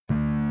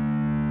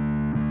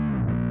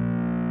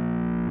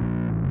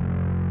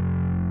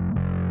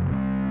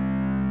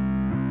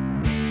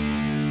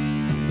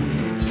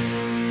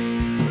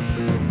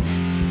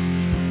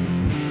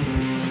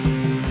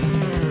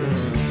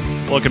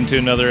Welcome to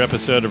another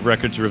episode of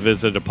Records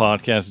Revisited, a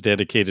podcast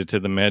dedicated to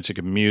the magic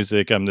of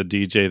music. I'm the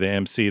DJ, the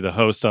MC, the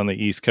host on the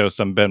East Coast.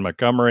 I'm Ben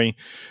Montgomery.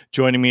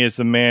 Joining me is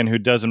the man who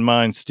doesn't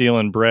mind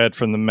stealing bread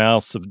from the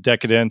mouths of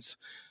decadence,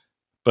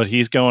 but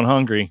he's going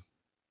hungry.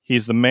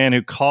 He's the man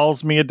who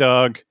calls me a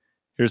dog.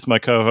 Here's my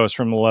co-host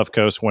from the left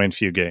coast, Wayne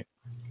Fugate.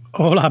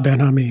 Hola,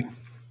 Ben.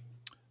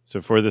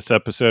 So for this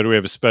episode, we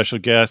have a special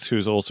guest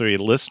who's also a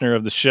listener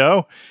of the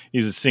show.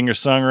 He's a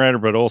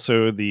singer-songwriter, but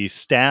also the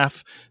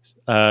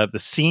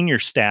senior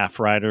staff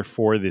writer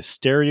for the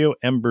Stereo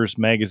Embers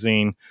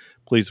magazine.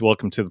 Please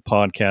welcome to the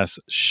podcast,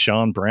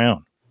 Sean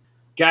Brown.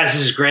 Guys,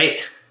 this is great.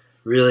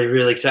 Really,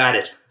 really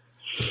excited.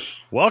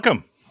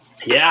 Welcome.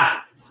 Yeah.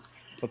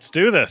 Let's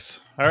do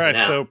this. All right.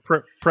 Yeah. So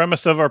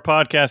premise of our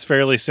podcast,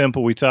 fairly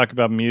simple. We talk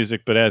about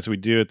music, but as we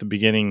do at the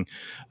beginning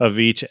of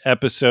each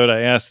episode,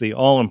 I ask the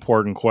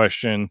all-important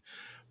question.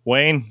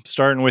 Wayne,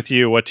 starting with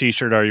you, what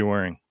t-shirt are you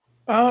wearing?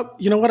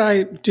 You know what?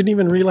 I didn't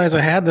even realize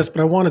I had this, but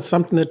I wanted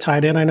something that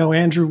tied in. I know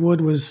Andrew Wood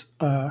was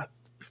the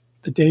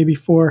day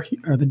before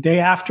or the day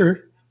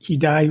after he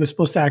died. He was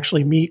supposed to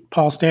actually meet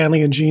Paul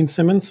Stanley and Gene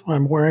Simmons. So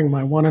I'm wearing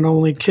my one and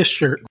only Kiss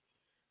shirt.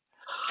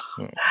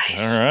 All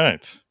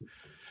right.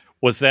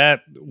 Was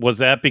that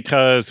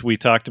because we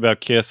talked about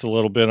Kiss a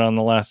little bit on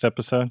the last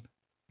episode?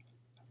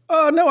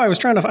 No, I was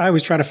trying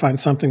to find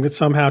something that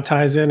somehow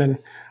ties in, and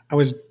I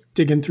was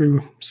digging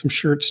through some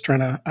shirts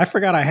I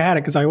forgot I had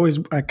it because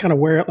I kind of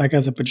wear it like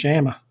as a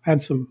pajama. I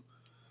had some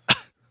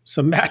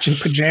matching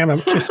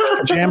Kiss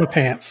pajama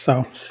pants.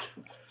 So,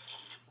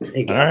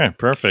 all right,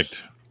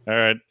 perfect. All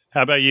right,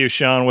 how about you,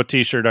 Sean? What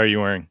t-shirt are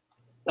you wearing?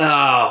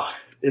 Oh,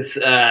 it's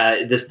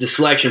the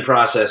selection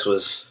process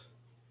was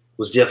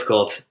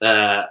difficult.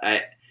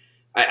 I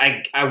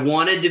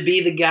wanted to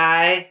be the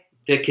guy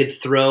that could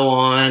throw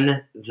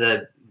on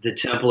the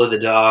Temple of the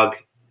Dog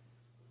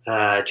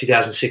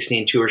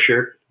 2016 tour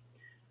shirt,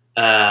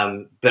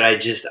 but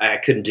I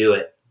couldn't do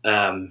it.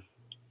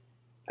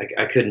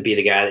 I couldn't be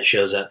the guy that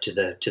shows up to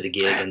the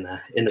gig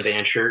in the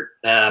band shirt.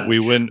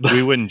 We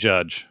wouldn't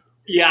judge.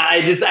 Yeah,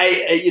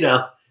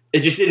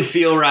 it just didn't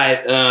feel right.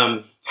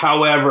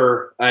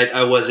 However,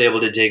 I was able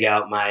to dig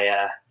out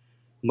my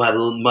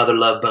Mother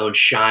Love Bone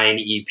Shine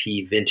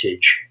EP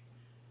vintage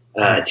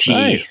tee.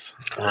 Nice.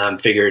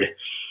 Figured,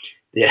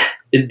 yeah,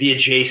 the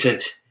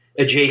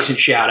adjacent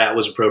shout out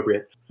was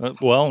appropriate.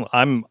 Well,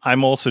 I'm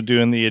also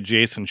doing the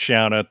adjacent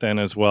shout out then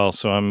as well.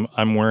 So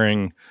I'm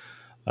wearing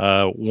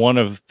one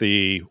of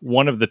the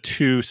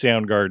two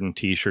Soundgarden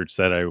t-shirts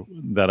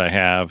that I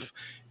have,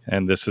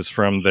 and this is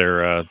from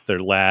their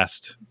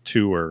last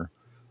tour.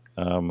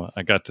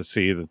 I got to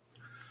see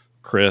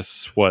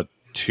Chris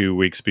 2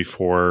 weeks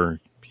before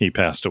he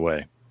passed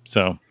away.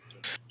 So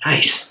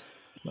nice.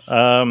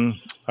 All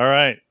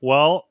right.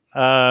 Well,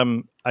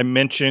 I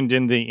mentioned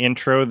in the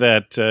intro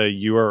that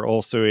you are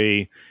also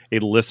a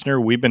listener.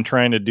 We've been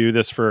trying to do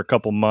this for a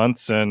couple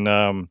months,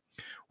 and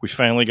we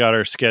finally got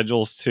our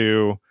schedules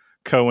to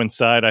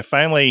coincide. I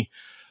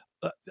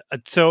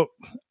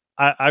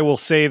will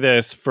say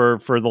this for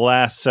the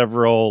last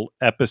several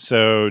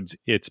episodes,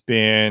 it's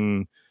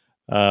been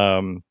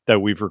that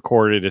we've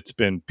recorded. It's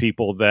been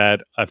people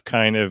that I've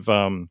kind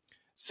of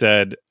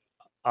said,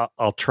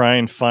 I'll try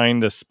and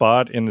find a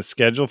spot in the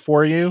schedule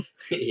for you.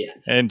 Yeah.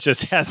 And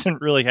just hasn't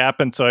really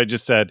happened. So I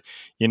just said,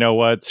 you know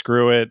what,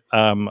 screw it.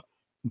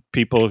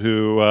 People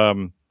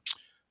who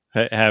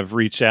have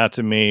reached out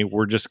to me,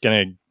 we're just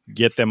going to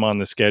get them on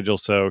the schedule.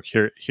 So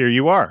here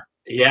you are.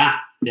 Yeah.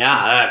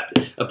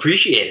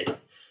 Appreciate it.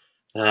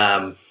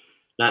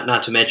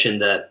 Not to mention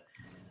that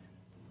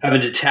having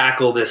to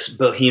tackle this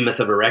behemoth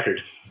of a record.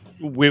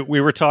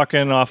 We were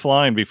talking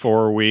offline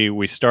before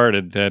we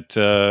started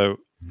that,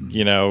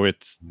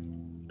 it's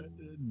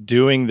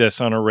doing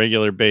this on a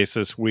regular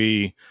basis.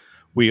 We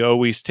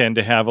always tend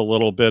to have a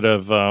little bit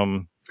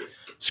of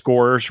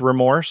scorer's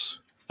remorse.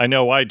 I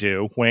know I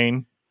do,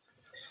 Wayne.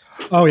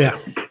 Oh yeah.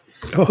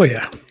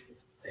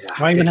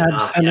 I even had to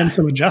send in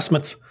some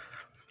adjustments.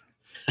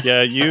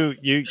 Yeah,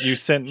 you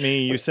sent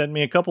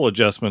me a couple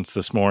adjustments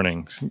this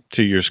morning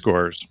to your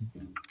scores.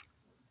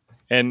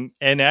 And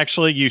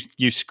actually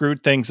you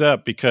screwed things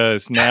up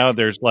because now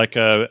there's like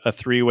a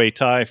 3-way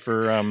tie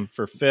for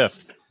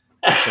fifth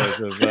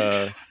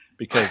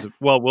because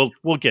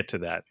we'll get to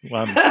that.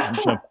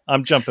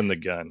 I'm jumping the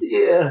gun.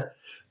 Yeah.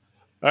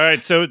 All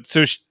right. So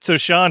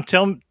Sean,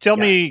 tell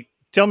me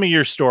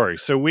your story.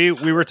 So we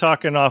were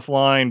talking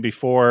offline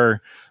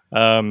before.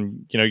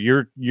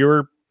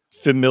 You're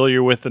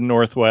familiar with the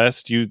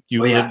Northwest. You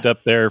lived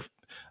up there,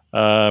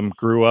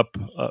 grew up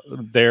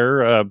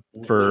there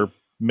for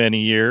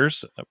many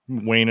years.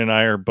 Wayne and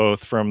I are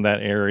both from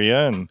that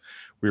area, and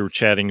we were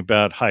chatting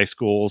about high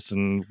schools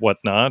and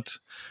whatnot.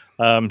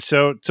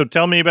 So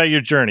tell me about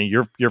your journey.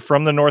 You're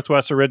from the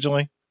Northwest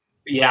originally?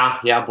 Yeah.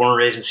 Born and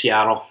raised in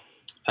Seattle.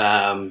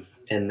 And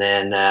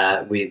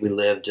then we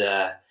lived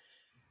a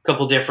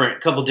couple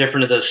different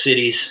of those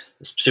cities,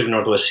 Pacific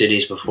Northwest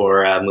cities,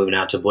 before moving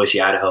out to Boise,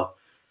 Idaho.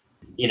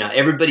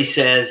 Everybody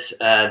says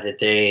that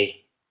they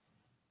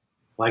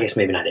well, I guess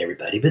maybe not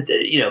everybody, but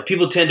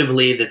people tend to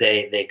believe that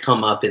they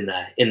come up in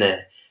the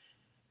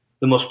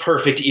most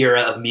perfect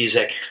era of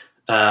music.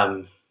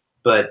 But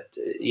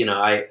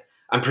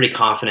I'm pretty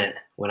confident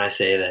when I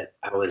say that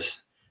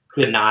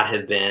could not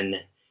have been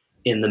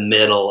in the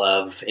middle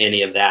of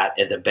any of that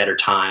at a better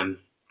time.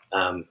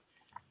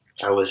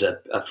 I was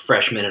a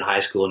freshman in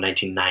high school in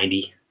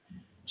 1990.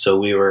 So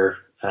we were,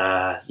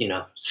 6th,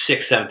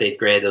 7th, 8th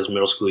grade, those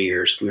middle school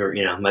years. We were,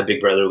 my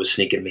big brother was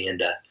sneaking me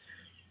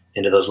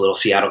into those little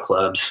Seattle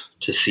clubs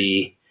to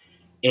see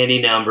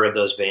any number of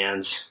those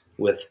bands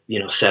with,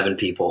 7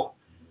 people.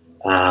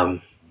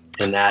 And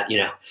that,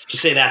 to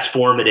say that's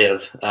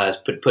formative, is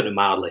putting it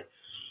mildly.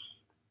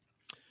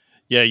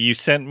 Yeah, you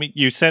sent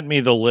me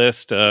the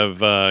list of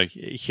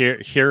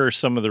here are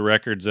some of the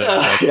records that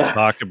I can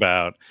talk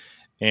about.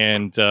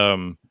 And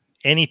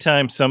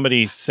anytime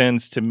somebody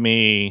sends to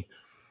me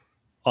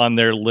on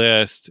their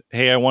list,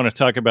 hey, I want to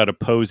talk about a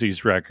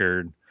Posies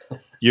record,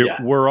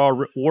 we're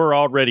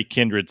already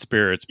kindred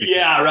spirits.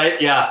 Yeah,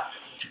 right. Yeah.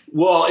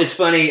 Well, it's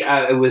funny.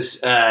 I was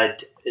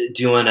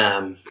doing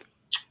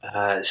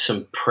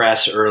some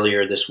press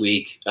earlier this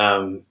week,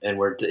 and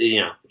where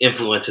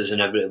influences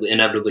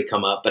inevitably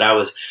come up. But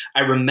I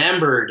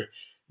remembered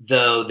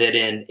though that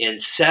in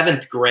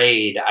 7th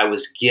grade I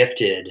was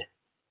gifted,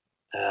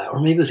 or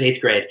maybe it was 8th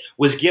grade,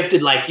 was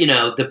gifted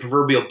the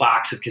proverbial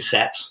box of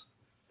cassettes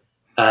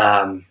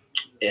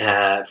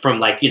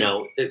from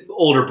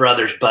older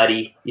brother's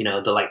buddy,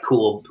 the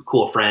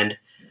cool friend.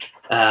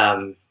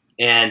 And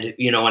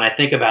when I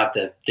think about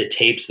the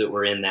tapes that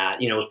were in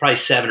that, it was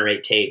probably 7 or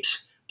 8 tapes.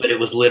 But it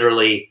was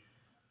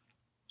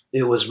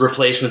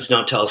Replacements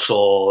Don't Tell a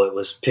Soul. It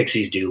was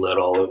Pixies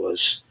Doolittle. It was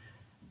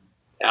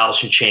Alice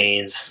in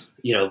Chains,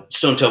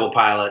 Stone Temple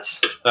Pilots.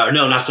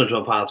 No, not Stone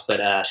Temple Pilots, but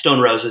Stone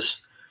Roses.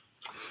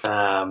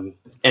 And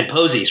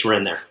Posies were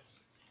in there.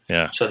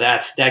 Yeah. So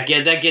that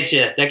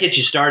gets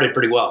you started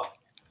pretty well.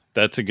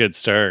 That's a good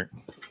start.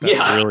 That's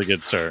a really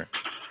good start.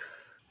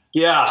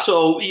 Yeah.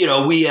 So,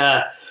 we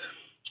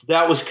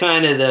that was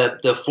kind of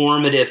the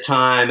formative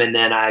time, and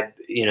then I,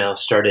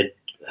 started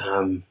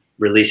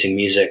releasing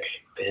music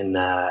in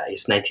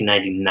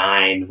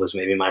 1999 was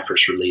maybe my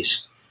first release,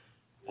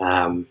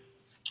 and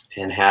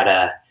had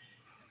a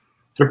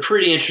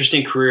pretty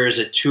interesting career as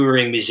a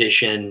touring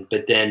musician,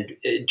 but then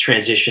it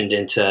transitioned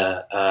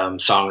into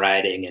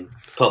songwriting and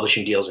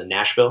publishing deals in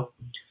Nashville.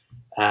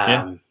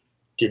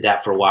 Did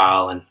that for a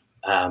while, and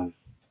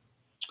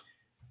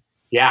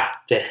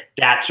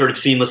that sort of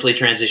seamlessly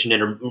transitioned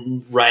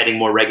into writing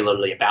more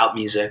regularly about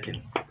music,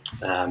 and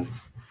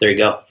there you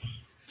go.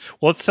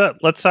 Well,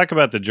 let's talk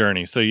about the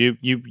journey. So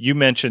you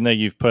mentioned that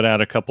you've put out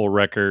a couple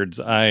records.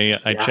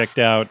 I checked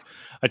out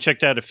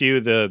a few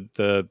of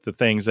the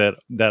things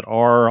that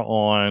are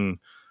on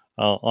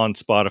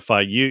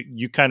Spotify.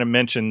 You kind of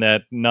mentioned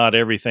that not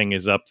everything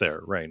is up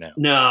there right now.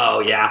 No,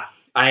 yeah,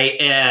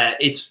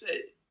 it's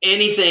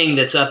anything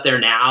that's up there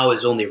now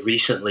is only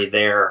recently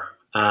there.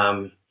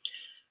 I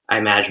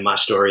imagine my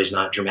story is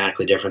not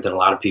dramatically different than a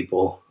lot of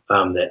people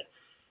that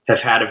have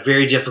had a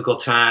very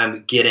difficult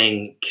time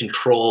getting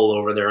control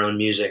over their own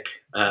music,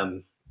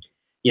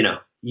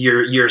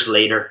 years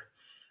later.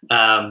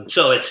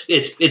 So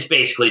it's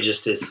basically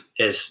just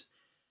as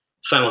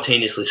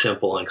simultaneously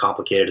simple and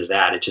complicated as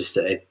that.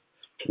 It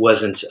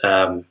wasn't,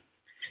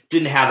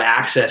 didn't have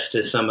access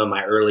to some of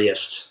my earliest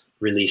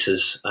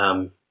releases,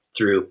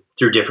 through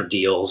different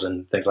deals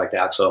and things like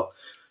that. So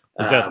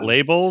was that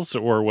labels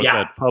or was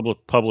that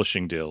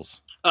publishing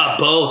deals?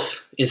 Both,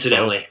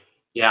 incidentally. Both?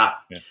 Yeah.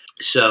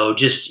 So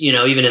just,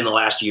 even in the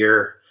last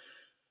year,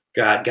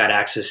 got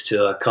access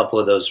to a couple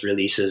of those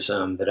releases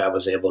that I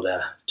was able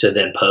to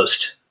then post,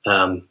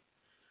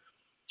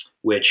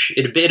 which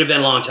it had been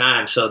a long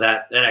time. So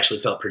that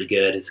actually felt pretty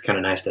good. It's kind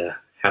of nice to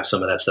have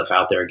some of that stuff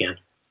out there again.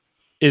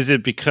 Is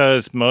it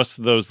because most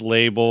of those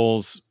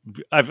labels,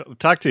 I've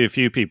talked to a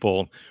few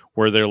people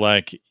where they're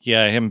like,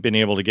 yeah, I haven't been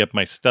able to get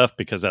my stuff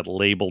because that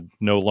label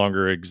no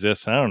longer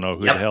exists. I don't know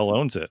who the hell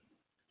owns it.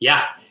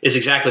 Yeah, it's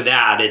exactly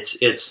that.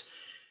 It's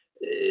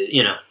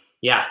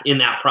in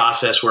that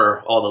process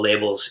where all the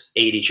labels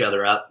ate each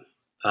other up.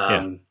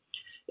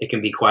 It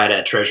can be quite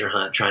a treasure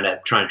hunt trying to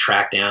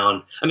track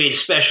down. I mean,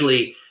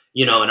 especially,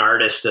 an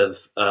artist of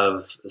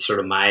sort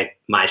of my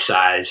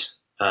size,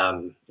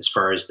 as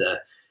far as the,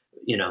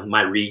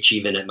 my reach,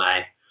 even at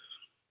my,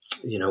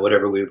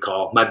 whatever we would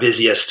call my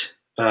busiest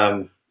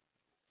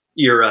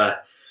era,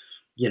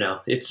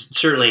 it's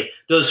certainly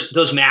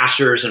those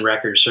masters and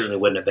records certainly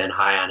wouldn't have been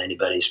high on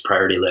anybody's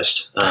priority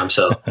list.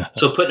 So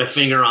putting a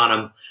finger on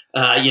them,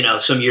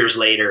 some years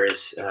later is,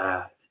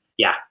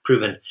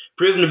 proven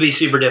to be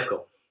super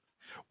difficult.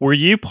 Were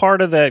you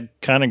part of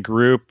that kind of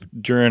group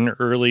during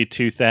early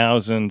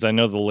 2000s? I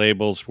know the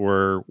labels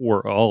were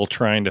all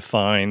trying to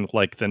find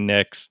like the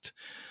next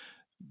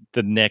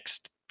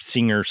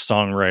singer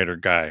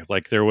songwriter guy.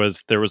 Like there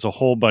was a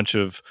whole bunch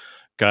of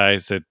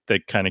guys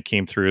that kind of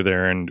came through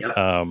there, and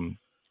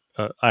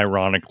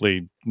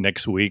ironically,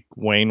 next week,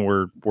 Wayne,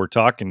 we're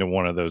talking to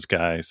one of those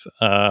guys,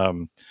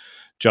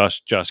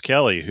 Josh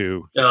Kelly,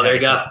 who there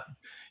you go.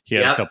 he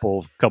had a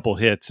couple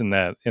hits in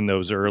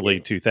those early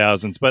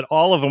 2000s, but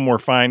all of them were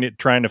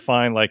trying to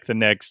find like the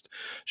next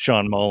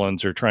Sean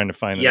Mullins or trying to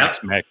find the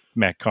next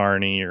Matt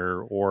Carney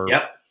or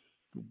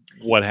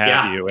what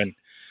have you. And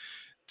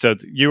so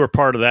you were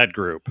part of that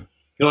group.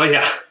 Oh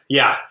yeah.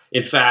 Yeah.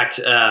 In fact,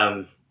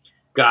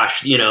 gosh,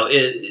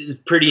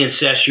 it's pretty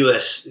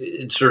incestuous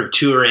sort of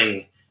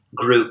touring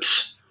groups.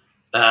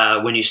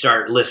 When you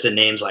start listing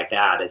names like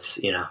that, it's,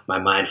 my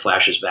mind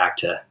flashes back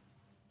to,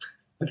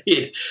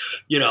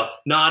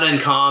 not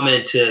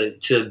uncommon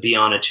to be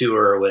on a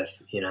tour with,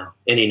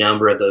 any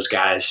number of those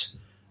guys,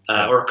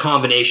 or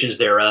combinations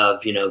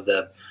thereof,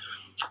 the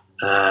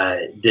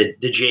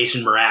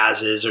Jason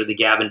Mrazes or the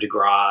Gavin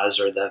DeGraws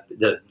or the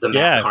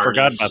Matt I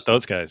forgot about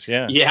those guys.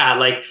 Yeah. Yeah.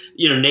 Like,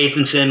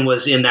 Nathanson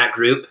was in that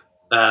group.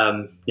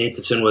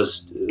 Nathanson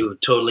was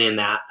totally in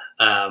that.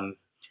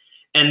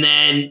 And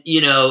then,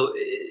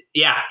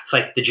 it's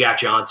like the Jack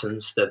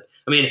Johnsons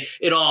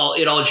it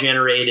all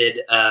generated,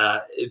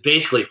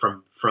 basically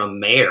from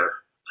Mayer,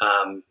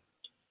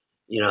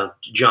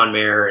 John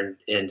Mayer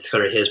and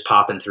sort of his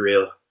popping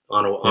through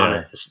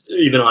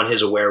even on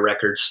his Aware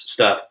Records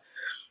stuff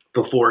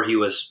before he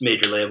was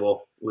major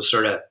label was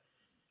sort of,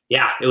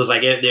 it was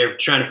like they're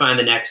trying to find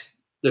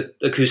the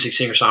acoustic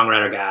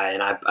singer-songwriter guy.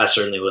 And I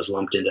certainly was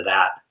lumped into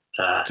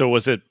that. So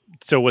was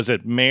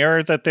it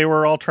Mayer that they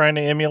were all trying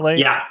to emulate?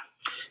 Yeah.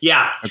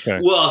 Yeah. Okay.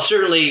 Well,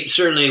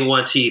 certainly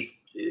once he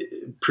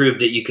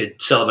proved that you could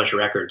sell a bunch of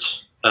records,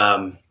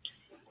 I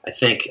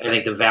think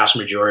the vast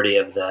majority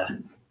of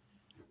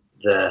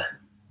the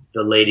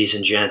ladies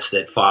and gents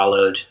that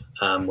followed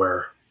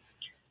were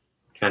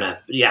kind of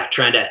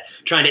trying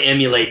to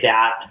emulate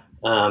that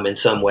in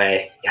some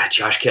way. Yeah,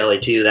 Josh Kelly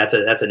too. That's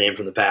a name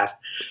from the past.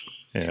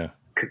 Yeah.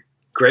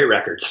 Great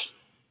records.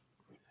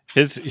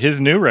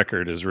 His new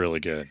record is really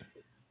good.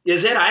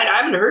 Is it? I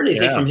haven't heard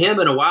anything from him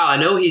in a while. I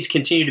know he's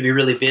continued to be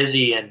really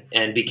busy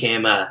and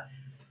became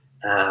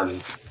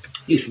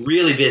he's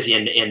really busy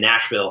in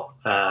Nashville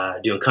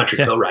doing country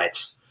co-writes.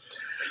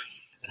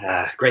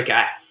 Great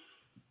guy.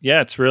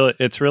 Yeah, it's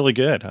really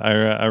good.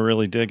 I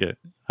really dig it.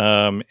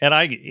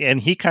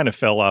 And he kind of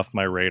fell off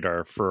my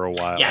radar for a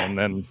while, and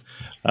then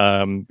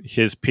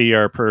his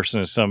PR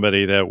person is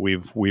somebody that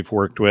we've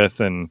worked with,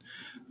 and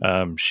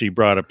she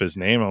brought up his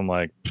name. I'm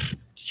like,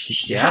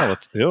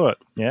 let's do it.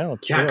 Yeah,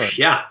 let's do it.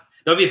 Yeah,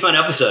 that'll be a fun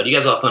episode. You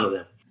guys will have fun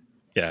with him.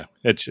 Yeah,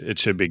 it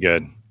should be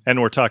good.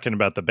 And we're talking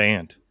about the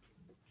band.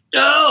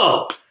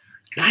 Oh,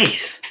 nice.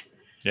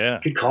 Yeah,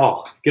 good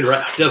call. Good.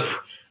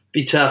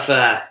 Be tough.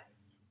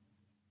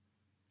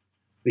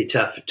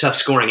 Tough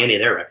scoring any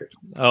of their records.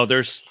 Oh,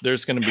 there's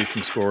going to be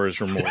some scorers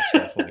remorse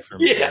definitely for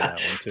me on that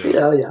one too.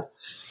 Yeah.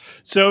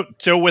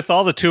 So with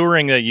all the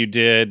touring that you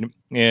did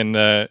in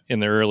the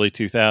early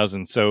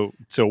 2000s, so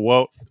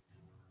what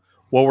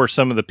were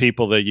some of the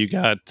people that you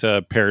got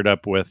paired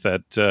up with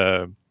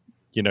that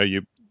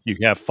you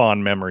have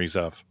fond memories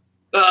of?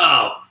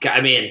 Oh, I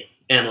mean,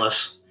 endless.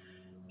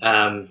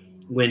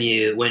 When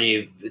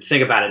you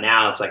think about it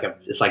now,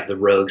 it's like the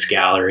rogues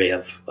gallery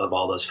of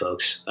all those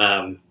folks.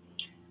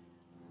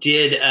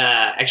 Did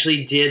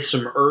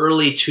some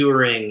early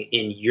touring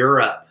in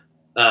Europe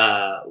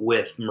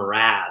with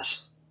Mraz,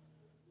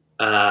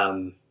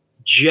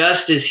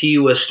 just as he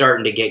was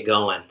starting to get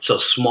going. So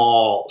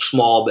small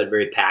but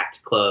very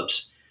packed clubs.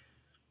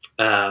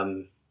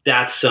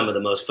 That's some of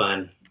the most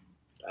fun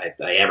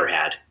I ever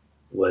had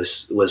was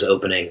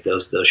opening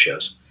those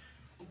shows.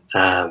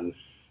 The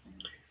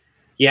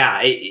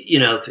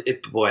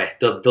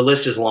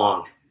list is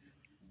long.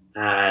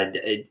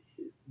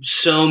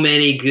 So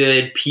many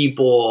good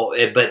people,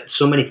 but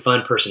so many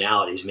fun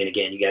personalities. I mean,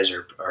 again, you guys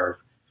are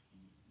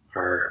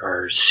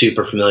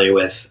super familiar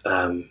with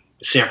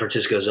San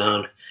Francisco's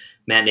own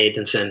Matt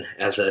Nathanson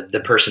as the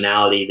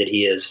personality that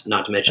he is,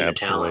 not to mention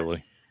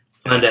Absolutely.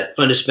 the talent.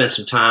 Fun to spend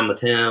some time with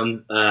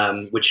him,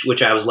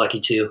 which I was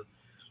lucky to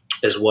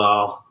as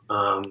well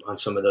on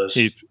some of those.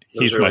 He's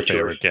my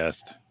favorite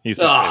guest. He's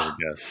my favorite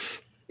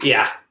guest.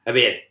 Yeah, I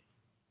mean,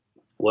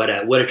 what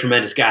a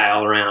tremendous guy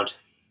all around.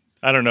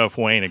 I don't know if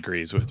Wayne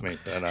agrees with me,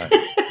 but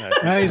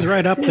he's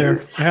right up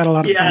there. I had a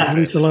lot of fun with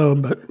Lisa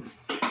Loeb, but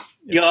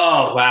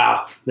oh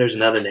wow, there's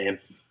another name.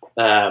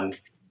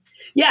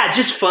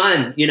 Just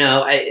fun.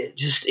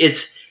 It's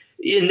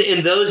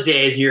in those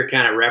days. You're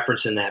kind of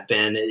referencing that,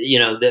 Ben.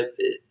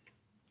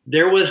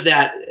 There was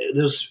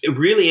those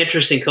really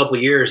interesting couple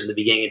of years in the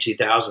beginning of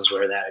 2000s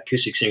where that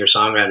acoustic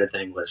singer-songwriter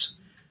thing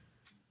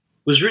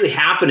was really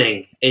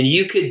happening, and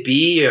you could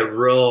be a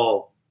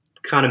real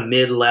kind of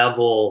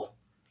mid-level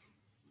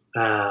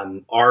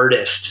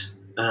artist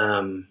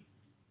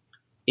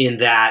in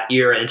that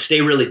era and stay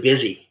really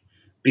busy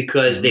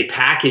because they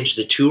packaged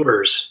the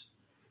tours.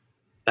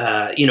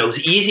 It was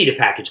easy to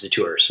package the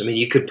tours. I mean,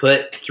 you could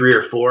put 3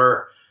 or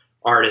 4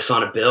 artists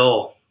on a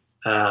bill,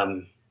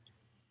 and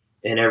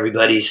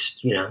everybo's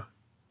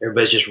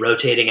just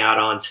rotating out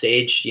on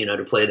stage,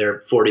 to play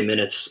their 40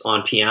 minutes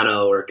on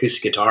piano or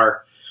acoustic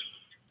guitar.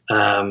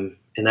 And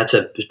it's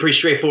a pretty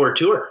straightforward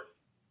tour.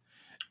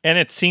 And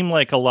it seemed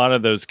like a lot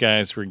of those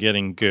guys were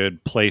getting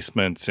good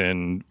placements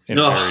in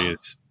No.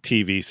 various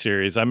TV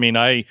series. I mean,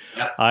 I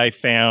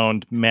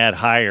found Mad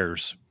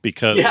Hires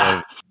because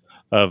Yeah.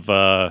 of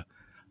I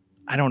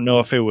don't know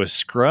if it was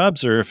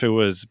Scrubs or if it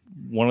was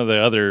one of the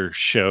other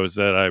shows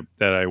that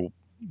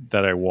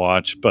I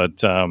watched,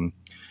 but I'm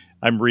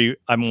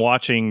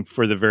watching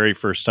for the very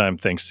first time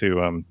thanks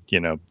to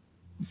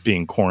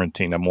being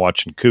quarantined. I'm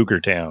watching Cougar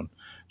Town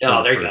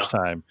for the first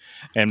time,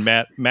 and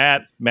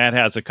Matt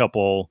has a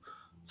couple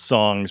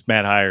songs.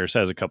 Matt Hires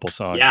has a couple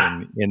songs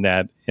in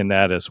that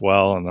as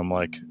well, and I'm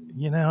like,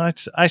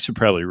 I should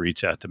probably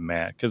reach out to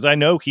Matt because I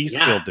know he's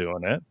still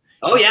doing it.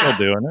 Oh, he's still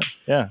doing it.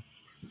 Yeah,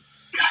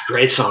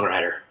 great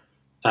songwriter.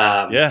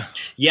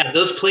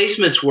 Those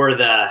placements were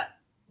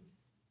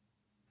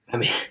I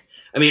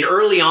mean,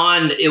 early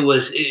on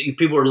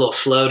people were a little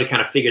slow to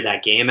kind of figure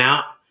that game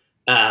out.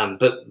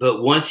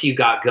 But once you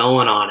got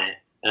going on it,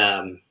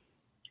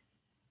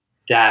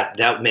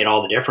 that made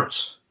all the difference.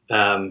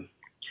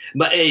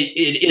 But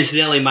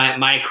incidentally,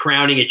 my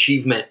crowning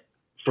achievement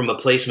from a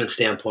placement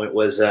standpoint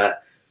was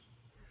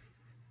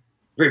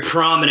very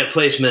prominent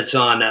placements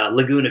on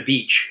Laguna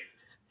Beach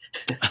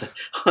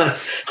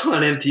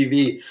on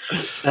MTV.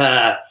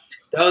 That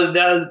was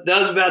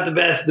about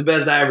the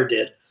best I ever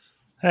did.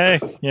 Hey,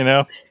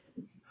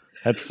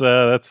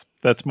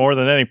 that's more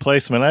than any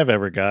placement I've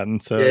ever gotten.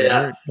 So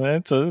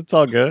it's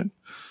all good.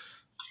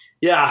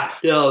 Yeah,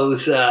 no,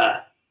 it was.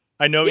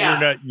 I know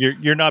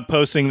you're not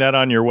posting that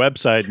on your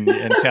website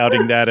and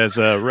touting that as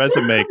a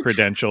resume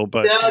credential,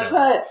 but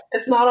no,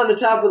 it's not on the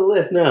top of the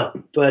list. No,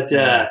 but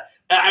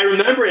I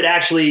remember it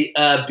actually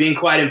being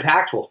quite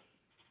impactful.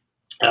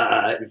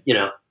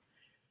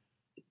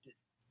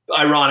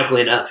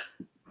 Ironically enough.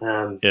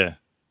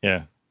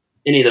 Yeah.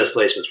 Any of those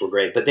placements were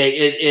great, but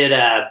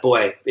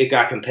it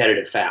got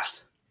competitive fast.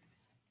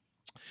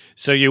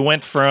 So you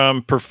went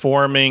from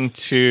performing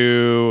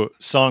to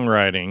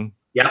songwriting.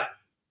 Yep.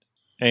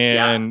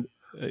 And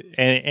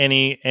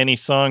any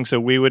songs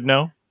that we would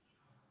know?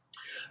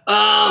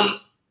 That's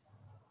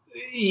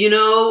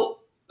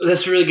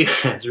a really good.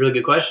 That's a really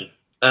good question.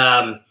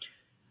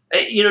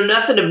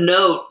 Nothing of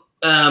note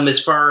as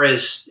far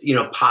as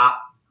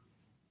pop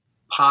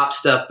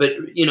stuff, but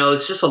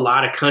it's just a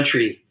lot of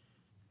country,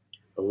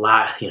 a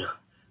lot,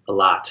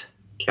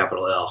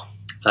 capital L,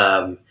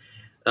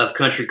 of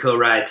country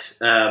co-writes.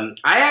 I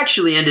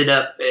actually ended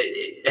up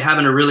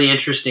having a really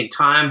interesting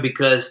time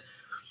because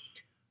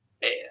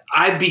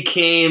I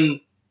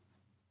became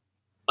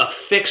a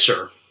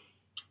fixer.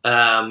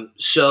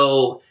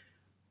 So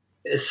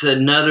it's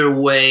another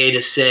way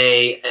to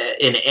say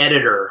an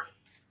editor.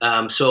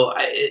 So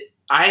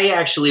I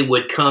actually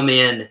would come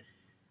in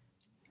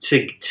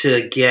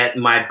to get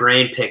my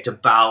brain picked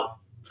about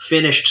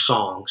finished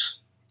songs,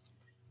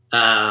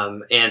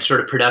 and sort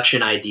of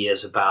production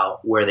ideas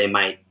about where they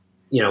might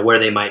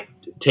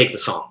take the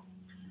song.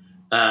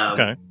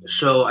 Okay.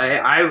 So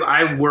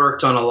I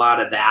worked on a lot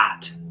of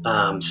that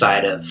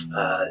side of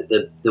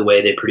the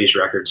way they produce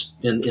records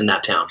in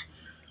that town.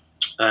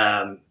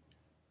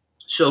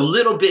 So a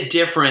little bit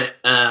different.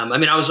 I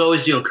was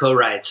always doing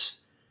co-writes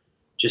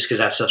just because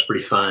that stuff's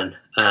pretty fun.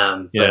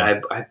 But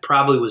I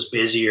probably was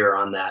busier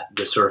on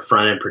the sort of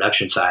front end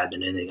production side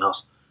than anything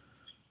else.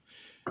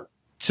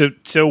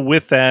 So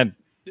with that,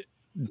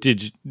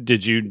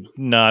 did you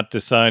not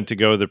decide to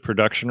go the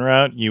production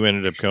route? You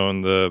ended up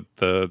going the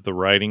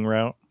writing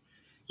route?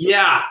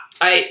 Yeah,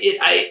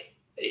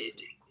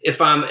 if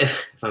I'm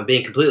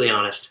being completely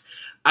honest,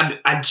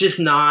 I'm just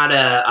not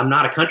I'm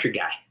not a country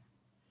guy.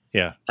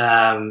 Yeah.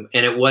 And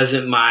it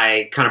wasn't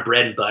my kind of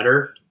bread and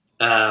butter.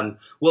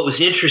 What was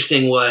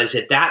interesting was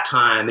at that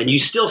time, and you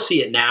still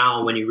see it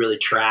now when you really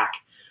track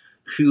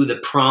who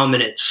the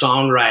prominent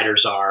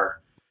songwriters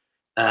are,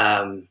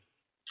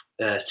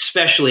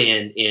 especially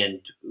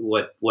in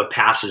what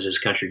passes as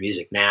country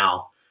music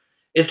now.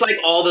 It's like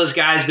all those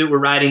guys that were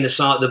writing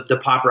the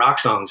pop rock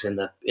songs in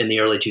the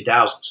early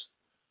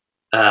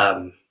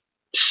 2000s.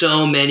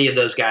 So many of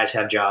those guys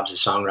have jobs as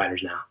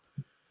songwriters now,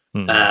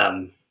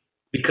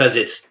 because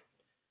it's,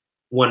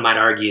 one might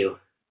argue,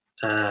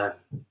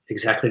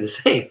 exactly the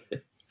same.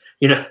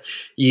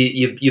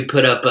 You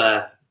put up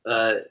a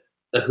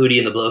Hootie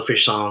and the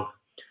Blowfish song,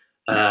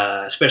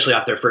 especially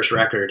off their first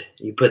record.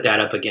 You put that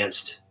up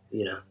against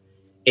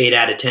 8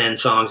 out of 10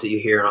 songs that you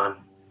hear on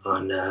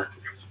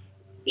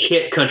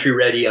hit country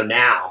radio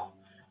now.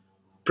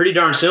 Pretty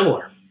darn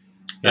similar.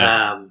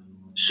 Yeah.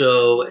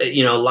 So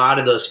a lot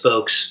of those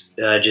folks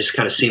just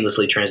kind of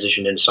seamlessly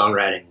transitioned into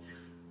songwriting,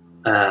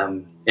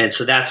 and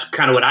so that's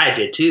kind of what I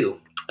did too.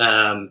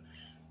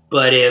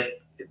 But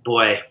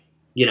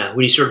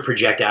when you sort of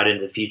project out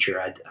into the future,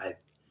 I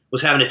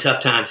was having a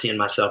tough time seeing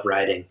myself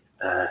writing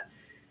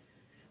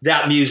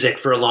that music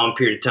for a long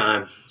period of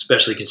time,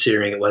 especially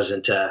considering it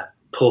wasn't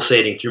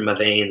pulsating through my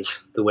veins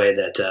the way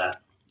that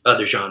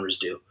other genres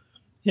do.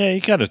 Yeah,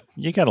 you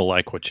gotta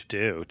like what you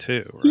do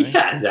too, right?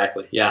 Yeah,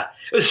 exactly. Yeah,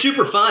 it was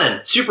super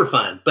fun.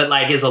 But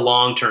like as a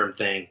long-term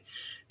thing,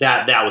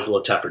 that was a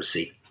little tougher to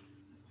see.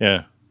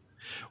 Yeah.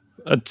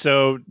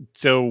 So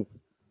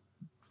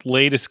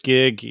latest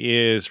gig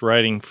is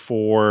writing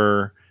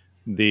for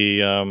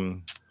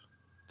the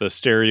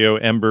Stereo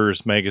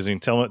Embers magazine.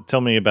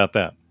 Tell me about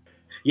that.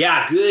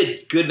 Yeah,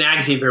 good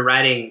magazine. Been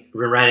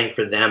writing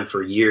for them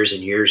for years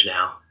and years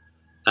now.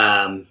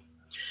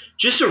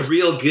 Just a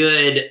real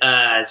good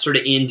sort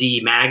of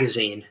indie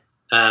magazine,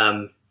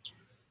 and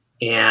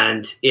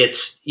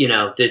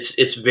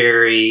it's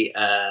very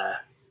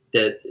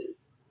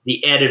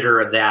the editor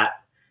of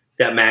that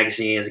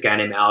magazine is a guy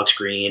named Alex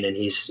Green, and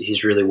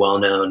he's really well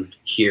known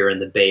here in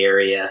the Bay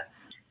Area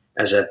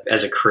as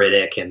a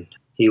critic, and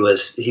he was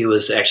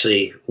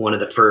actually one of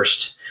the first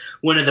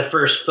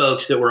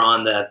folks that were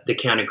on the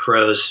Counting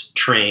Crows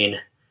train.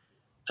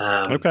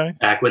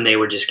 Back when they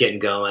were just getting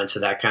going, so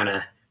that kind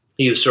of,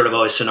 he was sort of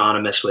always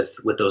synonymous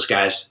with those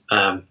guys.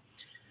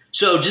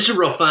 So just a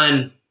real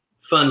fun,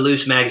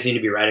 loose magazine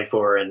to be writing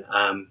for. And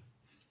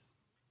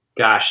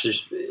there's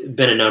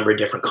been a number of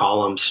different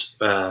columns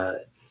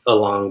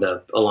along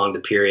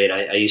the period.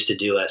 I used to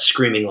do a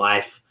Screaming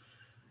Life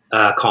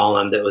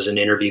column that was an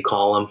interview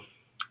column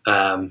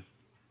that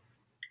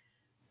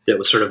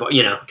was sort of,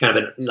 kind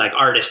of like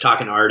artist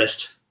talking artist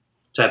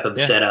type of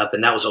setup.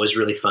 And that was always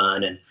really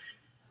fun. And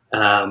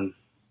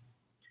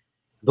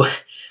but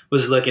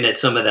was looking at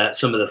some of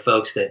the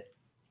folks that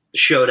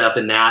showed up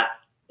in that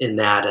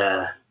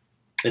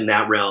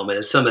realm,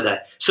 and some of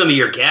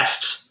your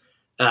guests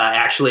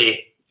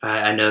actually,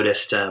 I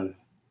noticed the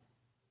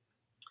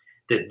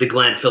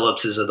Glenn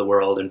Phillipses of the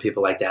world and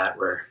people like that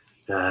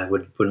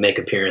would make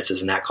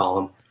appearances in that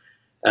column,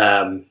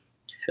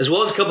 as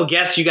well as a couple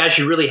guests you guys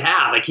should really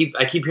have. I keep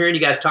hearing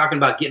you guys talking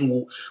about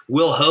getting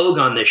Will Hoge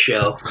on this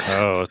show.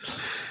 Oh,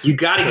 you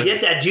got to get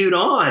that dude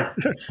on.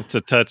 It's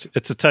a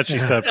touchy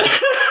subject.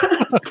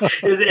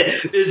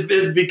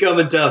 It's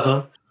becoming tough,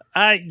 huh?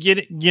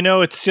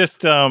 It's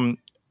just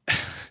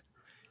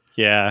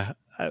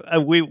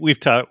we've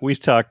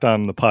talked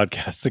on the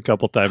podcast a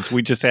couple times.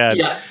 We just had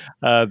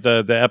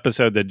the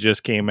episode that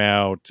just came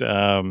out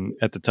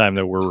at the time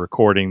that we're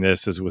recording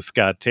this is with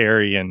Scott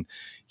Terry, and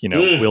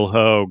Will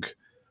Hoge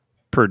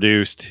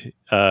produced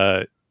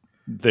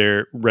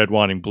their Red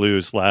Wanting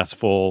Blues last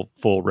full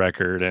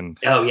record, and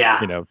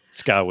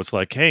Scott was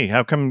like, "Hey,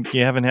 how come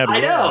you haven't had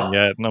Will on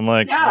yet?" And I'm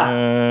like,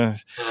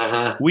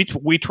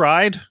 we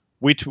tried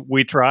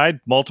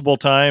multiple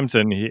times,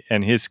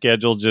 and his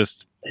schedule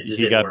just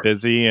he got work.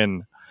 Busy,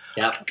 and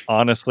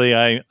honestly,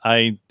 I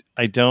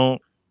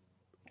don't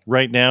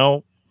right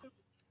now,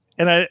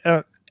 and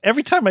I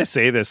every time I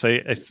say this,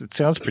 it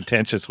sounds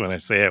pretentious when I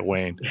say it,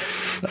 Wayne.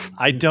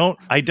 I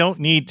don't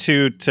need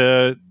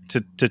to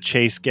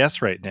chase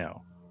guests right now.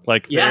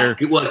 Like, well,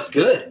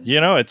 good.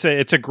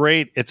 It's a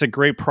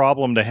great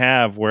problem to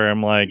have, where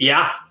I'm like,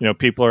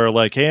 people are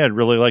like, "Hey, I'd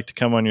really like to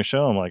come on your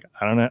show." I'm like,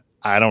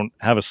 I don't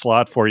have a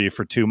slot for you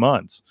for 2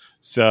 months.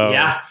 So,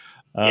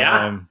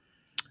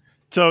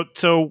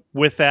 So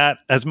with that,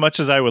 as much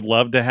as I would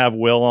love to have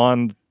Will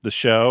on the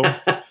show,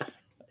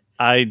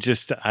 I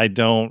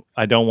don't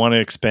want to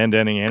expend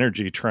any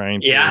energy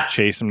trying to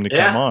chase him to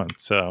come on.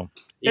 So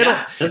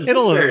I think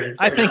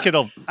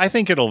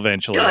it'll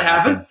eventually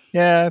happen.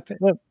 Yeah,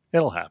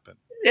 it'll happen.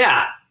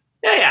 Yeah.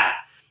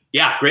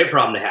 Great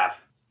problem to have.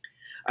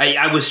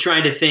 I was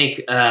trying to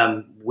think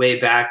way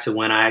back to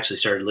when I actually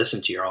started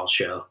listening to your all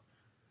show.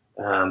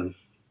 There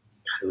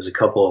was a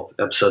couple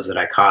episodes that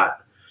I caught.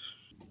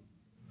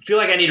 I feel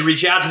like I need to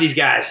reach out to these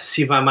guys,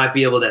 see if I might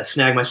be able to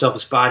snag myself a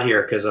spot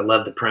here, because I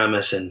love the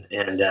premise. And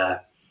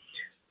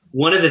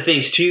one of the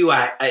things too,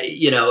 I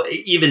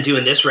even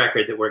doing this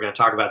record that we're going to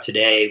talk about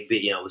today,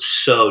 was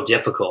so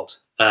difficult.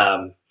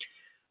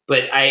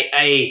 But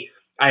I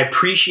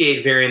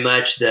appreciate very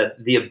much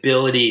the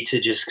ability to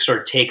just sort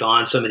of take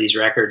on some of these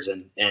records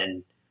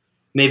and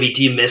maybe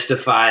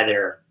demystify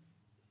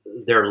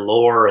their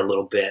lore a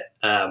little bit.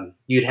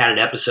 You'd had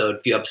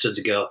a few episodes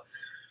ago,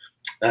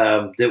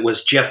 that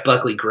was Jeff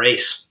Buckley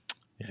Grace.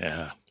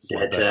 Yeah.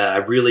 That I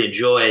really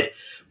enjoyed.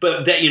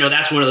 But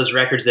that's one of those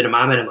records that in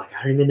my mind, I'm like,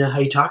 I don't even know how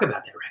you talk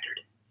about that record.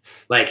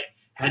 Like,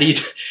 how do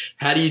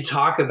you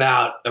talk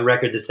about a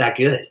record that's that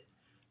good?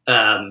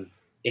 And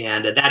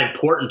that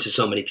important to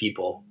so many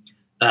people.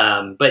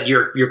 But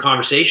your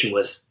conversation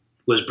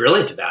was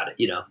brilliant about it,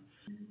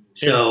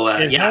 So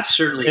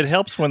certainly it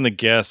helps when the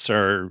guests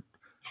are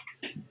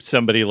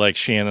somebody like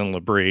Shannon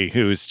LaBrie,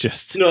 who's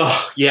just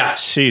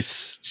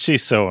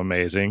she's so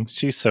amazing.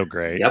 She's so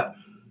great. Yep.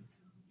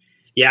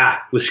 Yeah,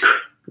 it was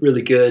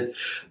really good.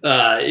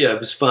 It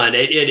was fun.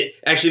 It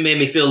actually made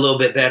me feel a little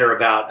bit better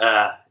about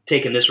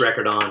taking this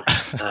record on.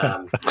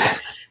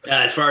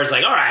 As far as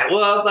like, all right,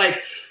 well, like,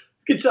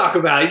 you can talk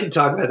about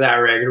that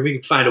record. We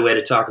can find a way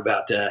to talk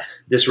about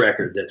this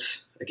record that's,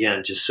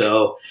 again, just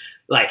so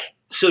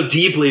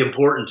deeply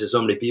important to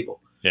so many people.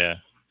 Yeah.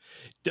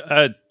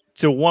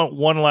 So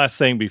one last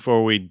thing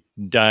before we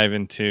dive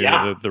into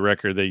the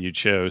record that you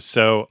chose.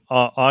 So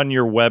on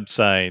your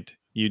website,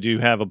 you do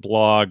have a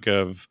blog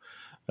of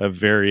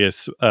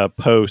various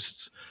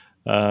posts.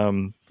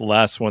 The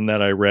last one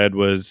that I read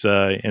was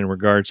in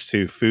regards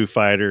to Foo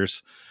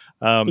Fighters.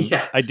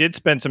 I did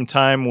spend some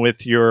time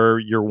with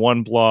your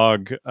one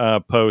blog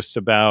post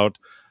about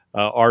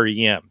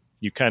REM.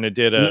 You kind of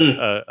did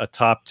a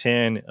top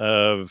 10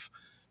 of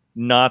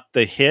not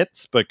the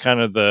hits, but kind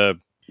of the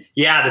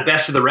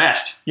best of the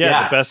rest.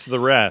 The best of the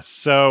rest.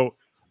 So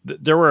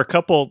there were a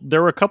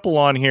couple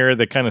on here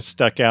that kind of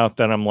stuck out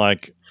that I'm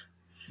like,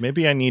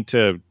 maybe I need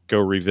to go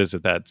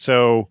revisit that.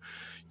 So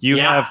you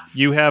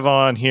have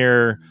on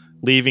here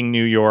Leaving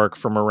New York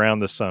from Around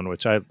the Sun,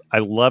 which I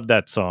love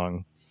that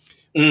song.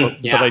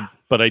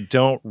 But I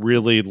don't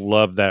really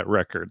love that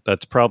record.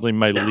 That's probably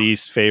my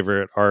least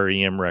favorite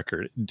REM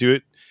record.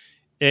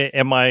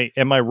 Am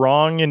I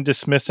wrong in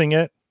dismissing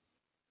it?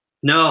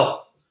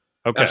 No.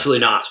 Okay. Absolutely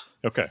not.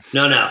 Okay.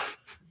 No.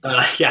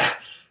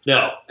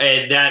 No.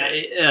 And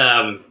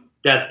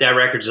that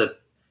record's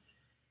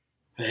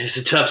it's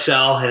a tough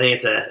sell. I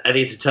think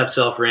it's a tough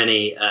sell for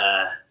any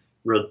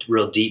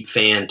real deep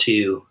fan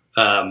too.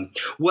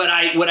 What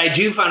I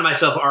do find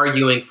myself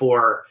arguing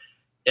for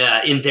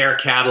in their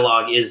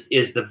catalog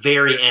is the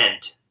very end.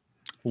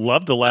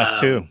 Love the last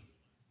two.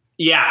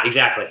 Yeah,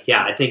 exactly.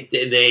 Yeah, I think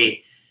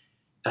they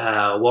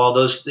while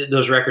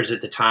those records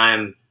at the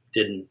time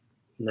didn't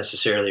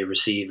necessarily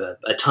receive a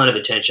ton of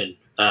attention.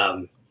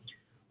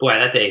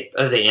 That they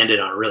ended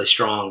on a really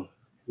strong,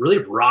 really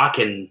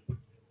rockin'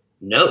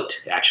 note.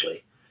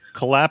 Actually,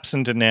 Collapse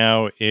Into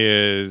Now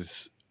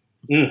is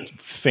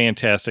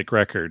fantastic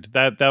record.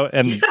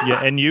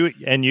 And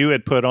you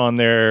had put on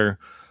there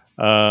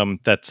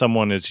that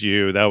Someone Is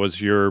You. That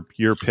was your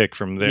pick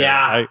from there.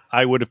 Yeah.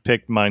 I would have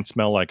picked Mine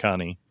Smell Like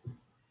Honey.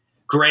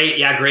 Great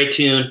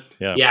tune.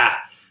 Yeah.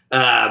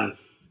 I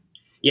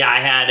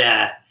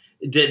had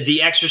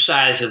the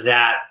exercise of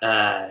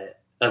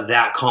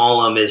that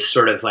column is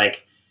sort of like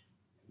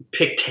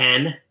pick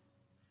 10,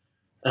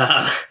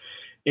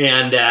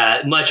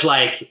 and much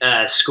like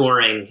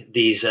scoring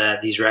these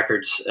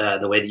records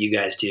the way that you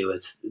guys do,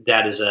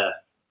 that is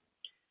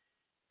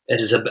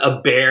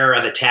a bear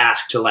of a task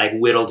to like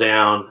whittle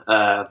down,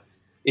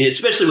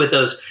 especially with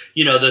those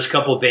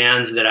couple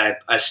bands that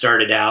I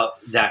started out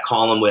that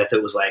column with.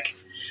 It was like,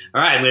 all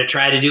right, I'm going to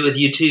try to do it with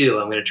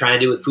U2. I'm going to try and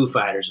do it with Foo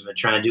Fighters. I'm going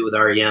to try and do it with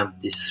REM.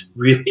 It's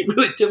really,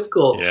 really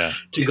difficult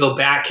to go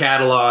back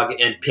catalog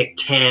and pick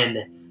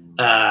 10.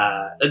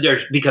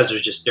 Because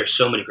there's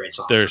so many great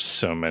songs. There's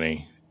so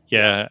many.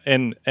 Yeah.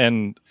 And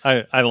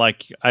I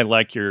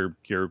like your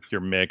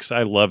mix.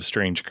 I love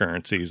Strange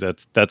Currencies.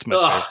 That's my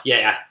favorite.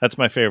 Yeah. That's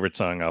my favorite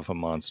song off of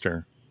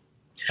Monster.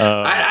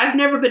 I've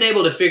never been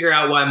able to figure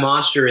out why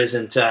Monster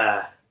isn't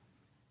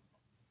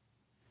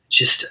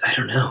just, I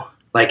don't know.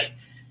 Like,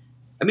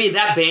 I mean,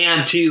 that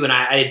band too, and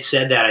I had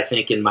said that I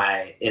think in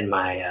my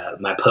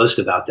post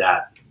about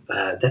that.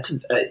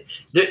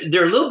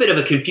 They're a little bit of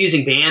a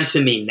confusing band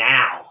to me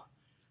now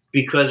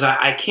because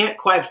I can't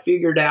quite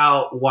figure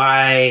out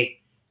why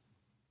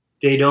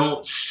they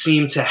don't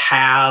seem to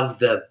have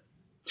the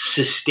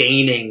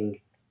sustaining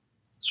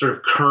sort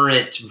of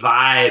current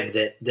vibe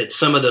that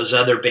some of those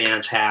other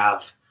bands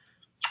have.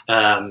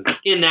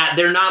 In that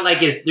they're not like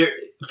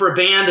for a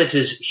band that's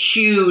as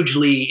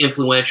hugely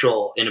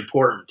influential and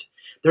important.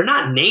 They're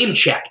not name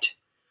checked,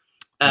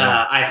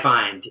 I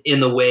find, in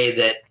the way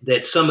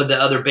that some of the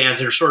other bands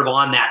that are sort of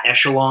on that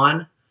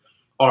echelon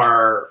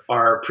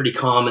are pretty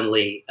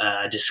commonly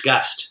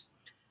discussed.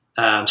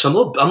 So I'm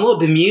a little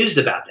bemused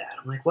about that.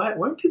 I'm like, why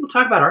don't people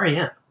talk about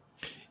REM?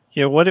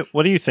 Yeah, what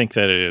do you think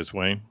that it is,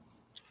 Wayne?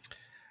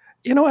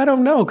 I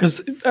don't know,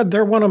 because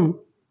they're one of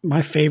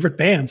my favorite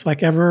bands,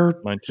 like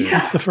ever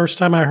since the first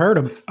time I heard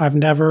them. I've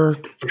never,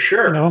 for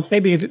sure,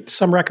 maybe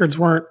some records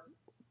weren't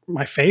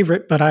my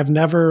favorite, but I've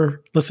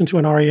never listened to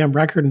an REM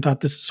record and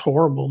thought this is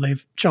horrible.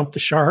 They've jumped the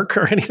shark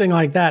or anything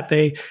like that.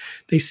 They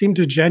seem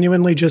to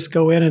genuinely just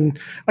go in and,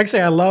 like I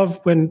say, I love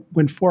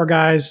when four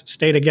guys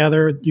stay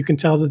together. You can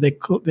tell that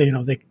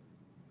they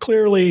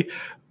clearly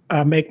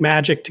make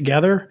magic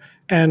together.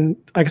 And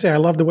like I say, I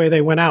love the way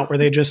they went out, where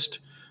they just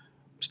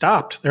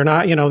stopped. They're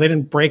not, they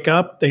didn't break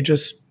up. They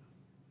just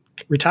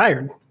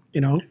retired.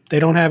 They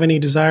don't have any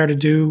desire to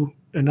do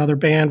another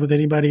band with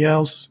anybody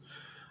else.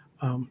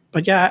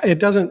 But yeah, it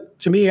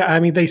doesn't, to me, I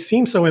mean, they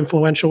seem so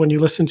influential when you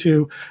listen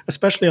to,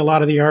 especially a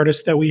lot of the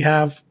artists that we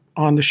have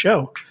on the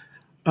show.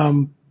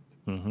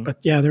 But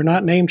yeah, they're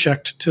not name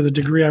checked to the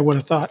degree I would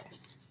have thought.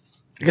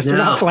 I guess they're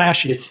not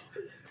flashy.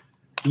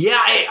 Yeah,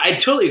 I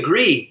totally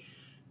agree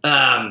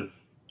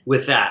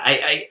with that.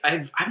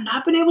 I've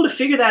not been able to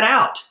figure that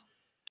out.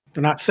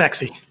 They're not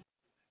sexy.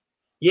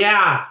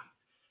 Yeah,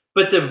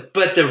 but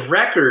the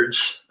records,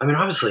 I mean,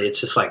 obviously it's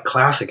just like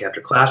classic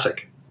after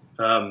classic.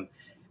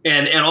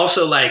 And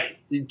also, like,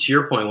 to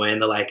your point, Wayne,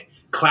 the like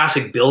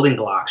classic building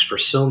blocks for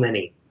so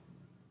many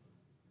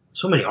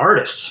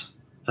artists.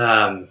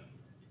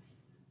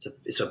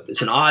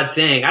 It's an odd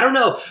thing. I don't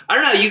know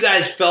how you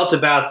guys felt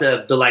about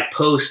the like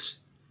post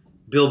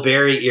Bill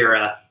Berry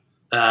era,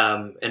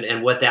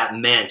 and what that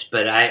meant,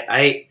 but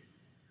I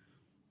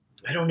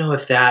don't know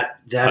if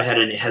that has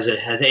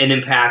an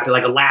impact,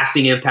 like a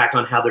lasting impact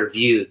on how they're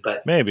viewed.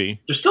 But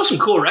maybe there's still some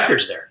cool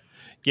records there.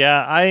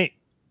 Yeah,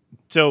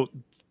 so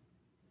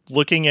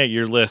looking at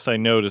your list, I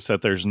noticed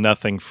that there's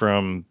nothing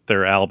from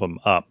their album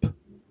Up.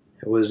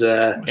 It was,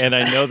 and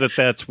I know that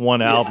that's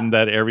one album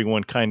that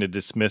everyone kind of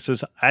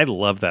dismisses. I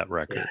love that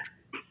record.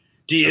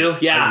 Do you?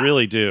 Yeah, I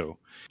really do.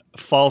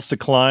 Falls to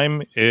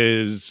Climb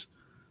is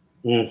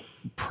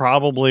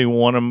probably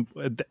one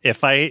of,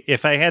 if I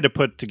had to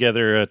put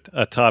together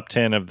a top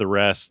 10 of the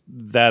rest,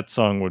 that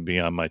song would be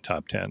on my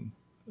top 10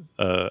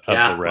 of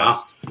the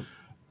rest.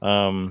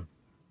 Wow.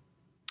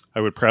 I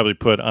would probably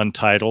put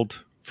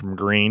Untitled from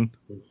Green.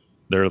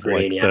 They're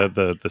Green, like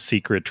the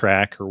secret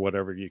track or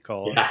whatever you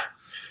call it.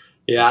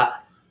 Yeah.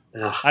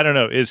 I don't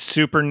know. Is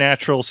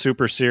Supernatural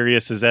Super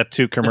Serious? Is that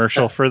too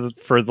commercial for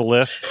the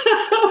list?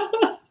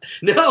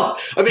 No,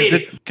 I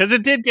mean, because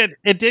it did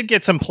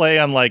get some play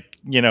on, like,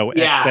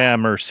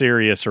 XM or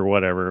Sirius or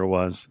whatever it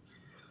was.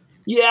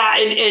 Yeah,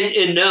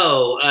 and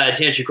no, to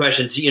answer your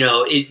questions,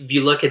 if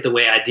you look at the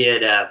way I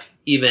did,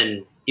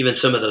 even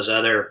some of those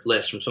other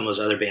lists from some of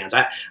those other bands,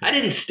 I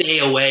didn't stay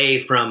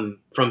away from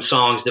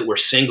songs that were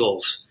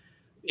singles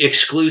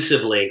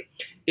exclusively.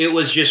 It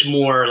was just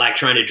more like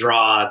trying to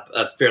draw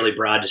a fairly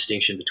broad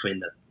distinction between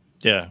the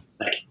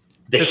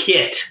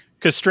hit.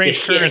 Because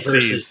Strange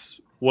Currencies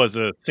was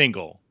a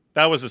single.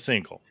 That was a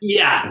single.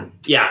 Yeah.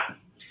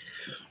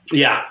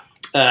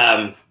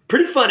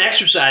 Pretty fun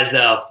exercise,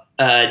 though.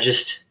 To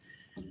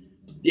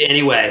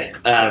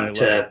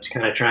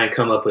kind of try and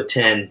come up with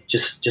 10,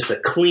 just a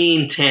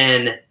clean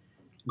 10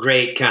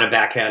 great kind of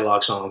back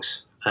catalog songs.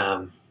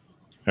 All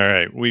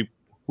right, we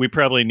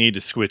probably need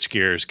to switch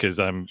gears because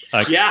I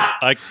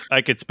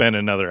could spend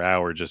another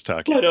hour just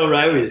talking. I know,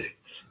 right?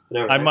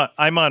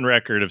 I'm on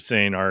record of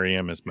saying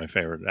REM is my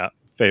favorite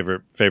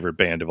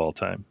band of all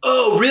time.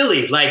 Oh,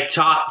 really? Like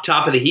top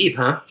of the heap,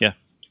 huh? Yeah.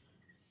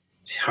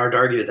 It's hard to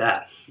argue with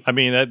that. I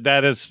mean,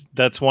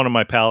 that's one of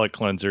my palate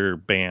cleanser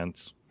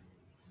bands.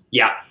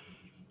 Yeah.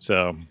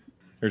 So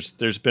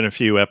there's been a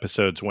few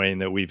episodes, Wayne,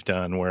 that we've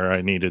done where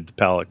I needed the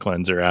palate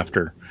cleanser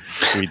after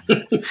we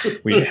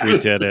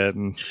did it,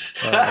 and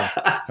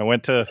I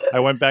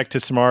went back to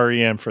some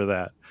REM for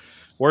that,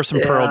 or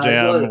some Pearl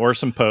Jam, or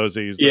some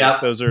Posies. Yeah,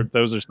 those are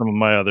some of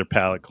my other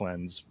palate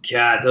cleanse.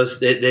 Yeah,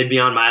 they'd be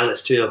on my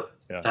list too.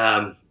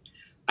 Yeah.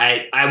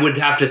 I would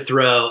have to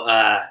throw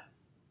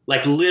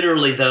like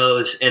literally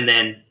those, and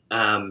then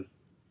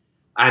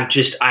I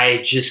just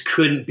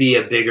couldn't be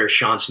a bigger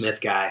Sean Smith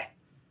guy.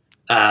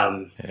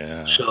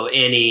 So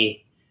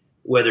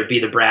whether it be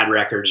the Brad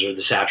records or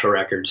the Satchel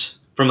records,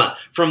 from a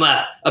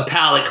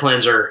palate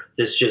cleanser,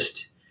 it's just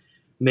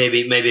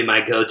maybe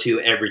my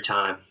go-to every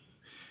time.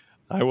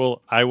 I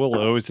will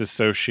always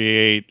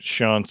associate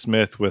Sean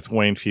Smith with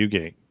Wayne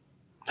Fugate.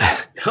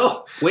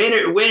 Oh, Wayne,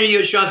 are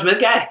you a Sean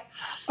Smith guy?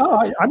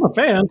 Oh, I'm a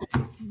fan.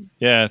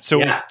 Yeah.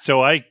 So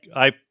I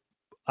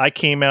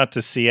came out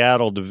to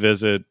Seattle to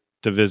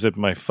visit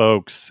my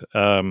folks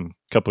a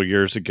couple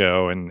years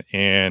ago,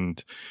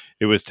 and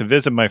it was to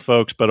visit my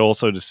folks, but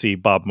also to see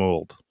Bob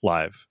Mould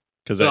live,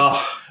 because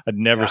I'd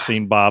never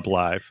seen Bob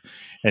live.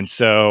 And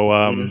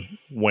so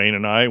Wayne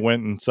and I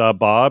went and saw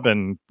Bob,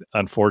 and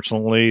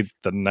unfortunately,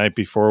 the night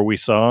before we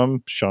saw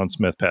him, Sean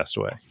Smith passed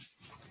away.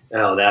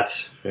 Oh,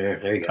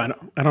 there you go.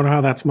 I don't know how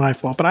that's my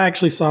fault, but I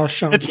actually saw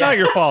Sean. It's not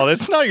your fault.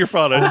 It's not your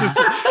fault.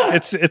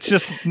 It's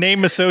just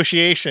name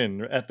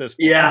association at this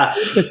point. Yeah.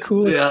 The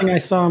coolest thing I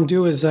saw him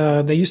do is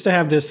they used to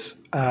have this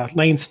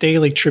Lane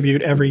Staley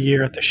tribute every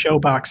year at the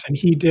Showbox, and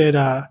he did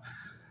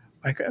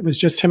it was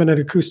just him and an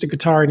acoustic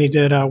guitar, and he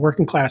did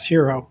Working Class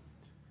Hero.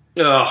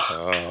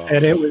 Oh.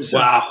 And it was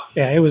wow.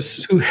 It was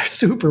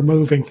super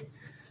moving.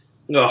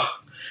 Oh.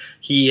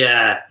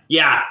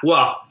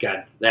 Well,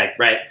 God,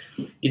 right.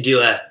 You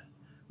do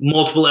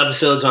multiple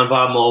episodes on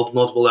Bob Mould,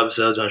 multiple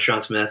episodes on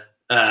Sean Smith.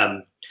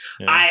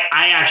 I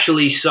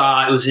actually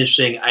saw, it was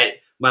interesting.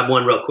 My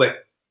one real quick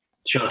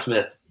Sean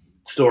Smith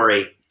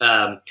story.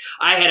 I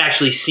had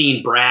actually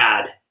seen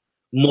Brad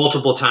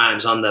multiple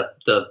times on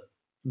the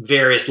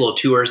various little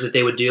tours that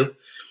they would do.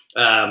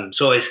 So I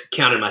always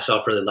counted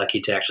myself really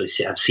lucky to actually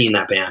have seen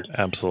that band.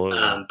 Absolutely.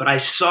 But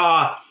I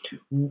saw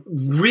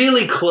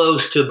really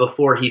close to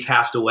before he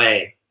passed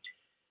away,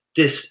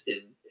 this,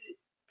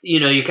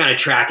 you're kind of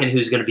tracking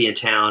who's going to be in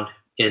town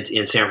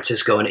in San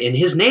Francisco, and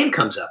his name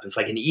comes up. It's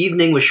like An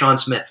Evening with Sean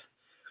Smith.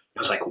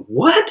 I was like,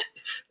 what?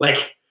 Like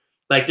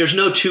there's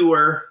no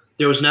tour.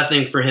 There was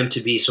nothing for him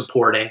to be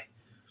supporting.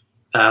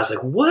 I was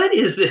like, what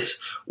is this?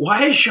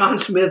 Why is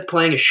Sean Smith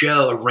playing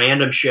a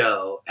random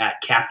show at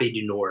Cafe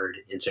du Nord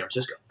in San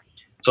Francisco?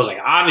 So I was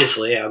like,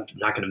 obviously, I'm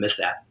not going to miss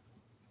that.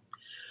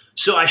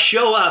 So I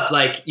show up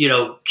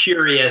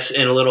curious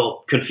and a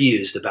little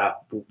confused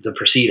about the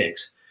proceedings.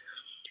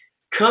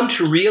 Come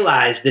to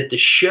realize that the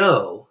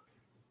show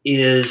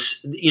is,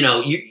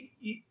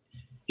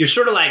 you're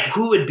sort of like,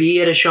 who would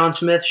be at a Sean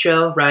Smith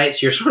show, right? So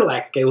you're sort of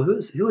like, okay, well,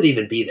 who would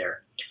even be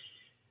there?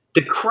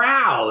 The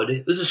crowd,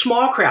 it was a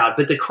small crowd,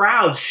 but the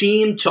crowd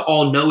seemed to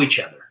all know each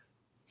other.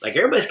 Like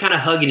everybody's kind of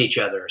hugging each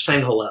other,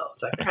 saying hello.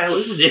 It's like, okay, well,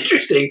 this is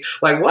interesting.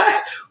 Like,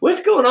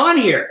 what's going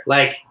on here?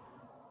 Like,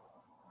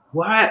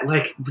 what?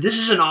 Like, this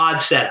is an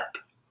odd setup.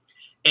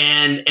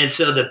 And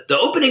so the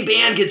opening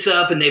band gets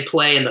up and they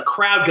play, and the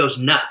crowd goes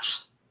nuts,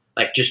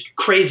 like just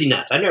crazy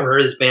nuts. I've never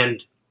heard of this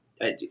band.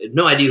 I have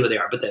no idea who they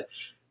are, but the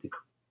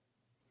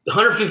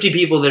 150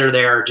 people that are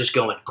there are just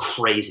going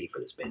crazy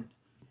for this band.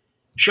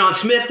 Sean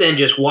Smith then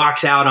just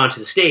walks out onto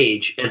the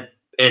stage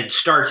and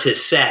starts his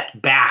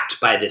set backed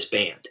by this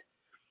band.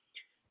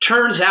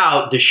 Turns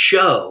out the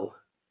show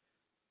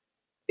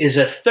is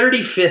a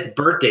 35th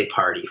birthday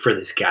party for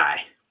this guy.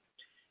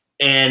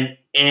 And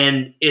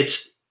it's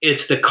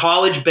the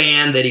college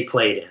band that he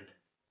played in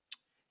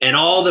and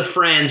all the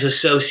friends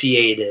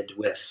associated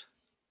with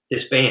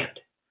this band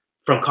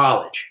from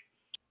college.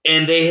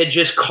 And they had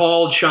just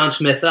called Sean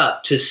Smith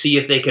up to see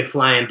if they could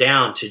fly him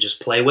down to just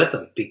play with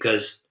them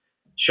because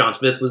Sean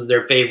Smith was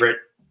their favorite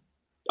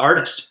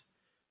artist.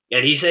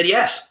 And he said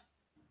yes.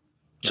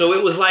 So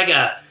it was like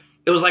a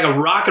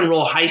rock and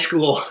roll high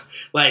school,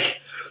 like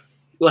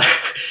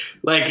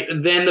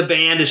then the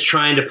band is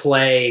trying to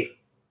play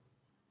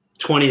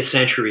 20th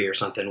Century or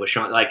something with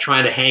Sean, like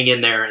trying to hang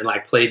in there and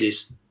like play these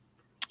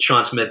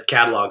Sean Smith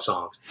catalog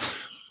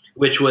songs,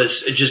 which was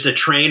just a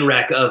train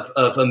wreck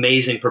of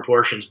amazing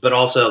proportions, but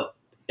also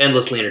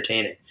endlessly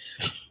entertaining.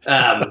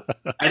 I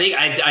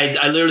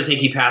literally think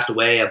he passed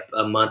away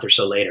a month or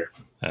so later.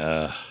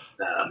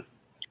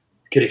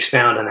 Could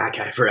expound on that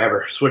guy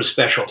forever. It's what a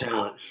special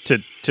talent.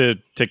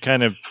 To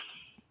kind of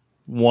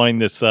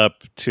wind this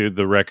up to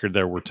the record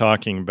that we're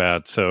talking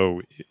about.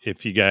 So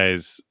if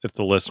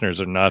the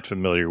listeners are not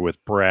familiar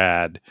with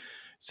Brad,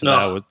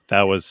 so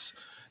that was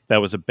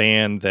a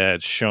band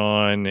that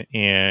Sean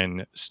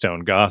and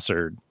Stone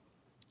Gossard,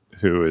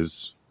 who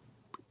is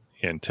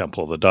in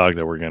Temple of the Dog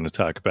that we're going to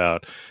talk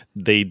about,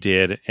 they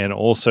did. And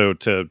also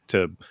to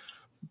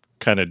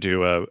kind of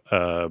do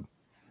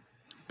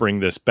bring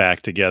this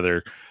back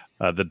together,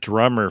 the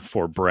drummer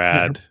for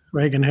Brad,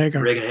 Reagan Hager,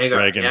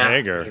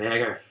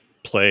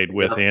 played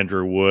with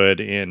Andrew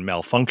Wood in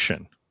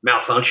Malfunction.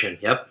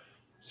 Yep.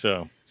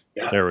 So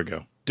there we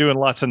go. Doing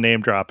lots of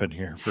name dropping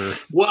here for.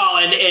 Well,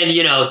 and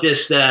you know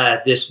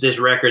this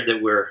record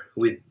that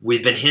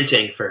we've been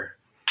hinting for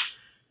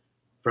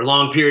a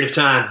long period of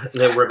time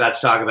that we're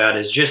about to talk about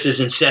is just as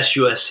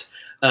incestuous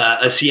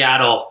a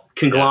Seattle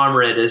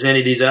conglomerate as any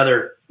of these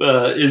other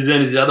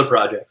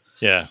projects.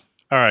 Yeah.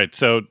 All right.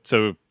 So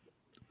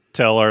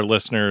tell our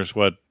listeners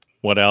what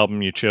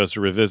album you chose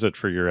to revisit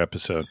for your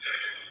episode.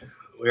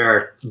 We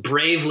are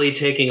bravely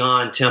taking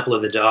on Temple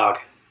of the Dog.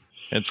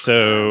 And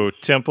so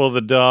Temple of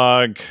the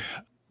Dog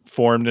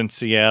formed in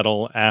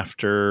Seattle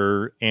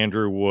after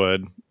Andrew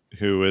Wood,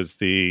 who is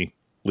the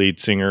lead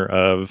singer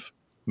of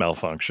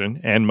Malfunction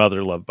and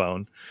Mother Love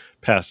Bone,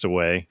 passed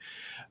away.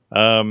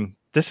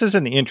 This is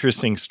an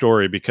interesting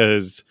story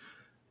because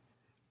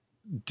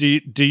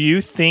do you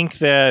think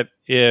that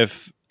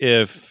if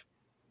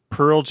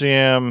Pearl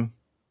Jam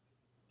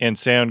and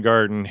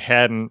Soundgarden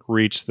hadn't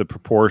reached the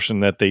proportion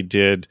that they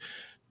did,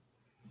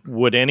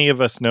 would any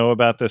of us know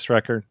about this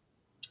record?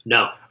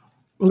 No.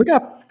 Well, it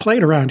got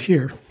played around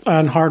here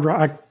on Hard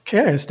Rock.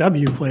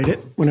 KSW played it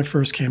when it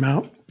first came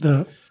out.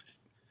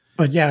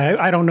 But yeah,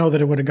 I don't know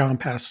that it would have gone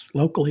past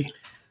locally.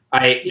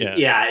 I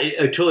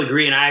totally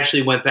agree. And I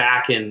actually went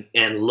back and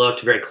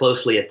looked very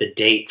closely at the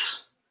dates,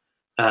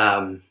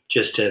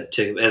 just to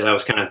as I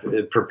was kind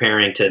of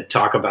preparing to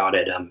talk about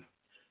it.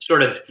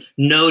 Sort of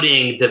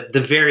noting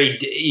the very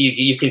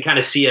you can kind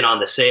of see it on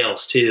the sales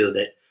too,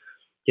 that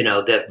you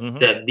know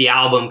that the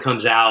album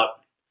comes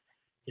out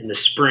in the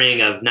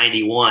spring of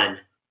 91,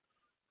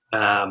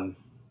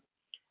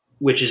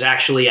 which is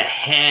actually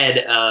ahead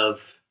of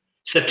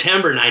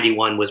September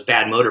 91 was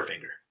Bad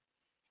Motorfinger,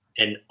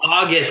 and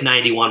August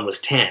 91 was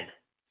 10.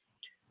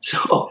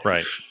 So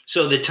right.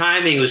 So the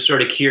timing was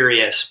sort of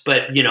curious,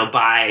 but you know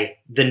by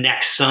the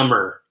next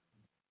summer,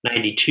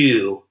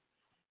 92.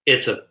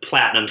 It's a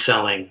platinum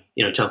selling,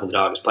 Temple of the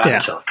Dog is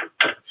platinum selling.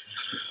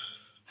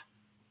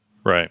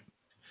 Right.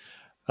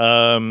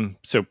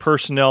 So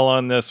personnel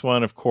on this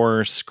one, of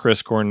course,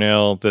 Chris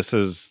Cornell. This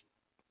is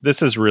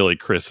really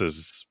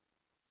Chris's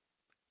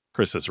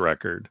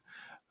record.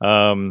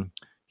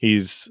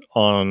 He's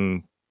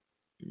on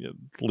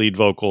lead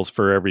vocals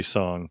for every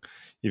song.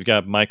 You've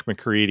got Mike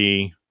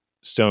McCready,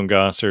 Stone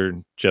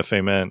Gossard, Jeff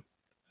Ament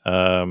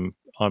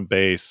on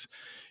bass.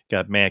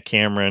 Got Matt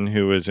Cameron,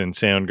 who is in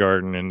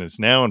Soundgarden and is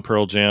now in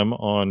Pearl Jam,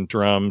 on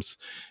drums.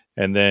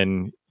 And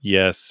then,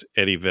 yes,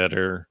 Eddie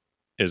Vedder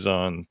is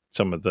on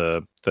some of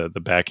the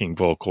backing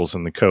vocals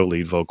and the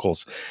co-lead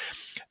vocals.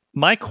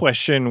 My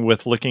question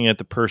with looking at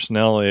the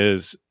personnel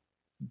is,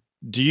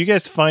 do you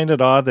guys find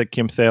it odd that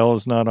Kim Thayil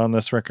is not on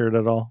this record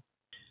at all?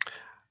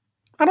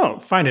 I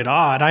don't find it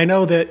odd. I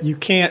know that you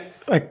can't,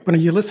 like, when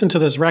you listen to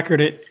this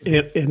record, it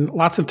and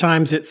lots of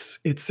times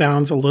it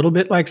sounds a little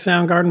bit like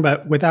Soundgarden,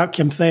 but without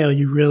Kim Thayil,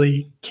 you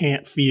really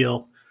can't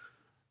feel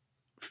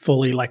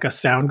fully like a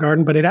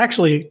Soundgarden. But it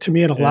actually, to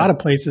me, in a lot of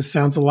places,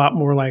 sounds a lot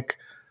more like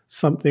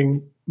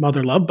something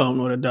Mother Love Bone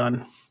would have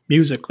done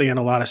musically in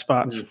a lot of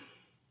spots.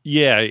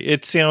 Yeah,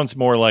 it sounds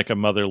more like a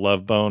Mother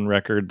Love Bone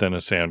record than a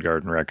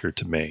Soundgarden record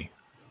to me.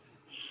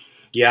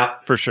 Yeah,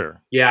 for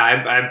sure. Yeah,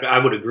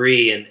 I would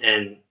agree,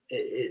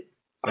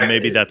 Well,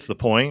 maybe that's the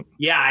point.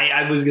 Yeah,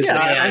 I was going to say.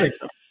 I think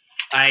so.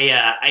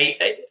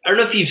 I don't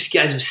know if you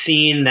guys have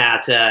seen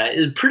that.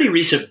 It's a pretty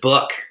recent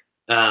book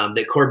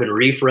that Corbin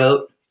Reef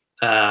wrote.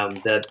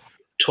 The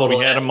Total.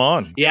 We had him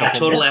on. Yeah,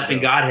 Total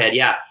Effing Godhead.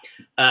 Yeah.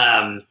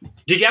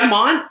 Did you have him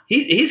on?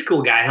 He's a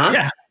cool guy, huh?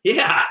 Yeah.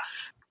 Yeah.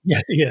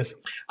 Yes, he is.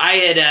 I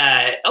had.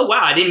 Oh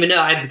wow, I didn't even know.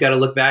 I've got to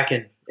look back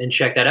and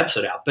check that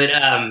episode out. But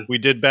we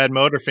did Bad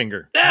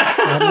Motorfinger.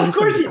 Of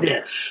course you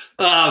did.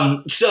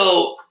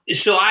 So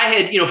I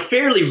had,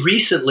 fairly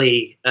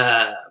recently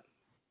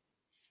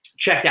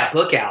checked that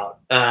book out,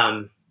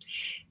 and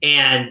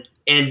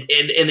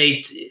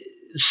they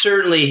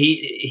certainly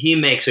he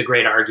makes a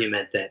great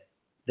argument that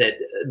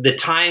the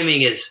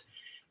timing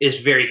is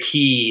very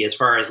key as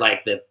far as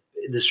like the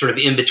sort of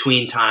in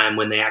between time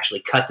when they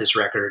actually cut this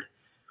record,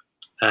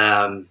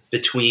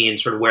 between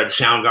sort of where the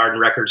Soundgarden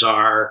records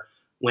are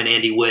when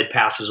Andy Wood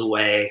passes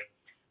away,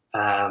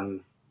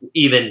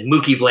 even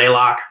Mookie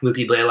Blaylock,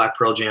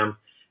 Pearl Jam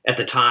at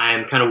the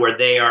time, kind of where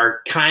they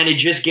are kind of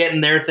just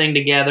getting their thing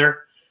together.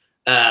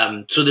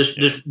 So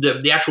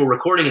the actual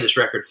recording of this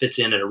record fits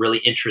in at a really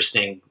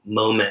interesting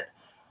moment,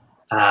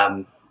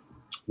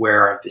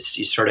 where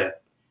you sort of,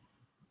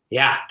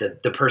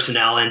 the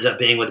personnel ends up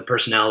being what the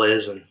personnel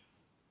is, and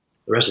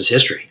the rest is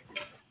history.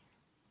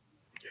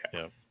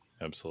 Yeah,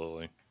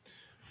 absolutely.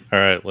 All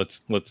right,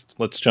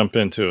 let's jump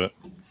into it.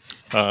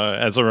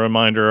 As a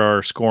reminder,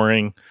 our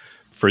scoring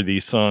for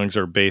these songs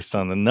are based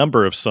on the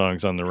number of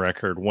songs on the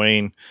record.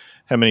 Wayne,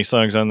 how many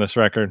songs on this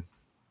record?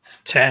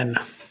 10.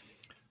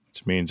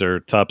 Which means our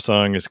top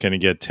song is going to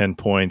get 10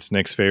 points.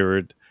 Next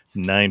favorite,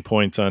 9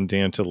 points on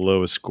down to the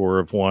lowest score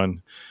of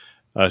 1.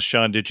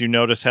 Sean, did you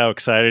notice how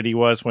excited he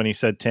was when he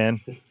said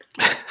 10?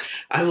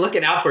 I'm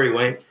looking out for you,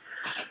 Wayne.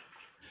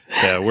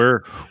 Yeah,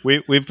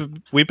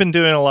 we've been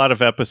doing a lot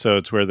of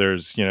episodes where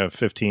there's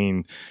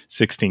 15,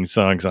 16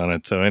 songs on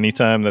it. So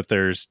anytime that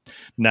there's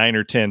 9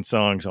 or 10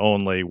 songs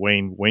only,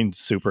 Wayne's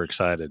super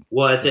excited.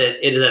 Well, it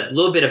is a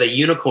little bit of a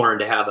unicorn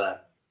to have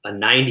a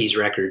 90s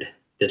record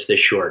that's this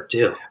short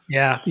too.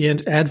 Yeah,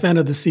 the advent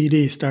of the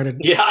CD started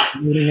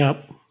moving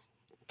up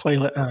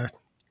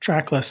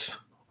track lists.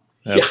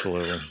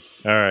 Absolutely.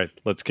 All right,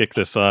 let's kick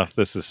this off.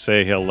 This is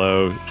Say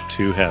Hello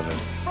to Heaven.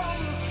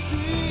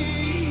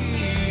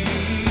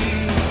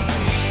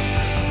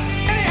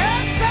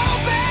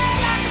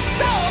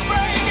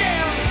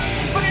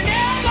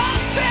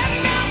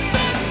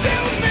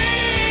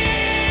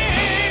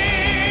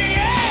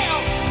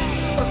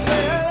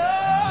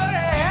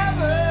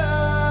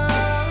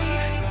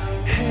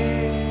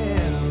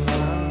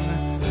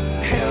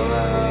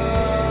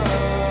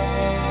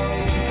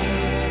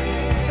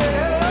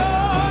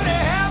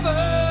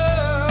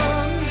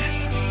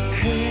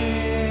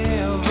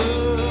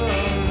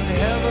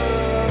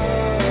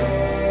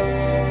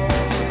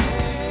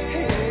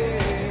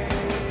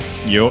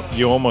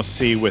 You almost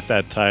see with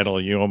that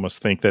title, you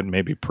almost think that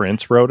maybe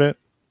Prince wrote it,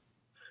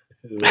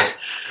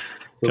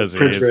 because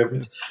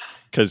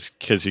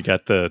you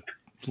got the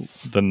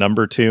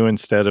number 2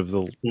 instead of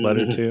the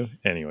letter 2.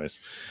 Anyways,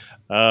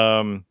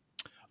 I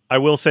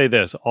will say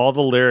this: all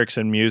the lyrics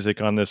and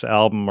music on this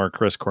album are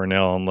Chris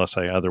Cornell, unless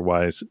I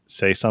otherwise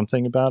say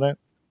something about it.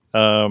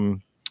 So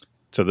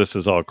this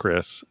is all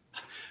Chris.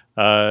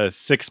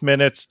 6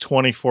 minutes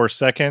 24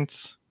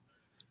 seconds.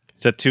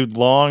 Is that too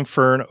long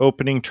for an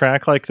opening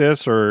track like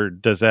this, or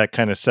does that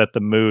kind of set the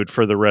mood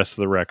for the rest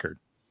of the record?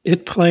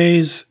 It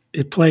plays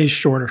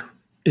shorter.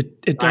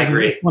 It doesn't. I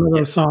agree. One of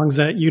those songs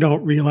that you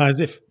don't realize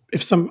in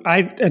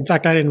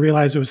fact, I didn't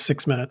realize it was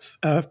 6 minutes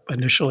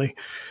initially.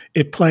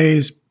 It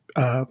plays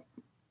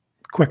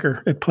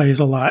quicker. It plays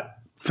a lot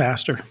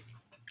faster.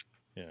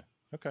 Yeah.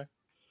 Okay.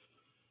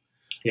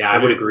 Yeah, I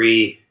would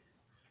agree.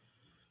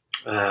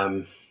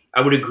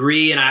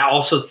 And I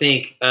also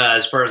think,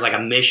 as far as like a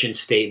mission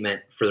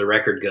statement for the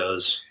record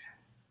goes,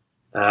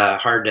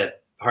 hard to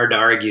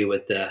argue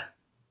with the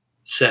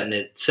setting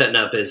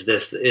up is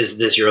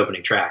this your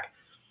opening track?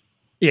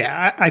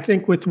 Yeah, I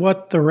think with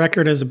what the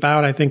record is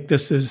about, I think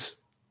this is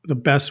the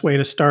best way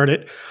to start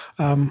it.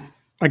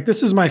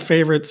 This is my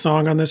favorite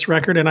song on this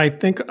record, and I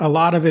think a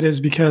lot of it is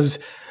because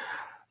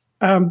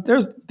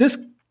there's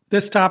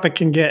this topic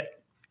can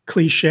get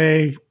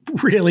cliche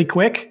really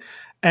quick.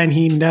 And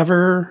he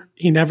never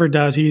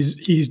does. This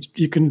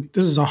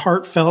is a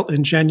heartfelt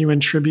and genuine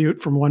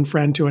tribute from one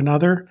friend to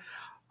another.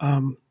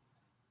 And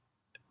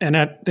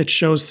that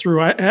shows through.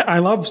 I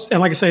love,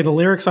 and like I say, the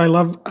lyrics, I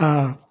love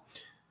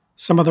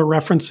some of the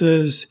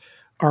references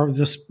are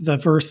the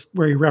verse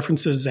where he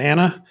references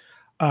Xana,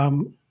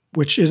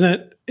 which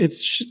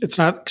it's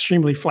not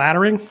extremely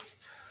flattering,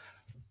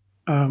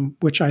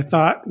 which I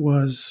thought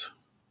was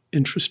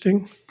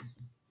interesting.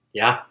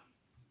 Yeah.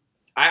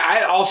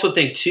 I also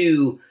think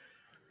too,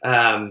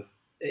 again,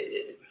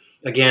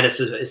 it's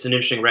an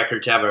interesting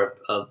record to have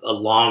a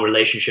long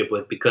relationship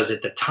with, because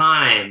at the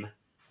time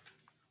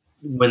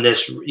when this,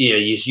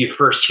 you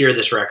first hear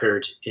this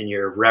record and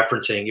you're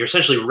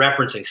essentially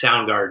referencing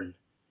Soundgarden.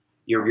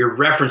 You're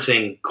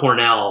referencing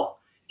Cornell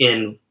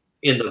in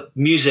the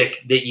music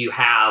that you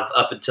have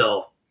up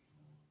until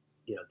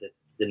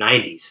the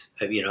 90s,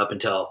 up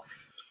until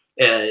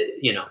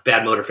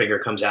Bad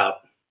Motorfinger comes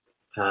out,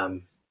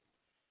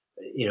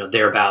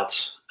 thereabouts.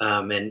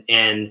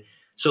 And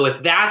so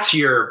if that's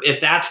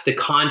the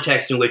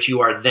context in which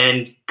you are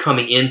then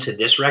coming into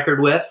this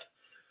record with,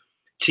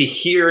 to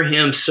hear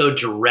him so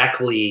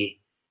directly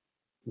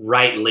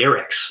write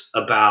lyrics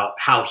about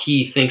how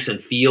he thinks and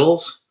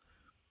feels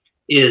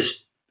is,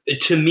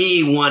 to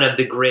me, one of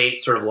the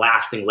great sort of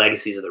lasting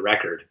legacies of the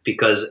record,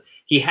 because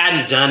he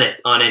hadn't done it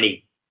on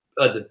any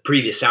of the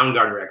previous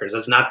Soundgarden records.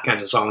 That's not the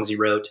kinds of songs he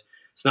wrote.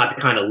 It's not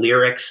the kind of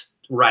lyrics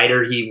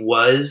writer he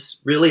was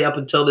really up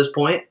until this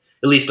point,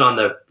 at least on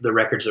the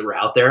records that were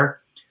out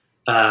there.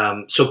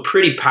 So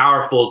pretty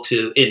powerful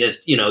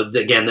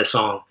again, this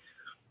song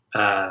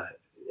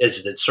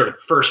is the sort of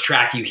first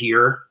track you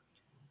hear.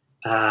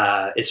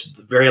 It's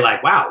very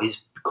like, wow,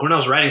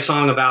 Cornell's writing a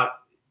song about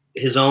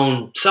his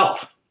own self.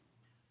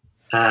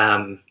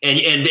 And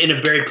in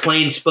a very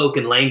plain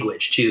spoken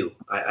language too,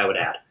 I would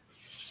add.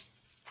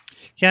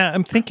 Yeah.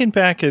 I'm thinking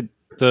back at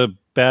the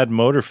Bad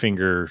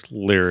Motorfinger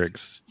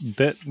lyrics,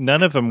 that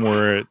none of them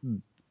were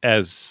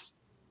as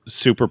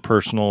super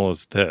personal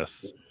as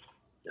this.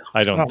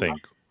 I don't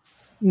think.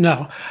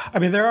 No. I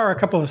mean, there are a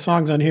couple of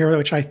songs on here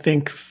which I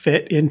think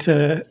fit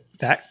into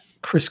that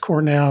Chris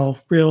Cornell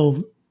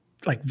real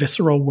like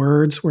visceral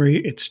words, where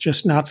it's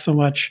just not so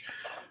much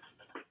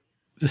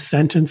the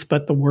sentence,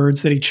 but the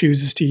words that he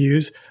chooses to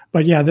use.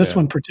 But yeah, this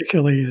one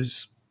particularly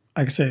is,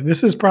 like I say,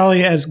 this is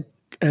probably as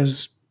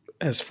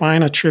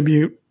fine a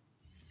tribute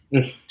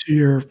to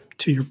your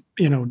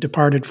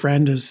departed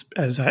friend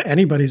as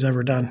anybody's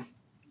ever done.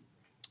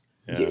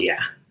 Yeah.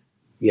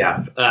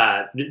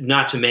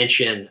 Not to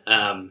mention,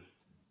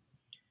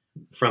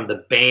 from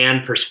the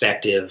band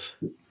perspective,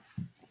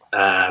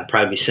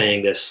 probably be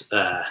saying this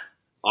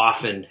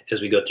often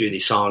as we go through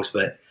these songs,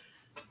 but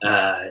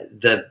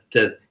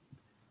the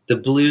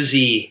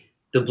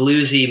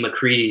bluesy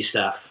McCready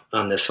stuff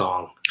on this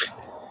song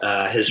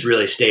has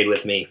really stayed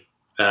with me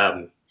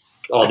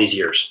all these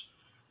years.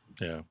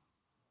 Yeah.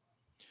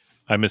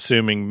 I'm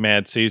assuming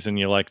Mad Season,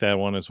 you like that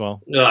one as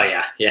well? Oh,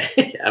 yeah,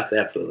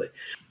 absolutely.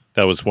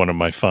 That was one of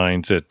my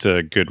finds at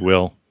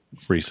Goodwill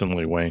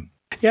recently, Wayne.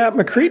 Yeah,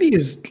 McCready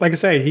is, like I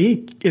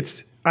say,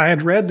 I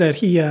had read that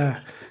he,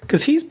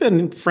 because he's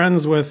been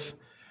friends with,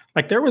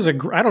 like there was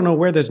I don't know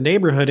where this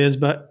neighborhood is,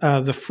 but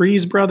the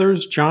Freeze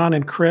brothers, John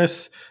and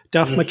Chris,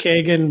 Duff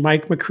McKagan,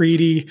 Mike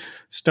McCready,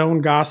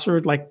 Stone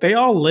Gossard, like they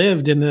all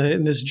lived in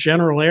this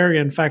general area.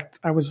 In fact,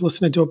 I was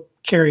listening to a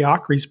Carrie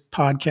Ockery's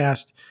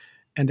podcast,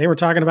 and they were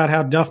talking about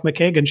how Duff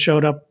McKagan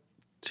showed up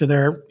to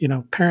their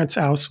parents'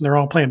 house when they're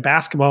all playing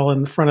basketball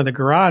in the front of the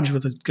garage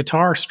with a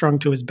guitar strung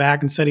to his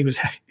back, and said he was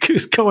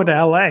going to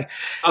L.A.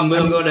 I'm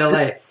going to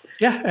L.A.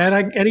 Yeah,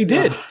 and he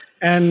did,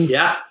 and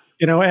yeah.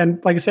 And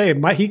like I say,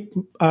 one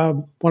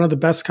of the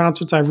best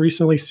concerts I've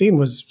recently seen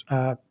was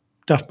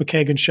Duff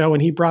McKagan's show,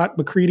 and he brought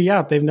McCready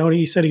out.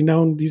 He said he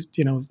known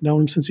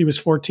him since he was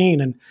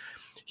 14, and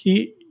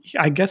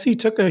I guess he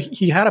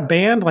had a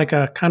band, like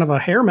a kind of a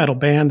hair metal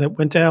band, that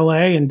went to LA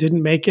and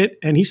didn't make it,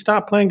 and he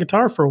stopped playing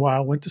guitar for a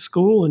while, went to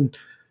school and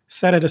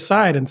set it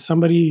aside, and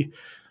somebody,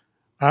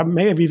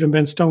 may have even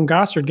been Stone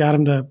Gossard, got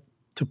him to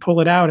pull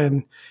it out,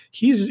 and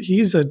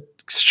he's an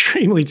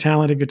extremely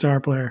talented guitar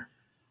player.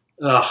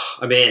 Oh,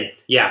 I mean,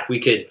 yeah,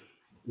 we could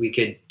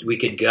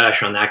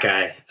gush on that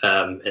guy,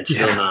 and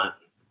still not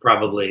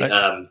probably.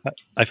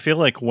 I feel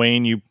like,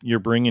 Wayne, you're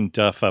bringing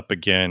Duff up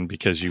again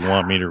because you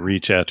want me to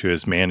reach out to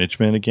his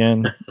management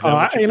again.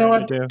 You know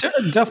what?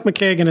 Duff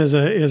McKagan is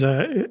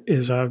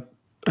a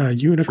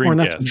unicorn.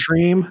 That's a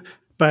dream.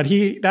 But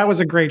that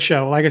was a great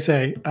show. Like I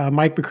say,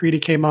 Mike McCready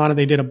came on and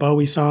they did a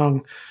Bowie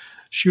song.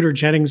 Shooter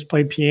Jennings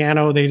played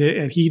piano.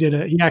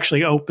 He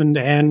actually opened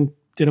and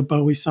did a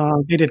Bowie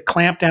song. They did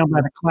 "Clamp Down"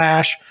 by the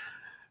Clash.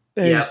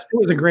 It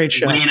was a great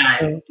show.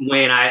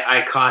 Wayne,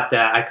 I caught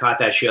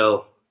that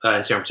show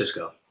in San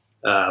Francisco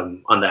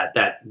on that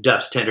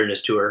Duff's Tenderness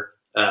tour.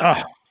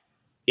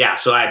 Yeah,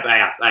 so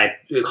I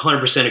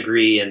 100%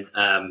 agree, and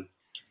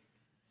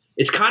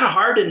it's kind of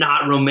hard to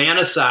not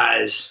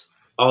romanticize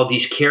all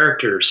these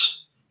characters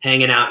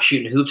hanging out,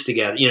 shooting hoops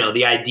together.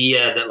 The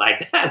idea that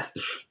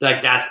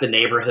that's the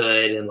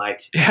neighborhood, and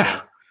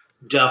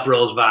Duff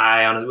rolls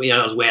by on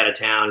his way out of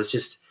town.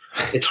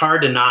 It's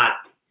hard to not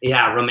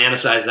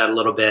romanticize that a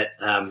little bit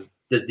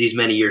these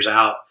many years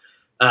out.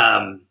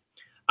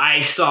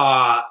 I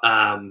saw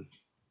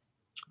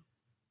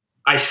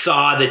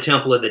the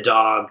Temple of the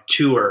Dog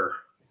tour,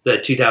 the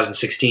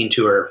 2016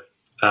 tour.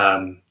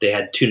 They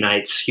had 2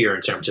 nights here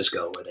in San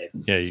Francisco where they.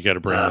 You got to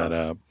bring that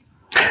up.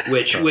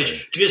 Which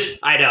just,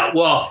 I know.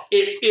 Well,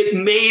 it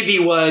maybe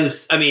was.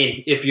 I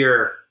mean, if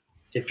you're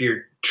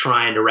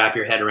trying to wrap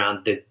your head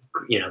around the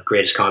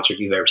greatest concert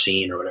you've ever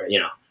seen or whatever,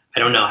 I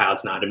don't know how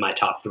it's not in my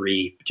top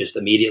 3 just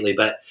immediately,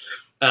 but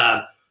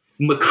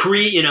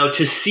McCready,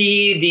 to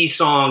see these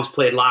songs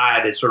played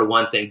live is sort of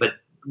one thing, but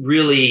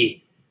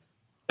really,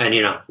 and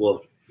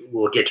we'll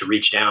get to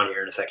Reach Down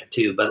here in a second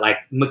too, but like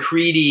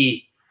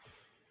McCready,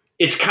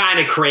 it's kind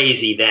of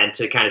crazy then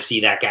to kind of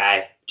see that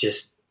guy just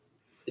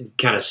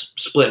kind of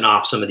splitting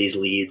off some of these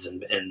leads,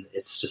 and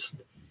it's just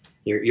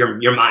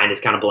your mind is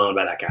kind of blown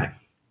by that guy.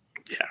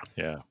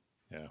 Yeah.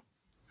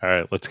 All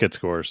right, let's get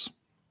scores.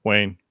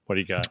 Wayne, what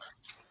do you got?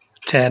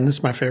 10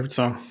 is my favorite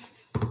song.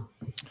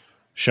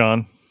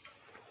 Sean?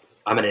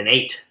 I'm at an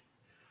 8.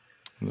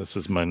 And this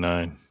is my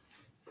 9.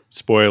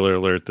 Spoiler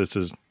alert, this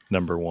is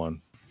number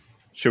 1.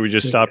 Should we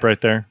just stop right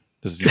there?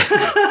 This is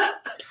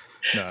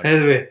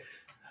no,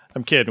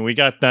 I'm kidding. We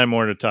got 9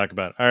 more to talk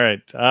about. All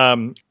right.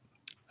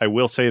 I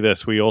will say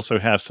this. We also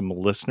have some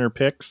listener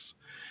picks.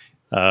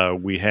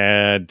 We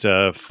had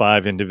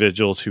 5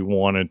 individuals who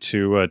wanted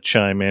to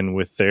chime in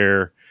with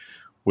their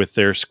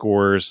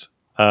scores.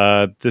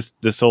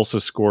 This also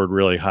scored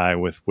really high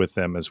with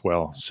them as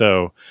well.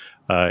 So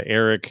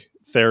Eric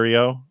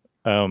Therio,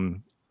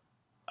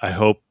 I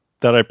hope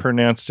that I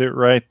pronounced it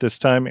right this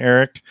time,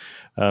 Eric,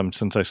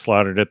 since I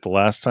slaughtered it the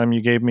last time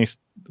you gave me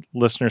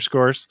listener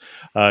scores.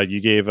 You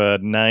gave a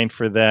 9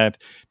 for that.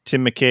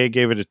 Tim McKay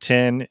gave it a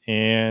 10,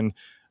 and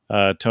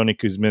Tony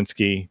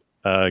Kuzminski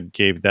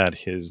gave that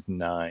his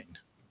 9.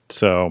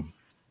 So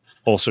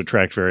also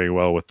tracked very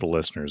well with the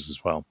listeners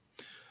as well.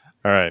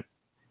 All right.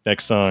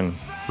 Next song,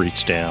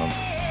 Reach Down.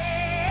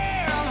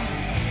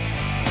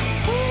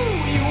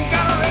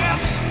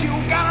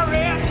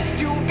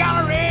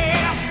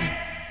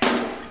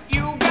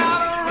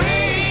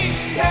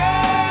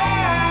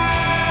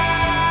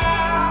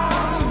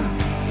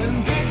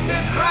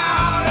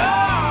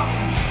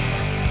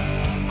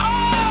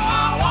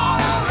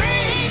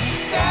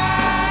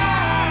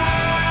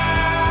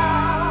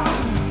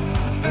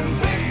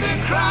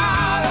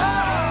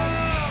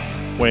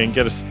 Wayne,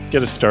 get us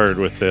started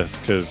with this,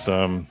 because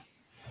I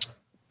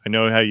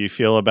know how you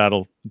feel about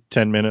a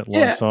 10-minute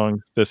long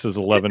song. This is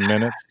 11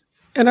 minutes.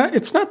 And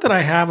it's not that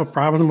I have a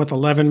problem with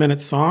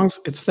 11-minute songs.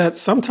 It's that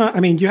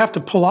sometimes, you have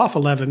to pull off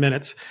 11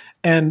 minutes.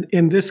 And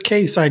in this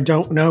case, I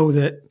don't know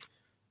that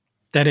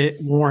it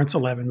warrants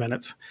 11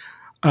 minutes.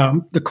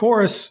 The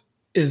chorus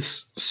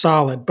is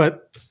solid,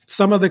 but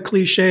some of the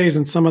cliches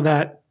and some of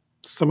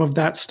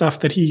that stuff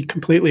that he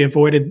completely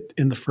avoided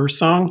in the first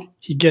song,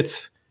 he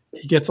gets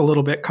a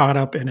little bit caught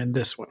up in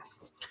this one.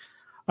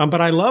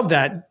 But I love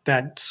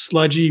that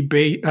sludgy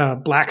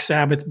Black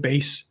Sabbath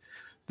bass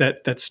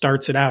that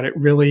starts it out. It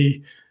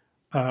really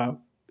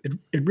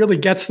it really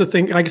gets the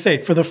thing. Like I say,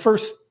 for the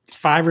first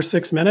 5 or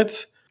 6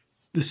 minutes,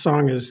 this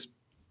song is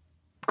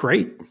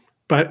great,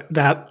 but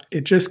that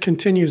it just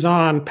continues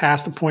on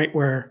past the point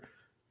where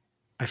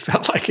I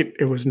felt like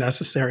it was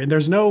necessary. And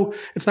it's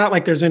not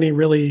like there's any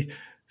really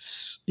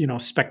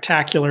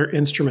spectacular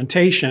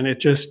instrumentation. It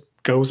just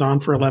goes on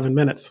for 11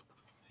 minutes.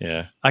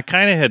 Yeah. I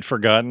kind of had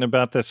forgotten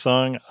about this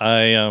song.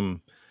 I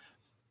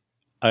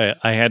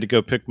had to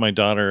go pick my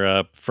daughter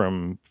up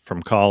from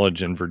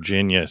college in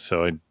Virginia,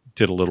 so I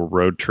did a little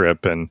road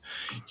trip. And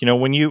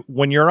when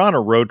you're on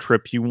a road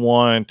trip, you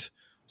want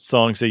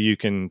songs that you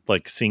can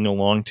like sing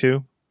along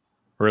to,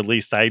 or at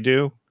least I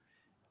do.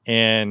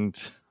 And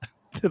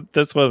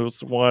this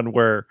was one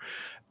where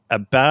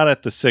about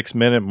at the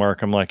 6-minute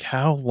mark, I'm like,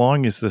 how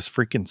long is this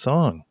freaking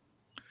song?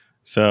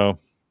 So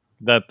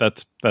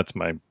that's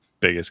my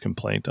biggest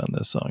complaint on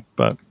this song.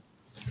 But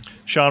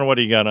Sean, what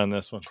do you got on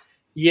this one?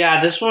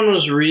 Yeah, this one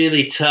was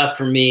really tough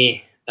for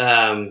me.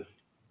 And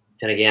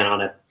again,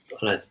 on a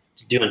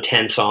doing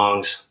 10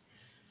 songs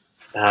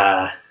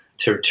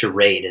to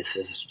rate is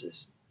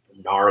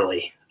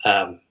gnarly.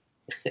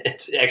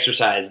 It's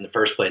exercise in the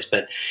first place,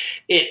 but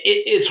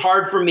it's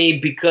hard for me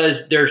because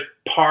there's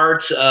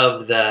parts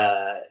of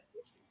the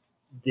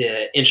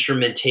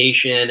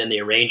instrumentation and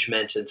the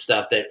arrangements and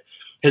stuff that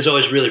has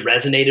always really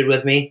resonated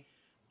with me.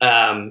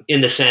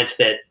 In the sense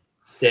that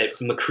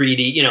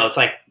McCready, it's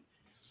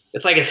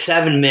like a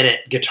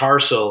 7-minute guitar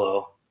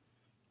solo.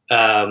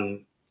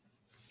 And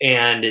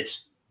it's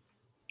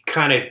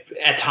kind of,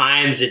 at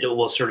times it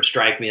will sort of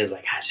strike me as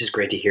like, it's just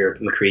great to hear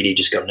McCready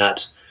just go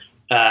nuts.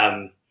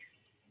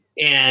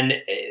 And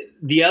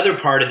the other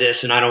part of this,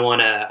 and I don't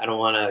want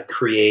to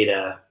create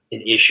an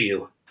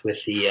issue with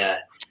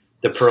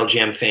the Pearl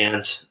Jam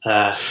fans,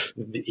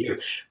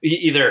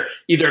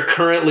 either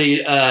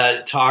currently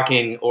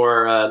talking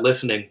or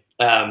listening.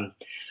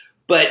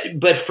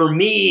 But for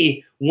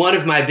me, one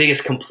of my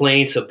biggest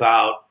complaints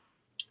about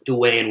the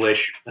way in which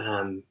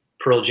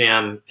Pearl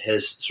Jam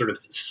has sort of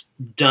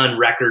done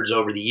records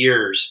over the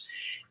years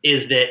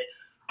is that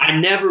I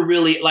never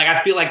really,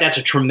 I feel like that's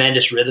a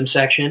tremendous rhythm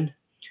section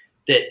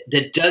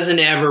that doesn't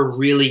ever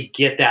really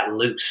get that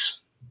loose.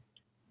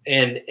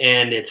 And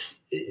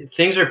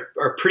things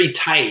are pretty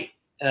tight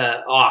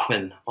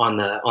often on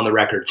the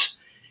records.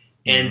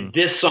 And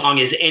this song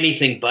is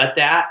anything but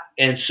that.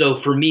 And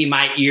so for me,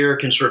 my ear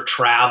can sort of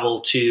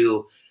travel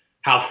to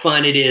how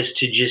fun it is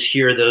to just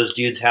hear those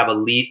dudes have a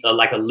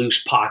loose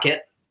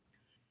pocket,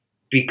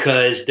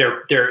 because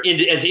they're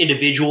as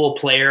individual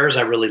players.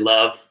 I really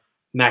love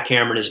Matt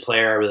Cameron as a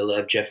player. I really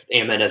love Jeff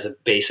Ament as a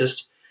bassist.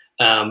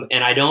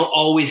 And I don't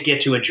always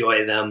get to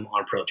enjoy them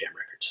on Pearl Jam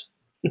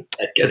records.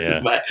 I guess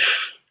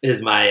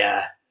is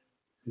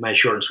my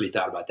short and sweet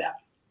thought about that.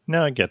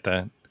 No, I get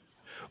that.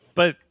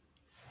 But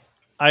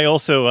I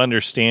also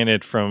understand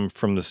it from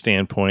the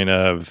standpoint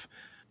of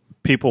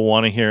people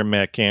want to hear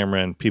Matt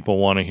Cameron, people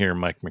want to hear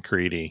Mike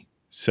McCready.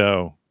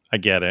 So I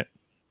get it.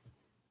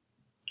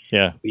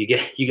 Yeah. You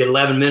get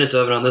 11 minutes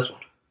of it on this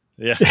one.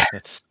 Yeah,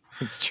 that's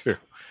true.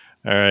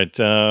 All right.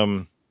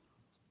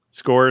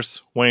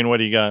 Scores. Wayne, what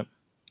do you got?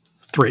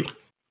 3. $5.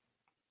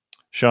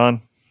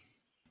 Sean?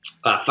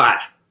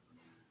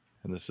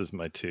 And this is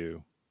my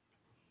 2.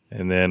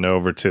 And then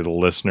over to the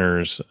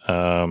listeners,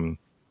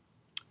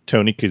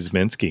 Tony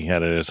Kuzminski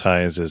had it as high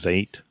as his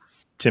 8.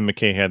 Tim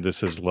McKay had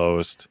this as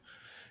lowest.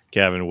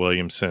 Gavin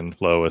Williamson,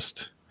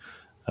 lowest.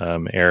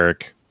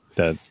 Eric,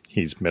 that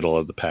he's middle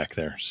of the pack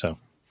there. So,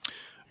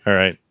 all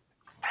right.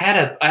 I had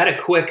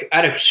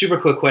a super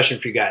quick question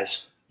for you guys.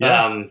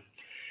 Yeah.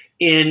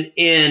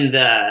 In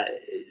the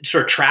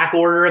sort of track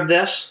order of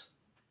this,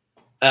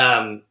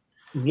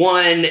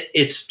 one,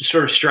 it's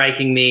sort of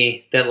striking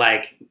me that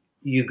like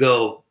you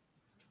go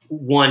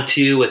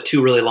 1-2 with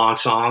 2 really long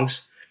songs.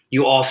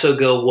 You also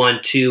go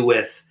 1-2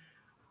 with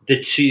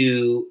the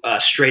 2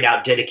 straight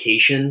out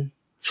dedication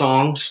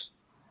songs.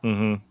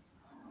 Mm-hmm.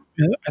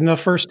 And the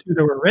first 2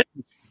 that were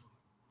written.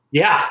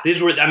 Yeah, these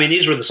were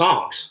the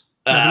songs.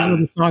 These were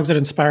the songs that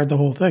inspired the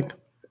whole thing.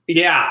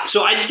 Yeah,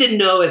 so I just didn't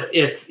know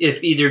if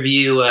either of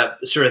you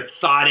sort of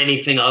thought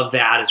anything of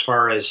that as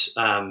far as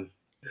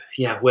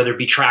whether it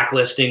be track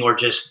listing or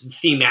just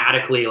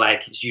thematically, like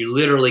you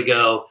literally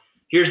go,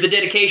 here's the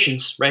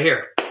dedications right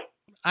here.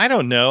 I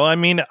don't know. I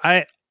mean,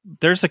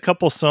 there's a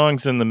couple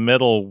songs in the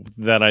middle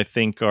that I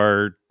think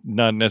are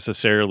not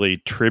necessarily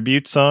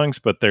tribute songs,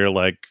 but they're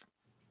like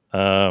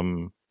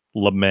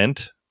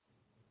lament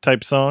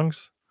type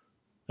songs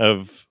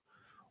of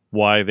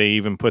why they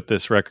even put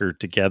this record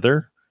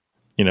together,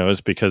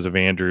 is because of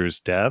Andrew's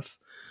death.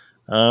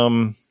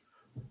 I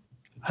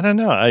don't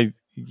know.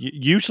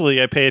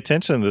 Usually I pay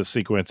attention to the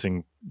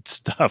sequencing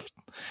stuff.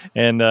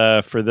 And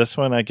for this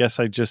one, I guess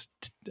I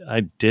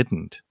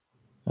didn't.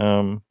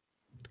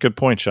 Good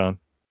point, Sean.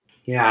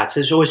 Yeah,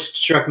 it's always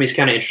struck me as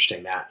kind of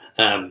interesting that.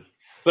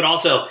 But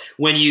also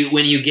when you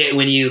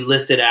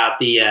listed out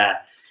the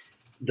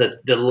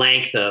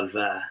length of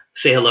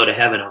Say Hello to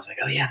Heaven, I was like,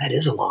 oh yeah, that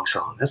is a long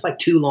song. That's like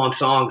 2 long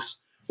songs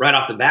right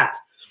off the bat.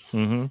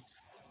 Mm-hmm.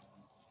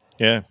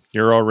 Yeah,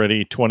 you're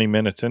already 20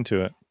 minutes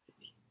into it.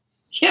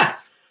 Yeah.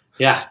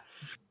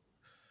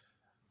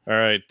 All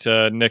right,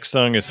 next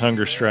song is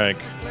Hunger Strike.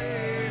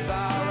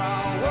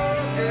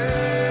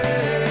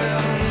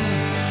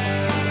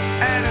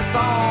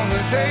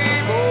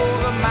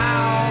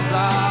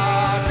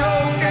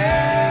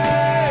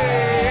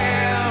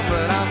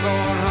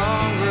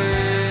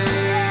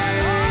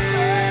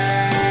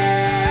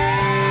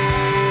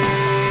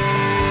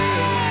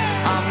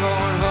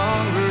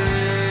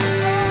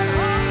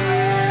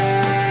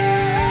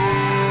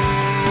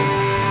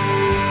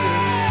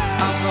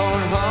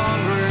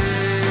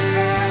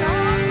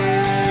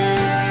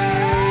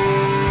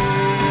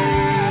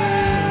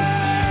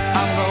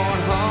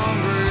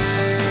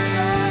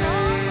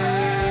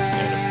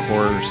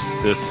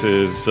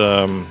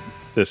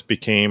 This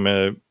became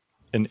an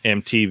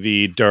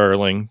MTV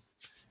darling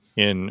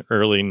in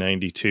early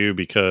 '92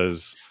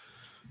 because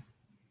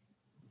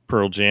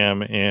Pearl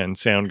Jam and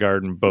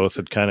Soundgarden both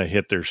had kind of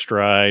hit their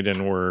stride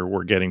and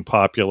were getting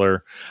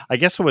popular. I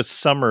guess it was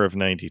summer of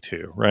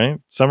 '92, right?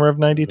 Summer of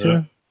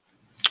 '92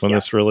 when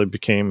this really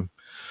became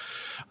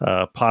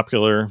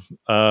popular.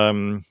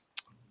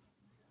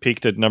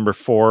 Peaked at number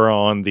 4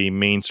 on the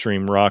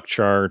mainstream rock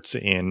charts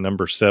and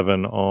number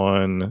 7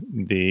 on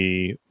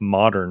the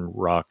modern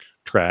rock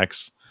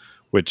tracks,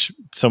 which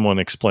someone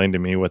explained to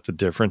me what the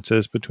difference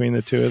is between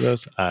the 2 of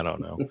those. I don't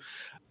know.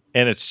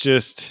 And it's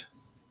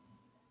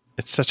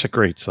such a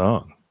great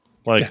song.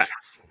 Like,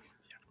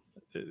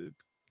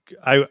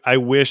 I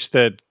wish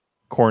that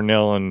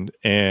Cornell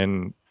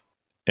and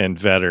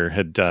Vedder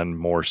had done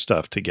more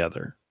stuff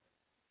together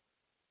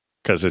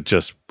because it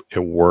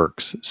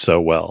works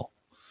so well.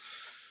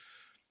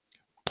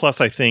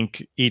 Plus, I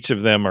think each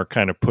of them are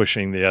kind of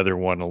pushing the other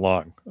one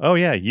along. Oh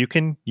yeah, you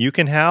can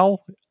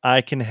howl.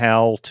 I can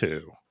howl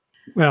too.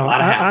 Well,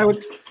 I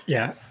would.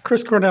 Yeah,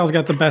 Chris Cornell's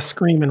got the best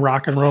scream in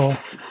rock and roll.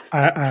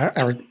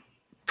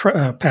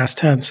 Past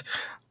tense,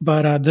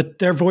 but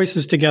their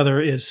voices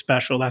together is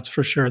special. That's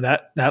for sure.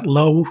 That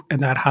low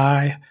and that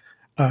high,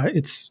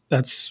 that's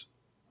that's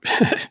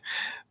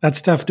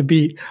tough to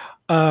beat.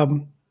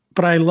 But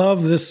I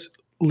love this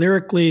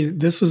lyrically.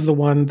 This is the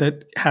one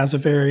that has a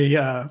very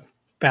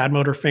Bad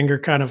Motor Finger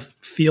kind of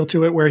feel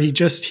to it, where he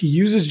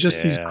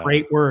uses these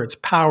great words: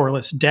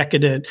 powerless,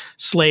 decadent,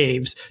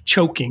 slaves,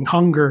 choking,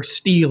 hunger,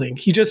 stealing.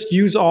 He just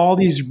used all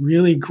these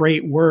really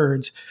great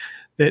words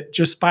that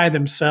just by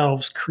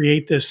themselves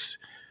create this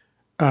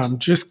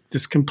just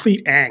this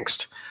complete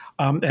angst.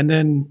 And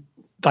then,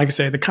 like I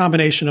say, the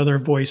combination of their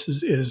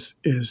voices is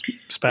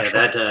special.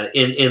 Yeah, that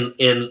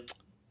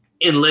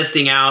in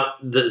listing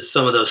out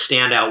some of those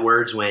standout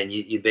words, Wayne,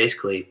 you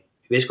basically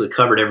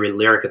covered every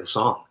lyric of the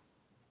song.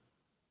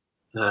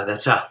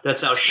 That's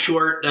how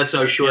short it is.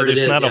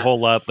 There's not a whole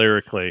lot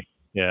lyrically.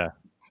 Yeah.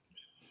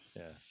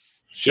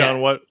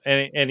 Sean, what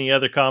any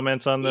other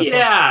comments on this?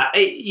 Yeah,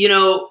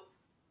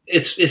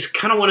 it's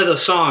kind of one of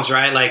those songs,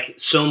 right? Like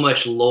so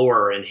much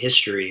lore and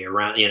history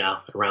around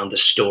the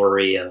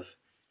story of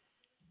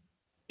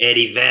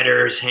Eddie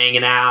Vedder's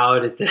hanging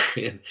out at the,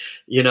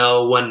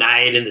 one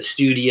night in the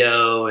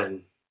studio,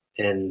 and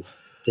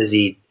does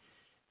he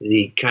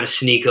kind of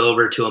sneak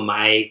over to a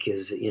mic?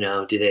 Do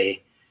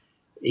they,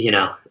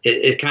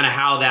 it kind of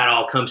how that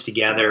all comes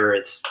together.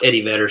 It's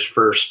Eddie Vedder's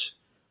first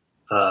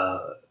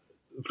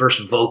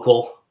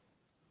vocal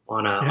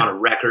on a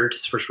record,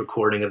 his first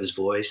recording of his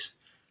voice.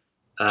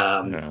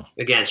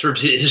 Again, sort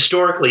of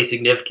historically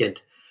significant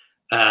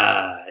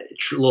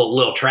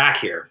little track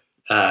here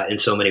in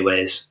so many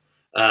ways.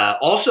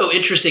 Also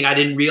interesting, I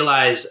didn't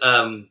realize,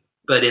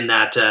 but in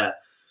the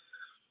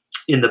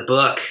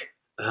book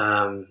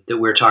that we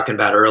were talking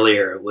about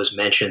earlier, it was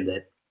mentioned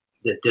that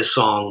this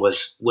song was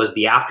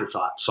the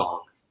afterthought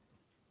song,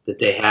 that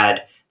they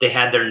had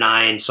their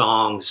 9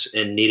 songs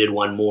and needed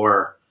one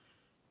more,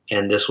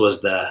 and this was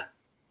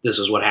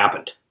what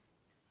happened.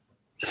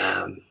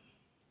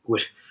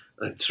 Which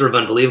sort of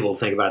unbelievable to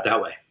think about it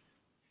that way.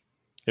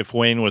 If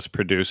Wayne was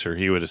producer,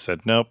 he would have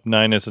said, "Nope,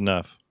 9 is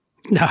enough."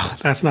 No,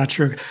 that's not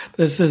true.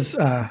 This is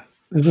a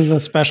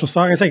special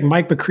song. I think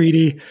Mike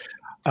McCready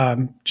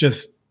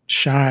just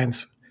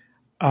shines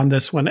on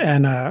this one,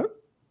 and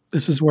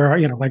this is where,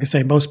 like I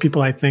say, most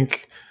people I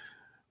think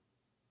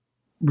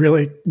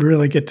really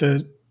get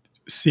to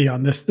see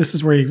on this. This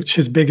is where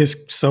his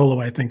biggest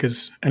solo, I think,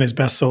 and his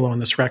best solo on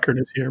this record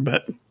is here.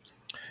 But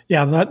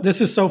yeah,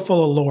 this is so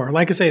full of lore.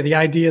 Like I say, the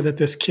idea that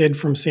this kid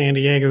from San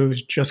Diego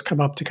who's just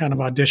come up to kind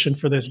of audition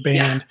for this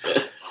band,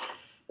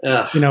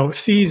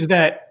 sees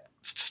that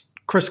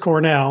Chris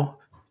Cornell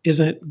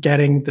isn't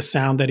getting the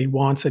sound that he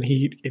wants, and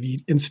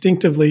he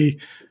instinctively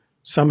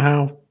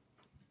somehow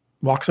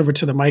walks over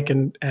to the mic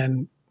and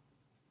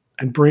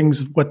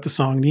brings what the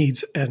song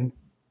needs. And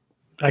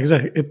like I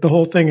said, the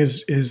whole thing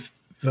is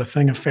the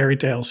thing of fairy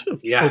tales,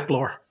 of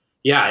folklore.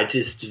 Yeah,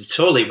 it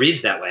totally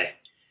reads that way.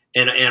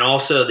 And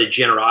also the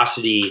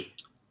generosity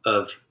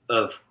of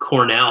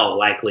Cornell,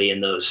 likely in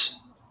those,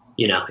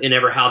 and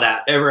ever how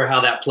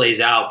that plays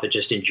out, but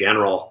just in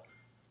general,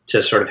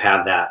 to sort of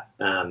have that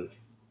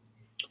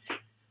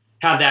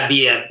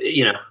be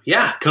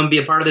come be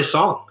a part of this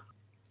song.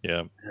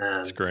 Yeah,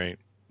 that's great.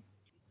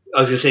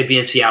 I was gonna say,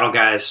 being Seattle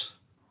guys,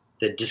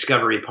 the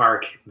Discovery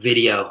Park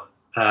video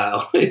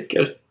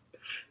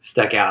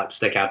stuck out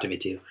to me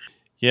too.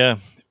 Yeah,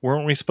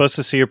 weren't we supposed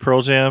to see a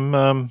Pearl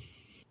Jam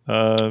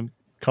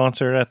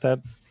concert at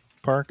that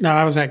park? No,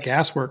 I was at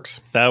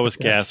Gasworks. That was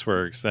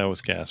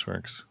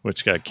Gasworks,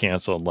 which got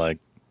canceled like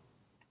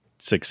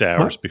 6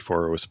 hours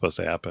before it was supposed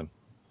to happen.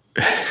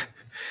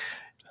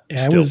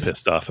 Still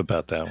pissed off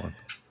about that one.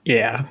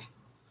 Yeah.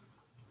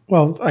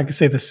 Well, like I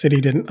say, the city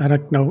didn't. I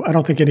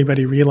don't think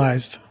anybody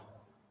realized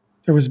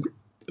there was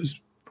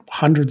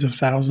hundreds of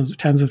thousands,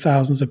 tens of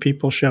thousands of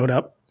people showed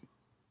up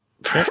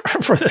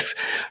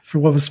for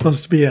what was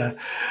supposed to be a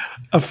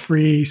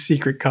free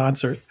secret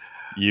concert.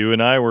 You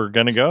and I were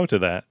going to go to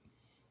that.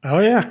 Oh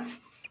yeah.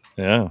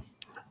 Yeah.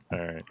 All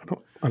right.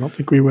 I don't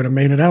think we would have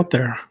made it out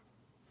there.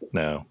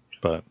 No,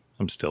 but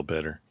I'm still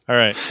bitter. All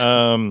right.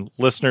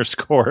 Listener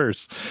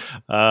scores.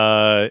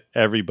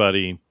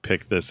 Everybody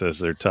picked this as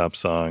their top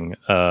song.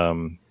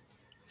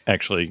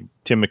 Actually,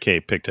 Tim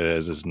McKay picked it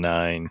as his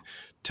 9.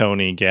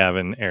 Tony,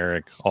 Gavin,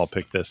 Eric all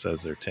picked this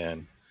as their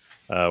 10.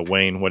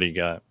 Wayne, what do you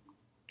got?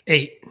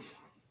 8.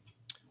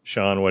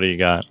 Sean, what do you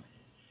got?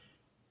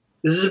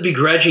 This is a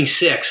begrudging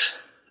 6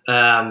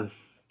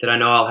 that I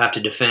know I'll have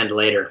to defend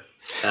later.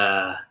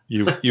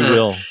 You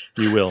will.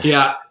 You will.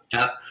 Yeah.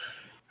 All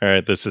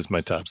right. This is my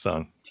top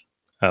song.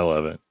 I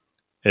love it.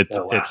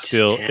 It's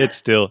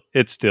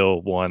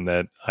still one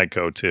that I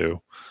go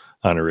to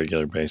on a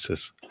regular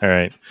basis. All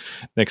right.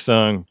 Next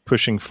song,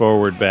 Pushing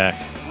Forward Back.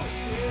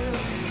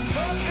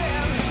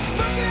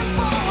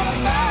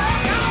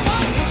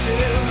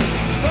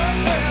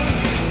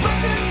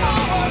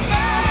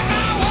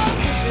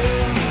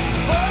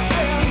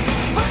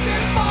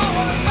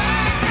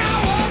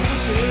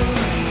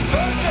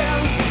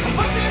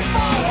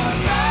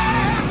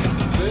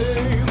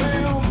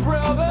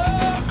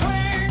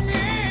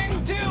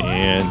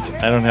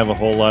 I don't have a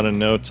whole lot of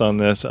notes on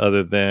this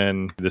other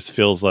than this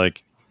feels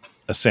like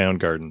a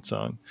Soundgarden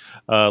song.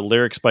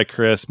 Lyrics by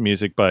Chris,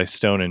 music by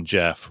Stone and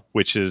Jeff,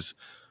 which is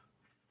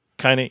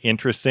kind of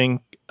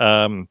interesting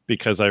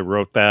because I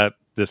wrote that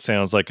this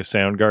sounds like a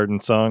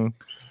Soundgarden song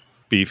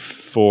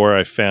before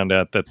I found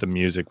out that the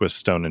music was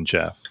Stone and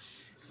Jeff.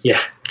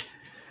 Yeah.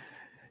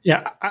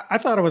 Yeah, I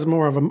thought it was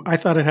I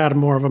thought it had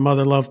more of a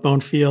Mother Love Bone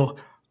feel.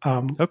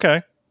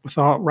 Okay.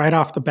 Right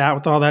off the bat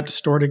with all that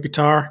distorted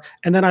guitar.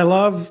 And then I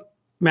love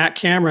Matt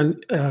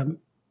Cameron. There's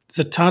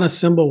a ton of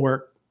cymbal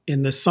work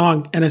in this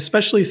song, and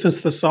especially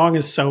since the song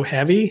is so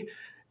heavy,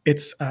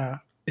 it's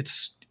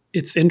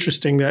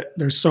interesting that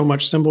there's so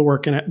much cymbal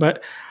work in it.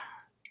 But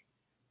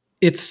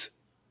it's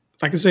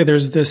like I say,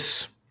 there's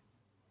this.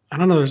 I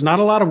don't know. There's not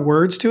a lot of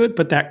words to it,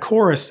 but that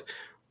chorus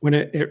when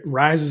it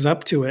rises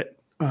up to it,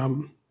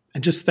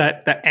 and just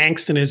that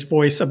angst in his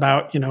voice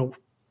about,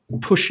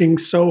 pushing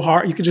so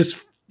hard. You could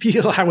just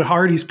feel how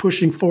hard he's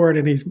pushing forward,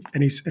 and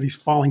he's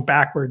falling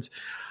backwards.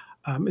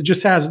 It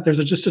just there's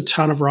just a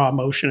ton of raw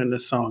emotion in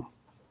this song.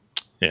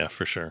 Yeah,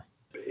 for sure.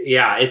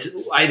 Yeah,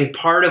 I think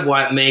part of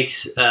what makes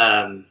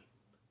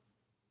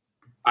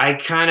I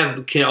kind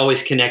of always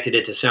connected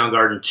it to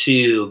Soundgarden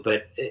too,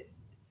 but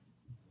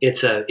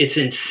it's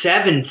in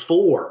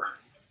 7/4,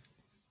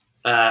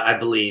 I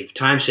believe,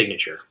 time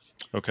signature.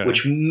 Okay.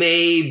 Which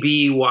may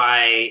be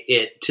why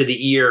it to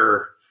the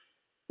ear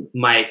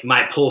might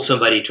pull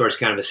somebody towards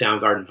kind of a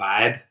Soundgarden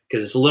vibe,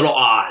 because it's a little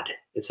odd.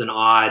 It's an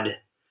odd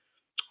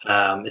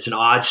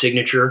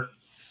signature.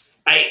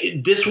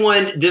 This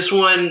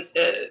one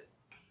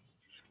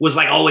was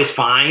like always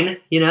fine,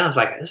 It's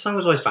like this song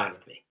was always fine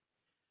with me.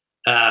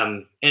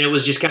 And it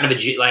was just kind of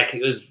it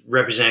was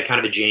represented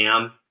kind of a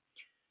jam,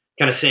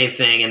 kind of same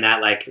thing in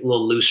that like a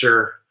little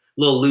looser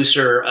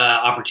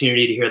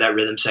opportunity to hear that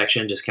rhythm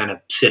section just kind of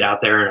sit out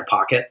there in a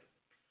pocket.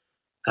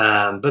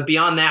 But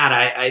beyond that,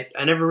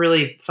 I never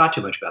really thought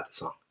too much about the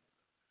song.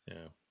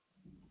 Yeah.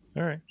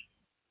 All right.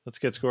 Let's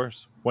get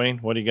scores. Wayne,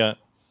 what do you got?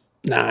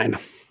 9.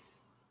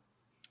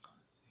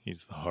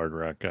 He's the hard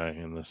rock guy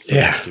in this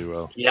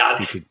duo.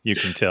 Yeah. You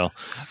can tell.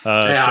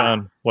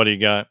 Sean, what do you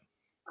got?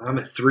 I'm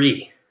at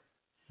 3.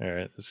 All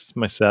right. This is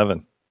my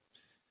 7.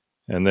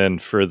 And then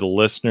for the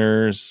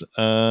listeners,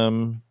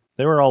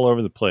 they were all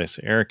over the place.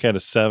 Eric had a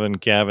 7,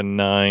 Gavin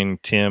 9,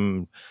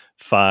 Tim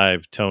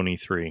 5, Tony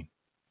 3.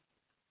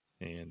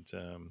 And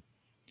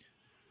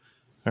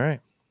all right,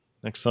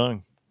 next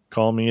song,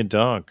 Call Me a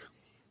Dog.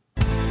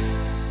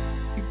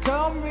 You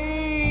call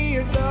me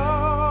a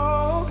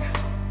dog,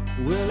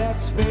 well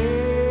that's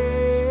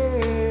fair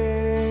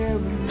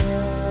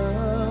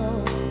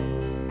enough,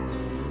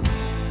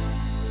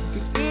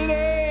 'cause it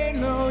ain't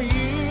no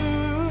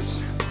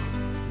use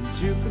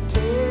to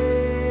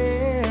pretend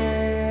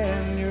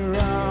you're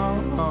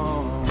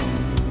wrong,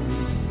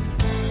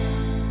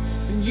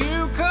 and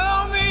you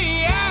call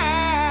me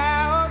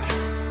out,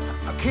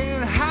 I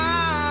can't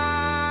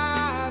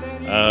hide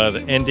anymore.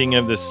 The ending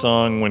of this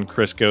song when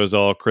Chris goes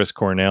all Chris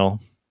Cornell.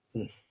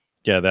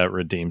 Yeah, that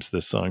redeems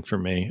this song for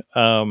me.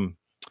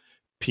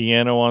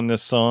 Piano on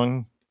this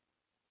song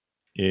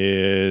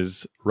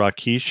is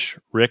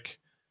Rick.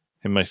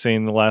 Am I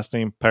saying the last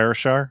name?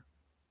 Parashar?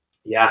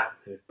 Yeah,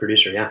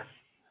 producer, yeah.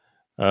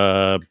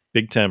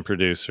 Big time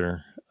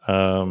producer.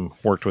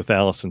 Worked with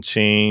Alice in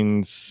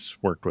Chains,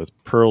 worked with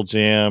Pearl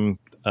Jam.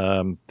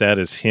 That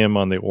is him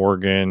on the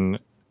organ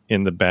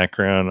in the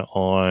background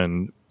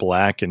on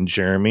Black and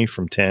Jeremy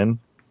from 10.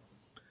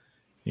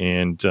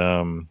 And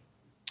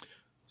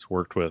he's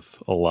worked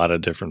with a lot of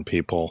different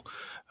people.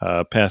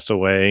 Passed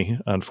away,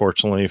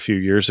 unfortunately, a few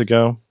years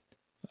ago.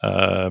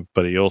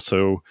 But he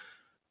also...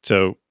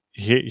 So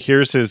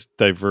here's his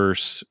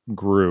diverse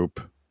group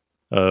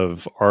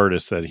of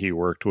artists that he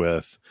worked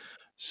with.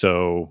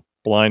 So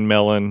Blind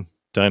Melon,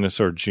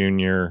 Dinosaur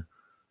Jr.,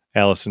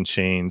 Alice in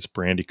Chains,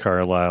 Brandy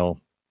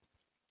Carlisle,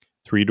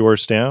 Three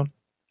Doors Down,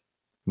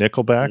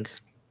 Nickelback,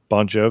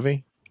 Bon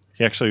Jovi.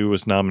 He actually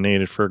was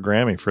nominated for a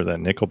Grammy for that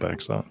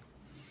Nickelback song.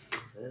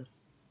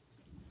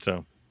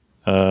 So,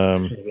 There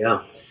you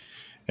go.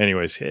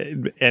 anyways,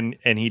 and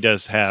he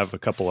does have a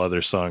couple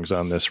other songs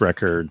on this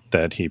record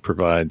that he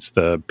provides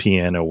the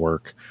piano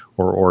work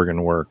or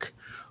organ work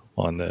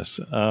on this.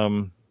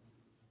 Wayne,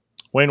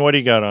 what do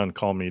you got on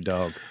Call Me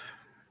Dog?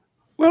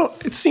 Well,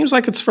 it seems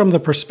like it's from the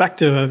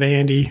perspective of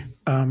Andy,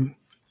 and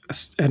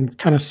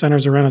kind of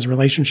centers around his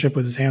relationship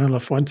with Xana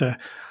LaFuente.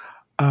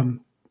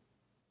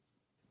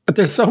 But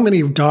there's so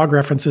many dog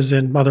references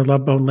in Mother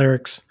Love Bone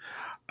lyrics.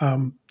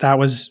 That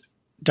was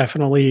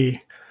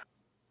definitely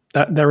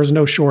that there was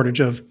no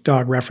shortage of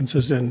dog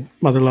references in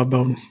Mother Love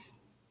Bone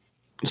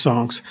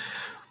songs.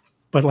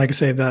 But like I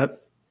say,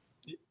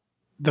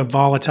 this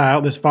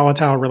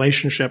volatile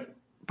relationship,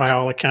 by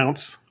all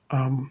accounts,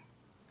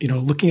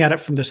 looking at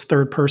it from this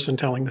third person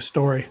telling the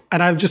story.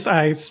 And I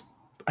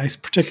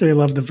particularly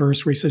love the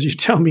verse where he says, "You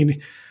tell me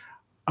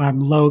I'm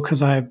low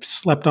because I've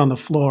slept on the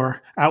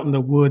floor out in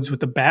the woods with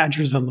the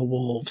badgers and the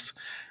wolves.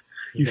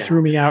 You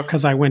threw me out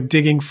because I went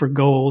digging for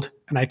gold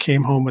and I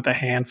came home with a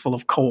handful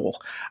of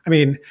coal." I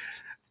mean,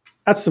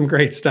 that's some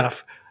great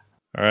stuff.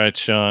 All right,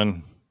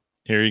 Sean.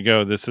 Here you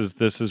go. This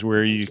is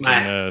where you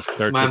can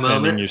start defending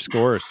moment. your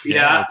scores.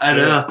 Yeah, I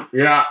know.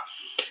 Yeah.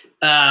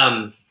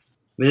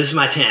 This is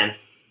my 10,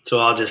 so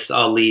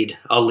I'll lead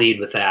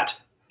with that.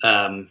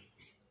 And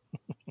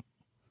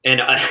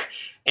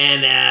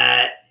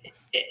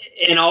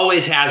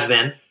always has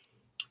been.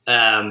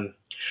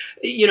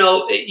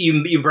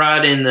 You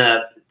brought in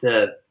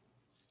the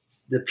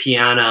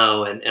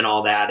piano and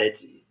all that.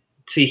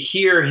 To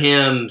hear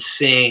him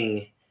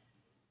sing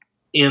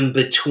in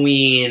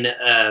between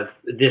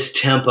this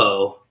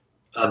tempo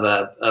of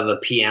a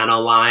piano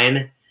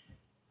line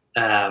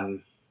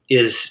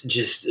is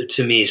just,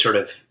 to me, sort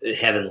of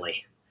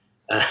heavenly.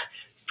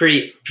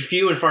 Pretty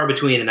few and far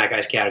between in that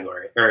guy's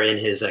category or in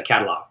his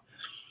catalog.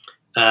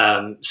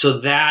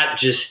 So that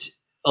just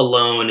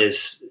alone is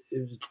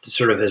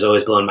sort of has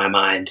always blown my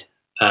mind.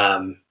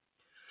 I,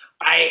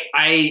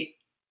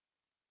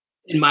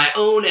 in my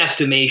own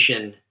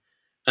estimation,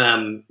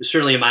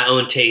 certainly in my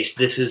own taste,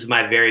 this is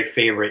my very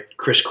favorite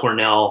Chris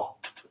Cornell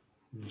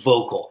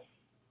vocal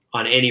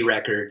on any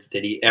record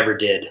that he ever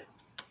did.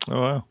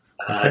 Oh, wow.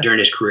 Okay. During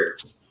his career.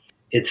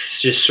 It's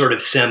just sort of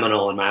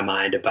seminal in my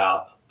mind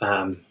about,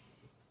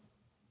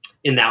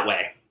 in that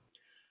way.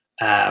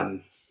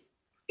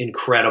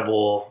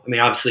 Incredible. I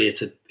mean, obviously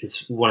it's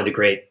one of the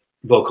great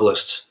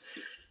vocalists,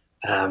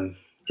 in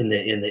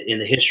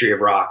the history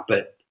of rock,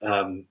 but,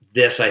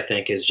 this I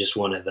think is just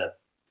one of the,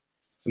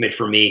 I mean,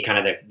 for me,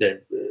 kind of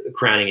the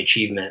crowning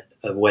achievement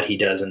of what he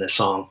does in this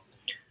song.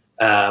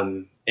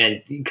 And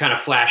kind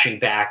of flashing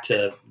back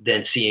to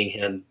then seeing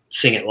him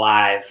sing it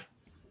live.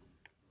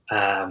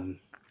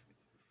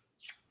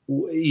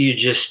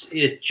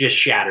 It just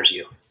shatters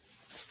you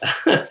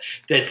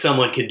that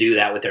someone can do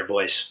that with their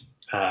voice,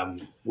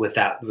 with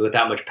that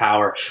much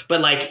power. But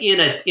like in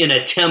a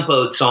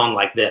tempoed song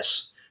like this,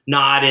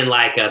 not in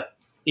like a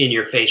in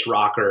your face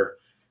rocker,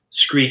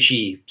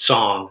 screechy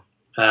song,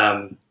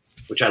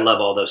 which I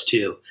love all those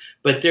too.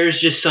 But there's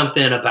just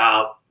something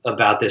about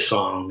this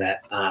song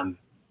that,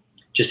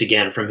 just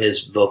again, from his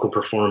vocal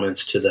performance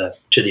to the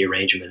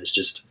arrangement,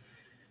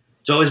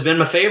 it's always been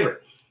my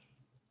favorite.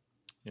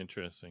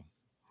 Interesting.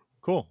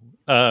 Cool.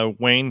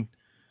 Wayne,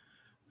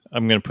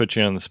 I'm going to put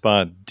you on the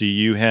spot. Do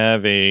you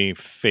have a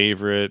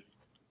favorite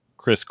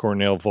Chris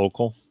Cornell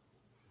vocal?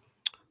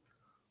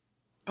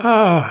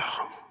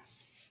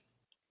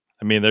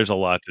 I mean, there's a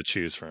lot to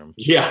choose from.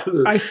 Yeah.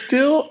 I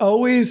still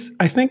always,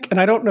 I think,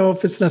 and I don't know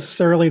if it's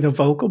necessarily the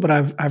vocal, but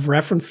I've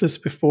referenced this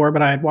before,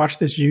 but I had watched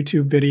this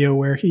YouTube video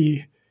where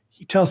he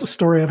tells the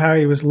story of how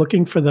he was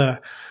looking for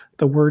the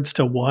words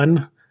to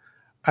One,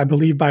 I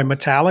believe by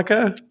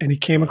Metallica, and he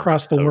came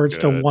across the words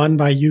to One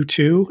by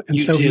U2. And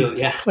so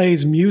he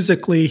plays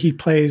musically, he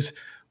plays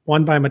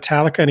One by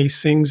Metallica, and he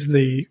sings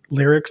the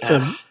lyrics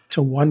to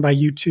One by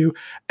U2.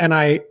 And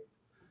I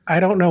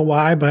don't know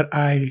why, but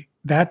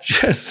that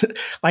just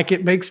like,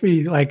 it makes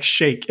me like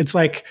shake. It's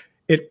like,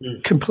 it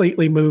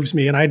completely moves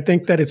me. And I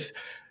think that it's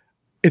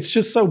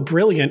just so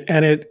brilliant.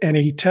 And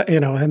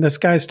and this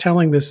guy's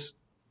telling this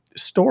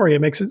story.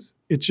 It makes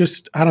it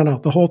just, I don't know.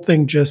 The whole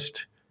thing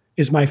just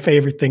is my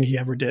favorite thing he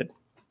ever did.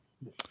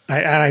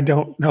 I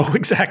don't know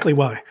exactly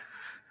why.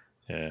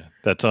 Yeah.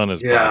 That's on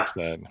his box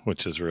set,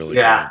 which is really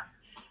good.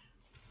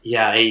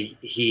 Yeah. I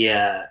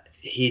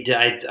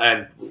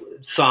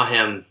saw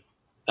him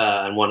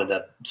on one of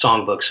the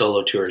Songbook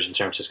solo tours in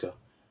San Francisco.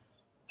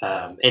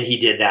 And he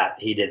did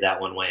that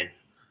one, Wayne.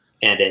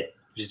 And it's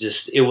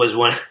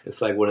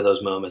like one of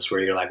those moments where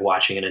you're like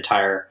watching an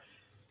entire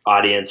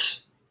audience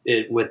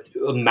with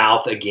a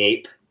mouth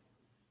agape,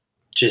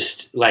 just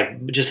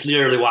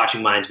literally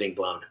watching minds being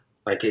blown.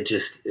 Like it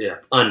just,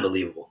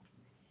 unbelievable.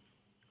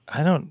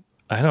 I don't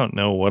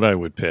know what I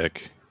would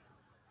pick.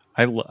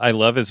 I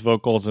love his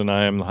vocals in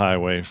I Am the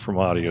Highway from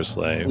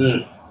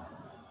Audioslave.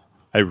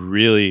 I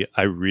really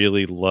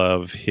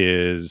love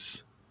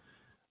his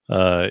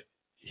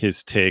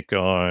take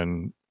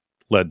on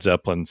Led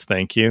Zeppelin's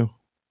 "Thank You."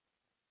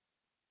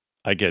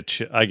 I get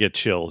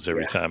chills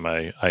every time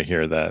I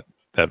hear that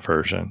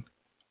version.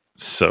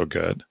 So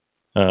good.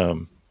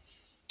 All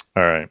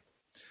right,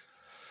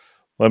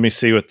 let me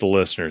see what the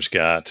listeners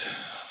got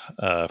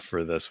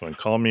for this one.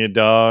 Call Me a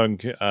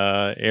Dog.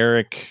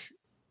 Eric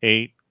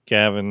 8,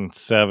 Gavin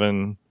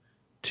 7,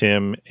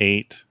 Tim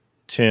 8,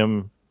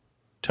 Tim,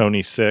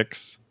 Tony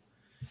 6,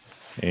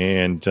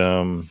 and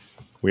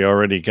we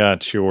already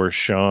got yours,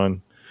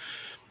 Sean.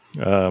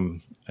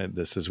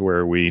 This is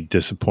where we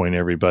disappoint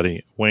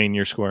everybody. Wayne,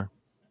 your score?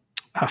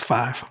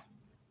 5.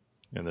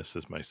 And this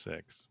is my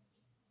 6.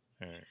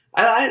 All right.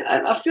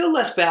 I feel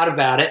less bad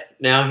about it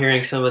now,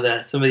 hearing some of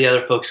the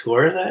other folks'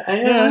 scores.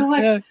 I'm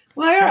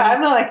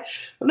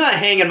not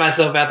hanging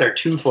myself out there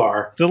too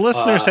far. The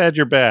listeners had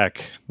your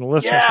back. The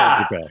listeners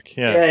had your back.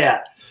 Yeah.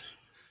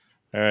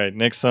 All right,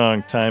 next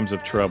song, Times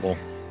of Trouble.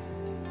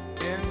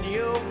 And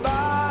your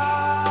body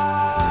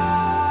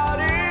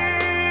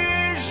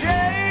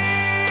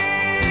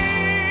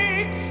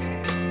shakes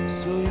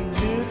so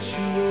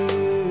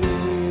literally.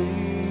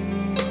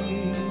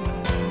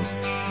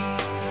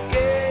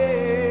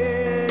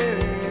 Yeah,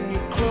 and you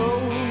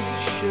close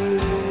the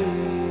shades.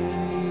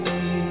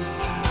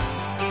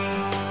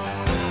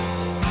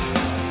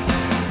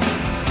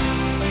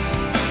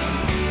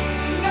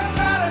 Never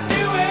gotta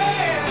do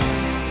it.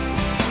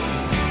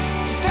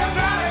 Never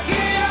gotta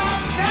get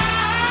on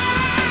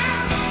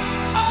time.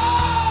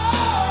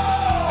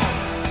 Oh.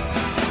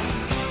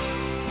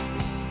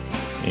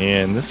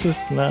 And this is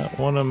not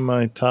one of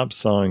my top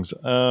songs.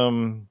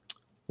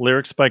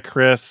 Lyrics by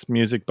Chris,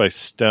 music by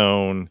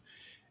Stone,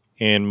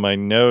 and my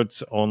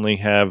notes only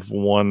have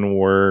one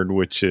word,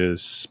 which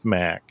is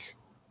smack.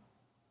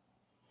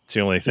 It's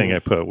the only thing I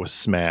put was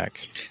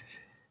smack.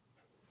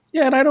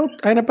 Yeah,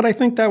 and but I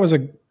think that was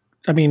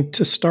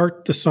to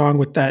start the song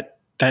with that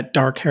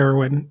dark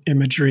heroin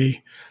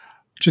imagery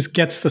just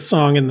gets the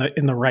song in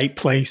the right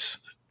place.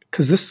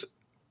 Because this,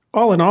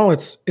 all in all,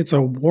 it's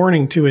a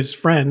warning to his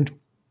friend,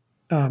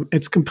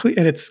 It's complete,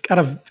 and it's got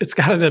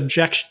an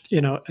objection,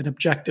 an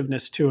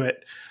objectiveness to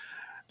it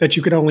that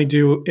you could only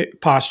do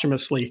it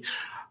posthumously.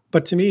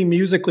 But to me,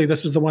 musically,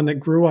 this is the one that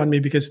grew on me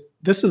because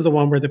this is the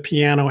one where the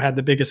piano had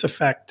the biggest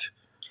effect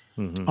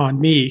on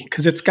me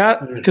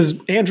because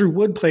Andrew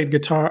Wood played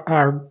guitar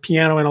or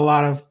piano in a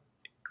lot of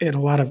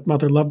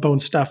Mother Love Bone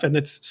stuff, and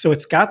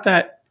it's got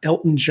that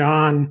Elton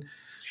John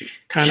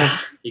kind of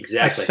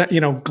exactly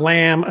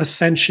glam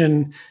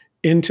ascension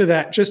into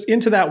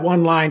that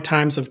one line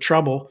Times of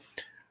Trouble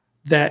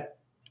that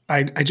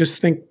I just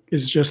think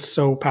is just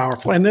so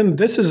powerful. And then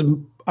this is,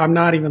 I'm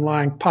not even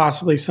lying,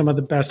 possibly some of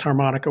the best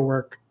harmonica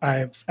work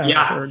I've ever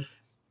heard.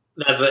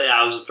 That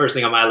was the first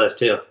thing on my list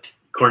too.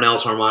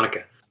 Cornell's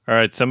harmonica. All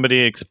right,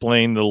 somebody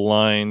explain the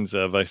lines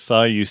of "I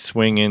saw you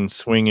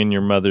swinging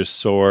your mother's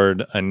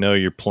sword. I know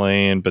you're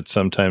playing, but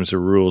sometimes the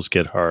rules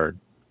get hard."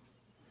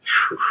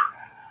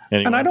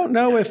 Anyone? And I don't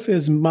know if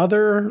his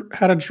mother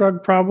had a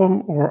drug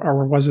problem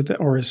or was it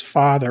or his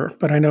father,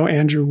 but I know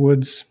Andrew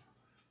Wood's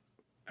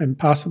and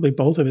possibly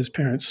both of his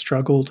parents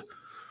struggled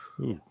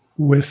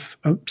with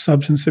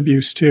substance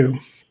abuse too.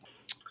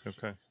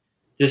 Okay.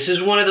 This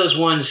is one of those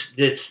ones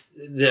that's,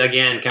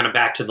 again, kind of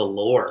back to the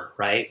lore,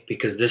 right?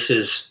 Because this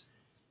is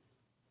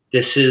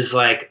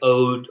like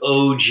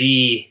OG.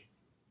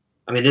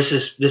 I mean, this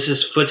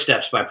is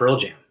Footsteps by Pearl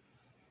Jam.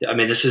 I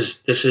mean, this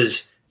is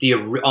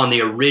on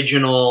the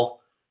original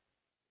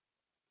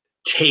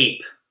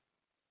tape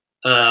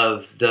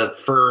of the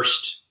first,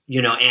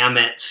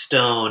 Amit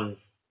Stone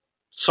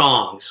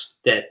songs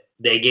that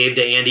they gave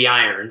to Andy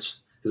Irons,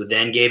 who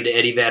then gave to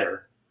Eddie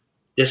Vedder.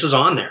 This is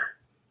on there.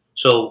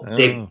 So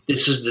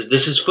this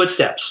is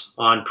Footsteps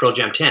on Pearl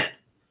Jam 10.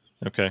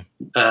 Okay.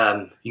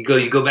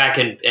 You go back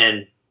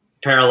and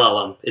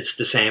parallel them. It's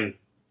the same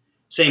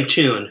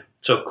tune.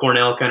 So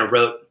Cornell kind of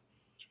wrote.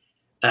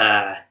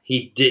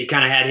 He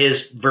kind of had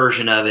his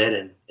version of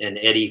it, and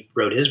Eddie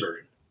wrote his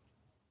version.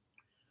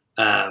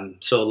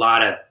 So a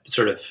lot of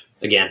sort of,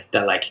 again,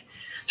 that like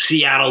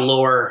Seattle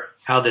lore,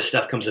 how this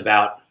stuff comes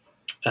about,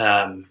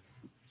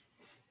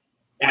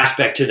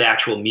 aspect to the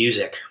actual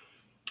music.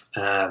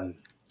 I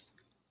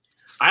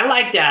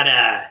like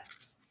that,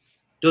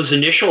 those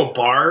initial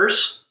bars,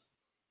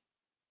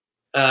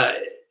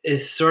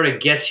 it sort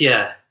of gets you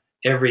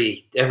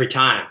every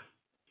time,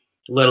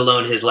 let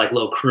alone his like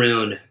little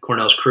croon,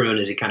 Cornell's croon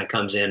as he kind of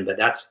comes in, but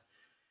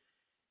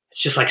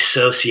it's just like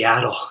so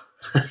Seattle.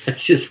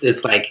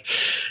 it's like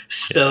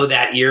so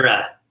that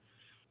era.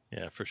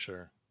 Yeah, for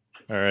sure.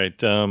 All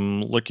right.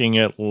 Looking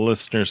at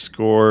listener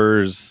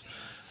scores,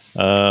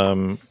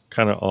 kind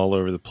of all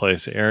over the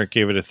place. Eric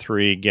gave it a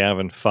 3,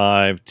 Gavin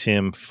 5,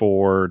 Tim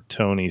 4,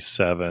 Tony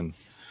 7.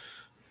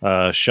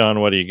 Sean,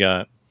 what do you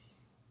got?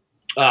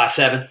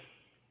 7.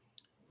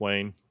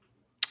 Wayne?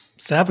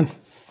 7.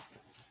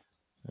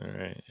 All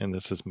right. And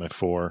this is my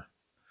 4.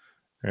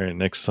 All right.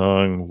 Next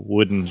song,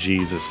 Wooden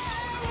Jesus.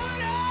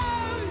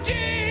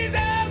 Jesus,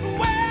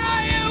 where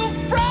are you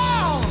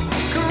from?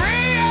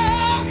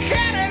 Korea,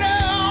 Canada,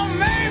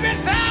 maybe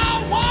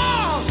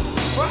Taiwan.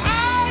 Well, I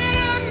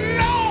didn't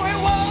know it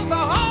was the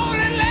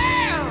Holy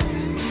Land,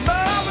 but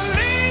I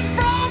believe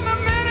from the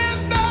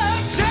minute the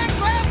check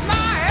left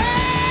my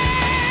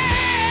hand.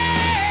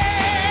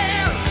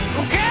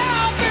 Can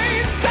I be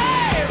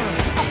saved?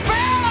 I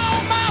spent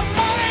all my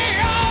money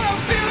on a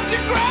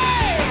future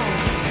grave.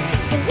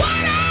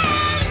 What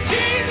on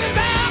Jesus,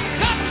 I'll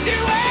cut you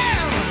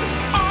in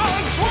on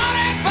 20%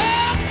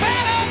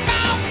 of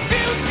my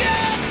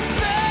future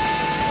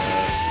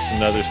self.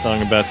 Another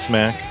song about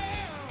smack.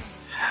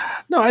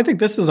 No, I think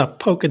this is a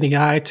poke in the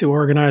eye to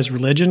organized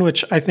religion,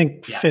 which I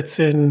think fits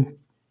in,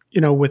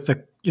 with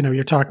the,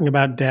 you're talking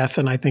about death.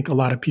 And I think a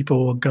lot of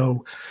people will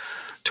go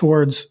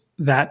towards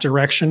that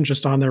direction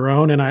just on their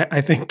own. And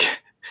I think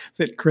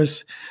that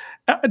Chris,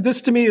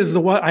 this to me is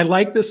the one, I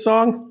like this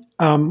song.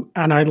 And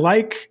I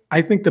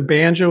think the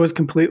banjo is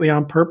completely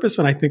on purpose.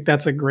 And I think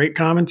that's a great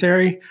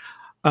commentary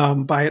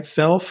by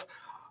itself.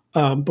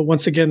 But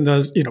once again,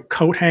 those,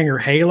 coat hanger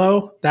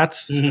halo,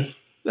 that's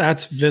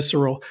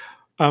visceral.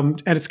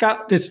 And it's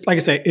got this, like I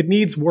say, it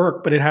needs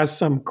work, but it has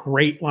some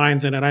great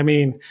lines in it. I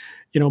mean,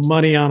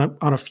 money on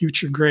a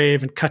future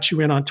grave and cut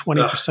you in on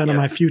 20% of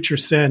my future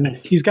sin.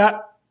 He's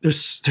got,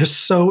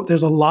 there's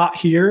a lot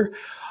here.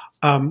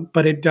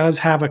 But it does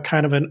have a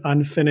kind of an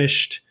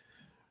unfinished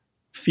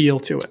feel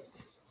to it.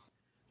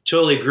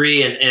 Totally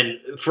agree. And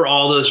for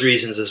all those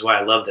reasons is why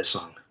I love this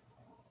song.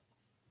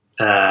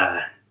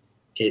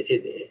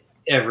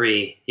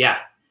 Every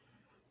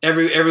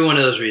one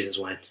of those reasons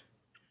went.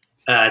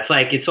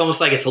 It's almost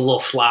like it's a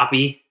little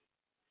sloppy.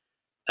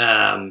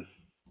 But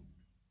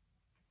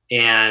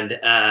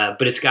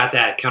it's got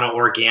that kind of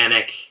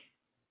organic,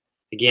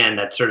 again,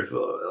 that sort of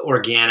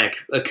organic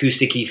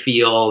acoustic-y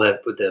feel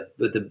that with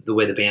the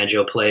way the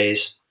banjo plays,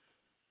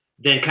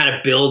 then kind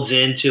of builds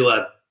into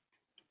a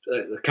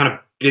kind of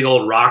big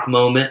old rock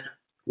moment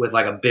with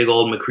like a big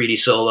old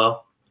McCready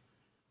solo.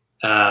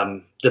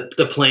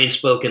 The plain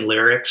spoken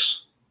lyrics.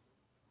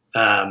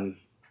 I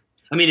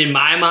mean, in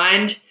my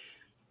mind,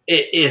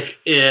 if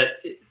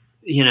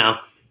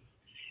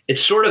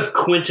it's sort of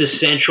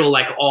quintessential,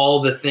 like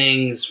all the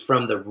things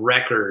from the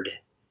record,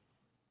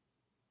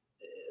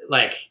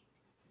 like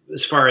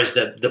as far as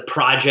the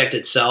project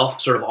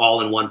itself, sort of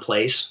all in one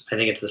place. I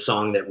think it's the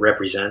song that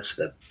represents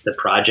the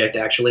project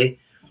actually,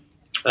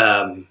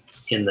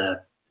 in the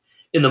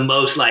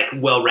most like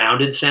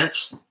well-rounded sense.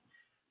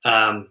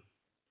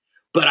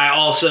 But I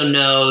also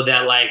know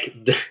that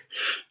like this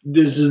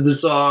is the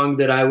song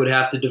that I would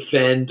have to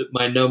defend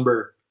my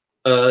number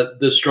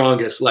the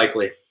strongest,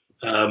 likely.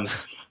 I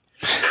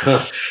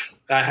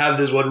have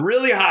this one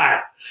really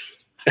high.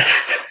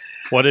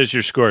 What is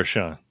your score,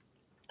 Sean?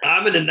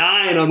 I'm at a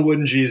 9 on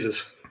Wooden Jesus.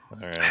 All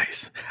right.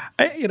 Nice.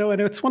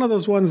 And it's one of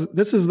those ones.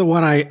 This is the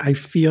one I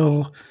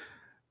feel.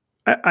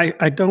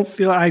 I don't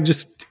feel. I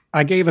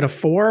gave it a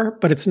 4,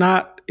 but it's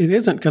not. It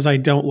isn't because I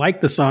don't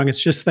like the song.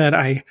 It's just that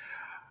I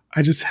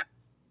just.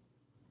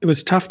 It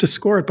was tough to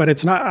score it, but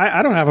it's not.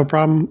 I don't have a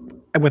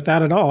problem with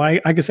that at all. I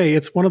can say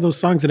it's one of those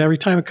songs that every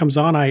time it comes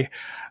on, I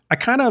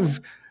kind of,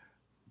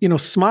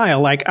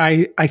 smile. Like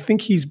I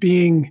think he's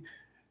being.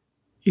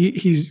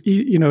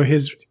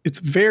 It's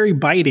very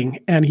biting,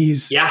 and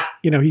he's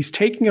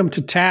taking him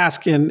to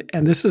task, and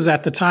this is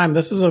at the time,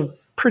 this is a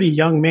pretty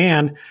young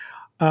man,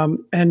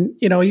 and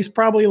he's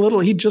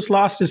probably he just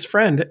lost his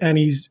friend, and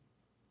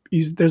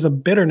there's a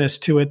bitterness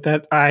to it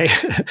that I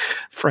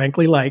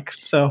frankly like.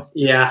 So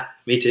yeah,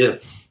 me too.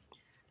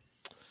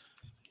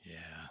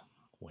 Yeah,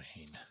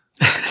 Wayne.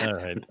 All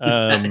right,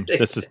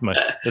 this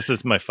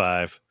is my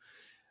 5.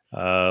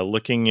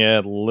 Looking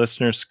at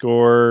listener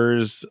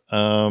scores,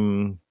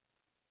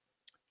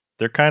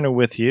 they're kind of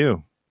with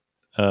you,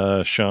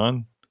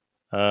 Sean.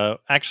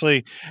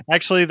 Actually,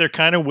 they're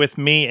kind of with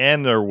me,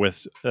 and they're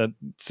with.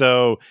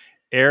 So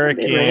Eric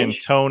and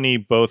Tony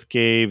both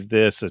gave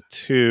this a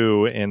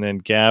 2, and then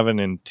Gavin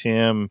and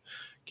Tim.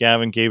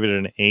 Gavin gave it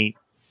an 8.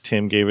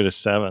 Tim gave it a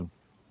 7.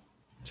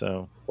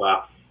 So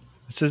wow,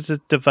 this is a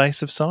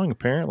divisive song,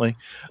 apparently.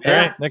 Yeah. All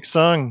right, next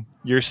song,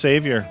 Your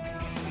Savior.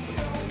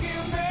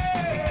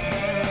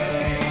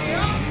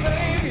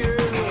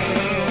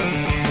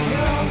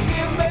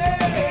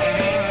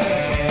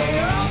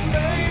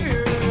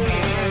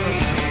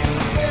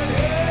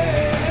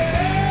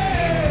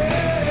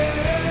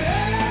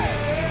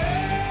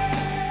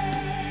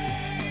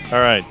 All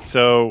right,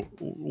 so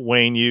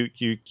Wayne,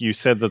 you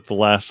said that the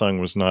last song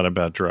was not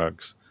about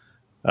drugs.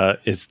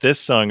 Is this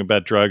song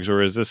about drugs,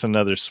 or is this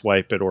another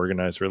swipe at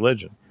organized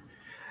religion?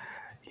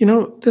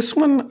 This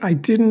one I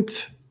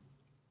didn't.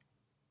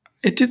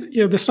 It did.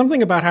 There's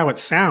something about how it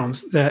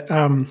sounds that,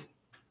 and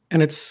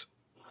it's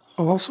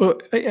also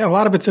a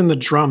lot of it's in the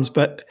drums.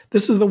 But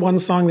this is the one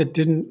song that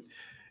didn't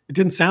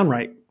sound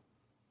right.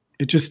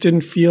 It just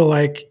didn't feel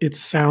like it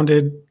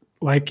sounded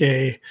like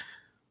a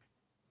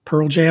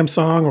Pearl Jam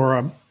song or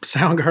a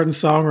Soundgarden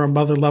song or a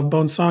Mother Love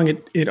Bone song.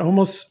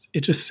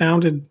 It just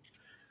sounded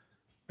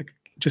like,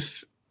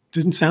 just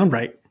didn't sound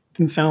right. It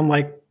didn't sound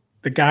like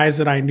the guys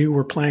that I knew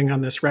were playing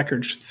on this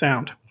record should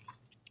sound.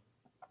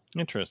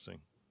 Interesting.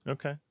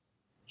 Okay.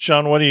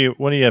 Sean, what do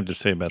you have to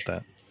say about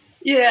that?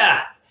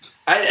 Yeah.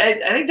 I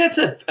think that's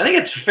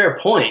a fair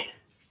point.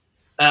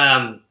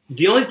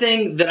 The only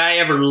thing that I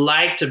ever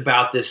liked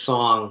about this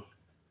song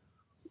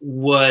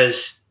was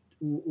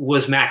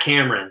Matt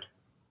Cameron.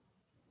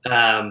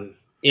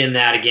 In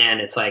that, again,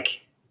 it's like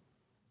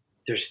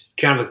there's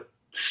kind of a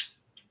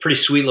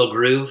pretty sweet little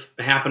groove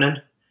happening,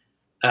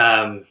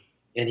 and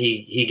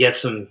he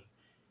gets some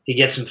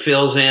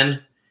fills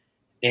in,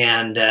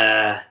 and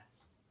that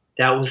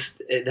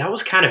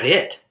was kind of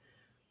it.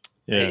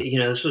 Yeah.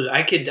 This was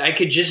I could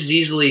just as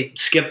easily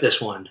skip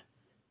this one.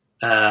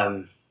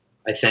 I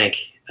think.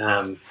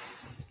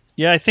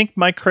 Yeah, I think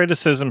my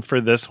criticism for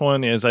this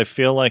one is I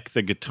feel like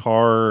the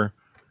guitar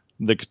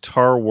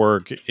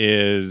work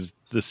is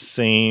the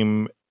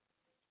same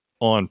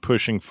on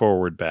Pushing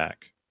Forward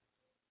Back,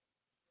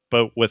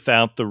 but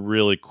without the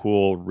really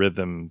cool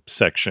rhythm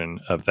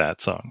section of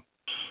that song.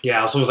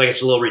 Yeah, it's almost like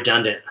it's a little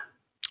redundant.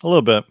 A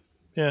little bit,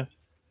 yeah.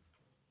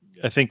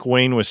 I think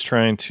Wayne was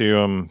trying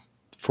to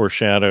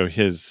foreshadow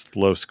his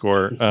low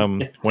score.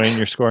 Wayne,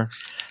 your score?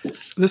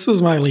 This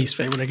was my least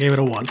favorite. I gave it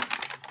a 1.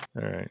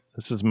 All right.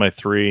 This is my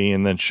 3,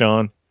 and then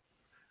Sean?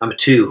 I'm a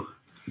 2.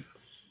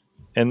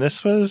 And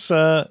this was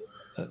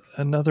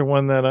another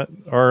one that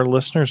our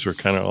listeners were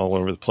kind of all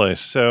over the place.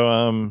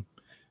 So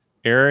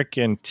Eric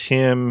and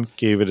Tim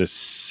gave it a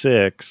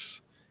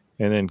 6,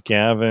 and then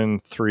Gavin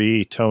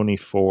 3, Tony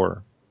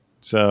 4.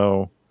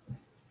 So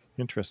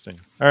interesting.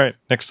 All right,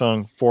 next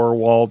song, Four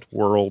Walled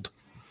World.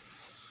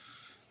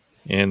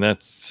 And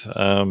that's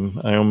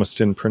I almost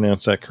didn't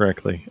pronounce that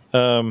correctly.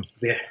 Yeah,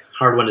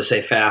 hard one to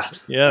say fast.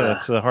 Yeah,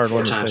 that's a hard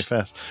one to say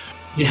fast.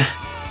 Yeah.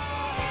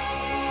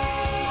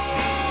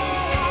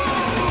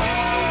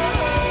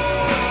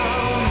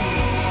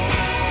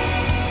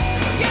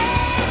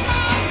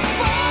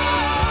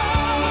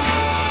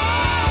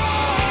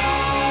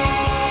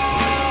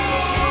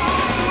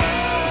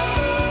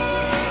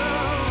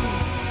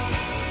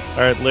 All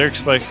All right, lyrics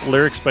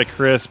by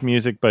Chris,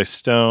 music by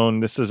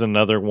Stone. This is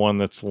another one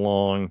that's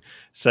long,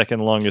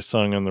 second longest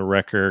song on the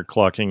record,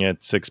 clocking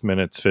at 6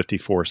 minutes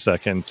 54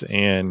 seconds,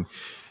 and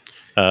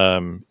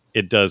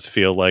it does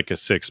feel like a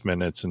 6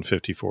 minutes and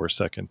 54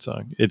 second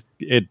song.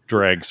 It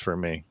drags for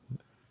me.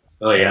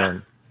 Oh yeah.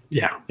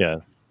 Yeah.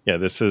 Yeah.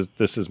 This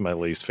is my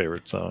least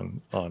favorite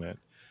song on it.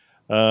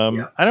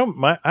 Yeah. I don't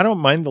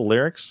mind the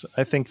lyrics.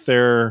 I think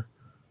they're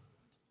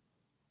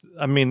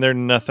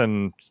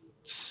nothing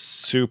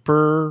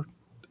super,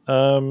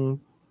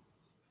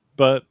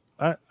 but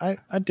I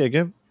dig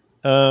it.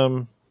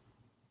 Kind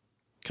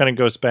of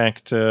goes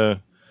back to,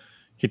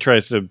 he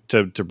tries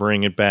to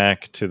bring it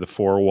back to the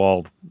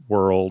four-walled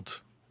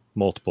world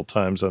multiple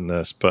times on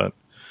this, but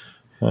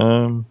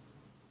yeah,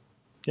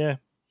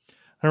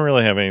 I don't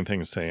really have anything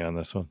to say on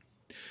this one.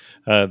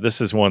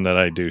 This is one that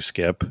I do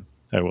skip.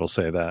 I will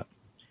say that.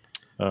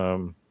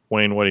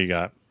 Wayne, what do you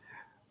got?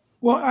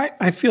 Well,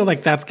 I feel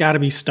like that's got to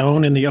be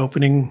Stone in the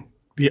opening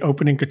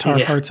guitar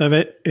parts of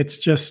it. It's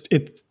just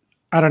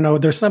I don't know.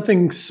 There's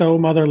something so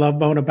Mother Love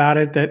Bone about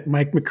it that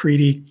Mike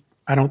McCready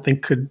I don't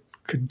think could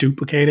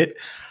duplicate it.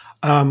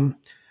 I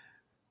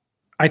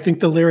think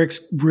the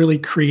lyrics really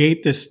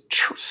create this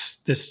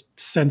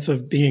sense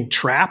of being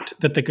trapped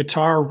that the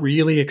guitar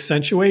really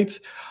accentuates.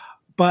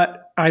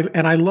 But I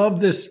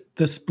love this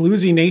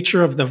bluesy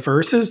nature of the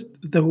verses.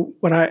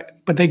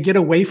 But they get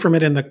away from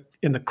it in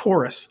the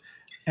chorus,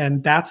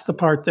 and that's the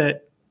part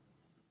that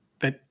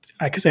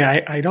I could say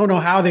I don't know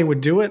how they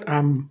would do it.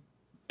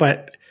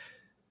 But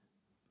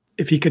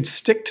if he could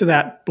stick to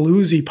that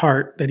bluesy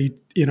part that he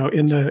in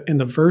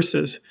the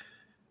verses,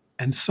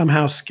 and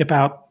somehow skip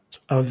out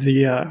of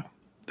the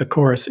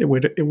chorus, it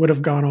would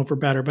have gone over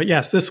better. But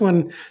yes, this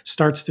one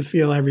starts to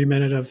feel every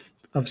minute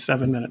of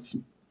 7 minutes.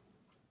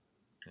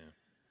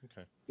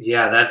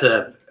 Yeah,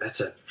 that's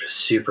a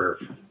super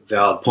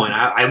valid point.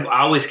 I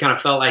always kind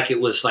of felt like it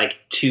was like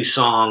two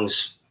songs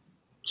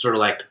sort of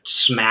like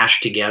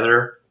smashed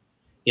together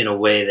in a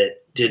way that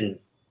didn't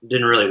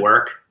really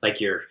work.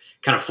 Like you're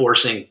kind of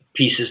forcing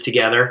pieces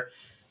together,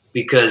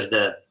 because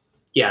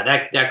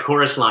that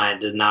chorus line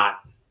did not.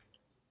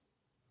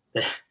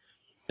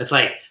 It's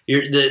like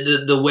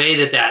the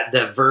way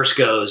that verse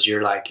goes.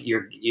 You're like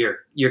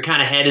you're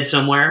kind of headed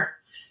somewhere,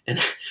 and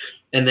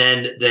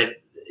then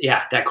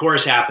that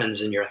chorus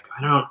happens, and you're like,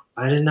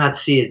 I did not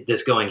see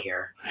this going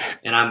here,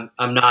 and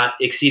I'm not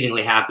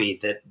exceedingly happy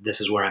that this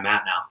is where I'm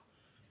at now.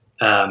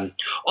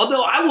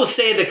 Although I will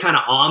say the kind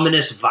of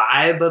ominous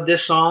vibe of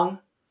this song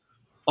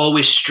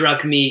always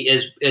struck me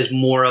as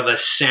more of a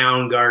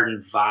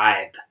Soundgarden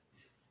vibe.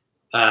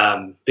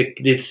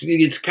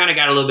 It's kind of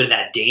got a little bit of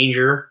that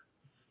danger.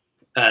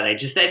 I don't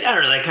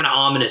know, that kind of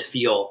ominous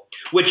feel,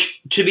 which,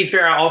 to be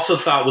fair, I also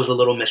thought was a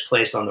little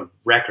misplaced on the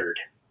record,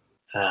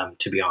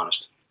 to be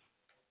honest.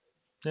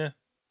 Yeah.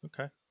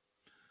 Okay. I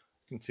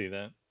can see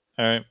that.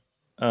 All right.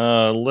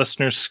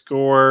 Listener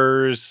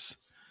scores.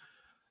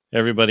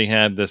 Everybody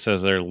had this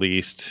as their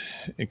least,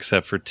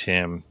 except for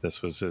Tim.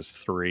 This was his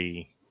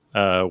 3.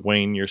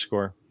 Wayne, your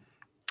score?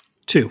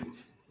 2.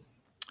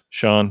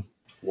 Sean?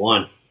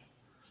 1.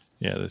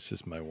 Yeah, this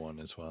is my 1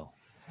 as well.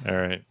 All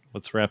right.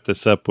 Let's wrap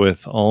this up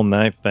with All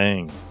Night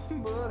Thing.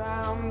 But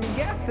I'm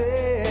guessing,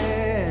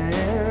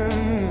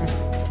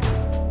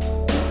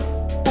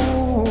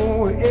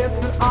 ooh,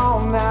 it's an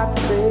all-night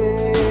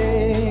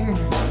thing.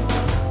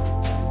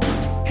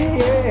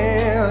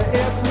 Yeah,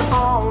 it's an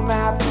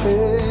all-night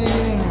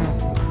thing.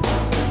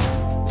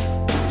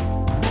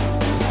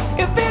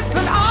 If it's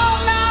an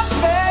all-night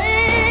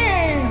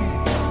thing,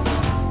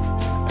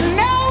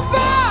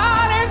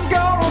 nobody's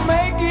gonna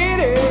make it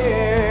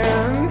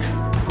in.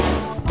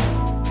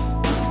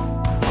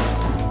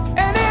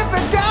 And if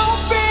it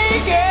don't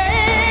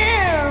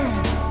begin,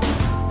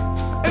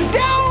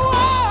 don't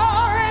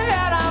worry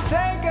that I'll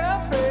take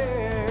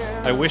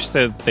offense. I wish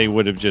that they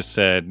would have just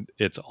said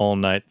it's All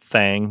Night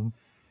Thang,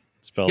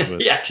 spelled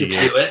with Yeah, just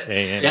do it.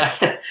 T-H-A-N-G.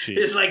 Yeah,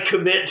 just like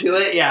commit to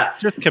it. Yeah.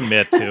 Just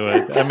commit to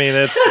it. I mean,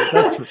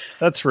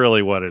 that's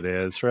really what it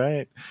is,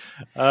 right?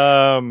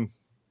 All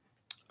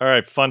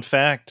right. Fun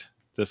fact: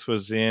 this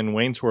was in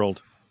Wayne's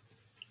World.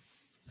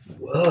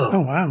 Whoa.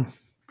 Oh wow!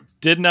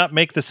 Did not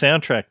make the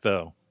soundtrack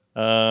though.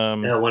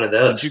 Yeah, one of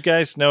those. Did you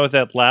guys know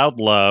that Loud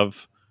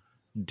Love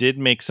did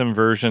make some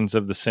versions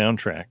of the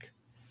soundtrack?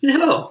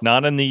 No.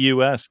 Not in the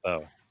U.S.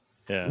 though.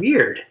 Yeah,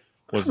 Weird.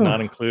 was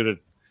not included.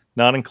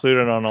 Not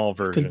included on all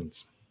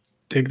versions.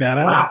 Dig that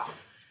out. Wow.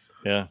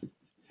 Yeah,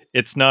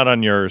 it's not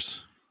on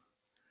yours.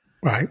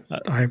 Right.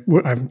 I've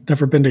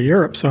never been to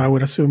Europe, so I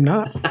would assume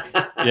not.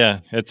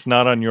 Yeah, it's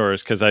not on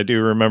yours because I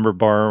do remember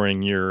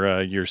borrowing your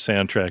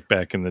soundtrack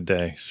back in the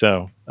day.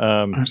 So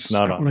it's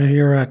not I on. want to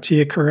hear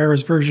Tia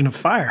Carrera's version of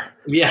Fire.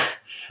 Yeah.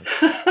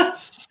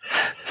 It's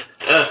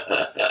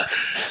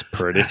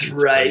pretty.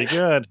 It's right. pretty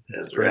good.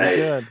 That's It's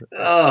pretty right. good.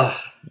 Oh.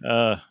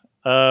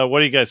 What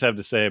do you guys have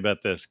to say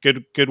about this?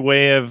 Good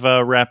way of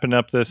wrapping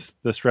up this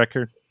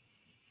record.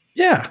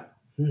 Yeah.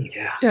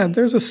 Yeah. Yeah,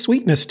 there's a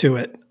sweetness to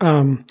it.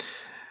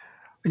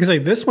 Like I say,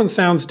 this one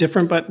sounds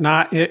different, but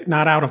not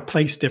out of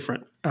place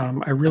different.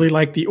 I really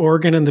like the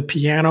organ and the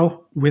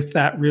piano with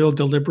that real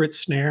deliberate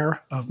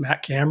snare of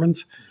Matt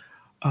Cameron's.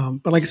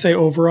 But like I say,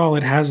 overall,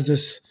 it has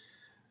this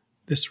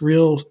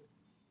real.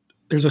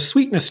 There's a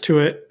sweetness to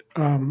it,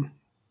 and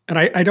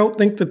I don't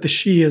think that the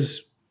she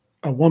is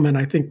a woman.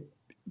 I think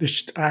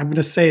I'm going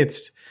to say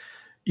it's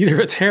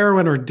either it's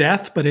heroin or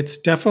death, but it's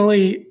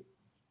definitely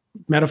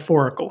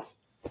metaphorical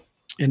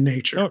in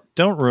nature.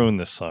 Don't ruin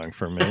this song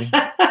for me.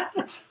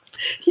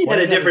 He Why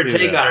had a gotta different do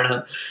take that? on it.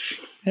 Huh?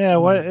 Yeah,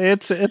 what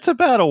it's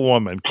about a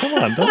woman. Come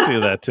on, don't do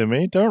that to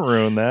me. Don't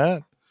ruin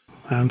that.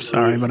 I'm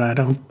sorry, but I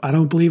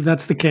don't believe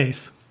that's the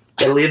case.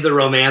 I leave the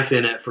romance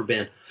in it for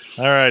Ben.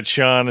 All right,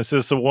 Sean, is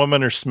this a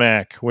woman or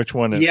smack? Which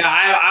one is Yeah,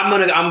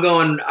 it? I'm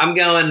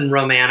going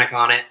romantic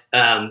on it,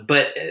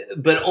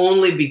 but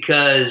only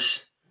because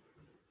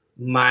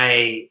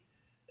my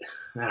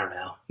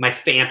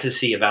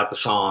fantasy about the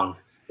song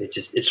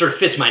it sort of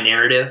fits my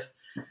narrative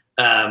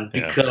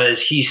because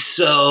he's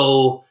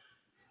so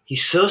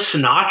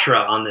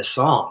Sinatra on this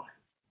song,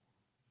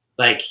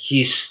 like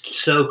he's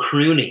so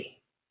croony,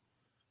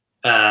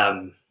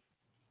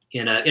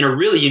 in a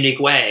really unique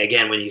way.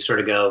 Again, when you sort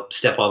of go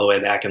step all the way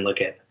back and look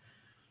at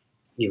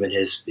even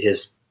his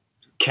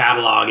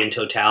catalog in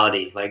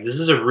totality, like this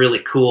is a really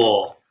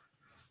cool,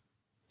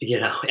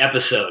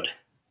 episode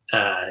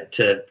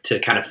to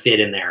kind of fit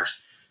in there.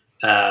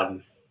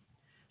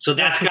 So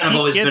that's 'cause kind of he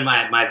always been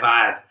gets- my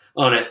vibe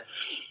on it.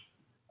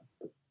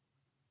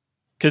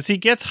 Because he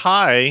gets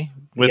high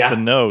with Yeah. the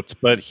notes,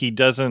 but he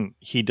doesn't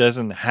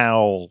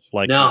howl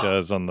like No. he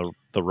does on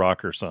the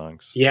rocker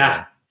songs.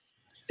 Yeah,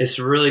 it's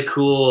really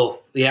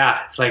cool.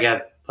 Yeah, it's like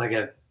a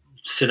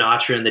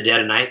Sinatra and the Dead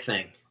of Night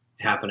thing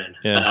happening.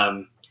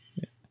 Yeah.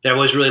 That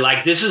was really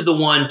like, this is the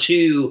one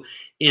too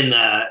in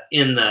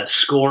the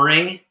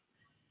scoring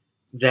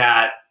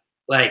that,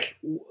 like,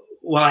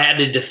 while I had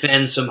to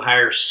defend some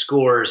higher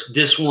scores,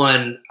 this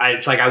one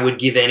it's like I would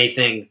give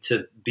anything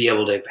to be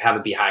able to have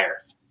it be higher.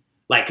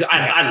 Like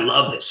I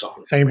love this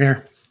song. Same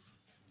here.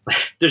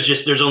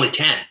 There's only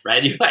 10,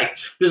 right? You're like,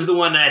 this is the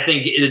one that I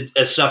think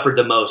has suffered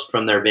the most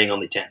from there being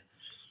only 10.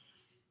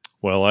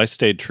 Well, I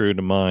stayed true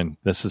to mine.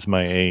 This is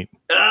my 8.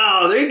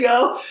 Oh, there you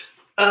go.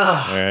 All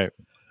right.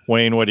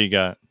 Wayne, what do you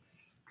got?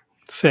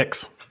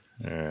 6,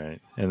 All right.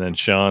 And then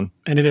Sean.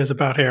 and it is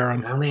about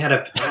heroin. I only had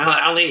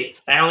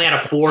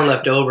a 4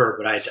 left over,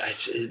 but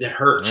it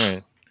hurts. All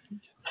right.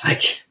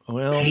 Like,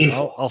 Well,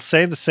 painful. I'll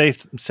say the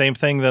same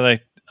thing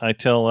that I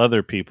tell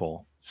other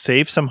people.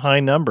 Save some high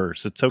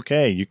numbers. It's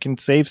okay. You can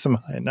save some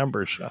high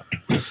numbers, Sean.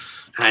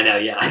 I know.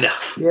 Yeah, I know.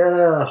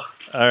 Yeah.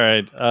 All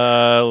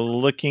right.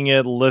 Looking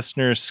at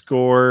listener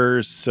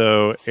scores.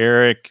 So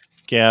Eric,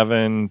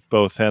 Gavin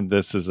both had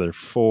this as their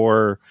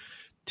 4.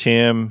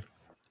 Tim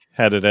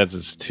had it as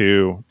his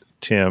 2.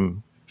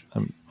 Tim,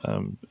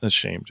 I'm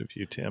ashamed of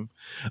you, Tim.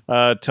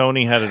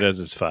 Tony had it as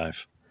his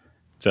 5.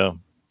 So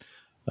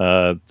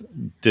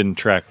didn't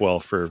track well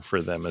for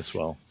them as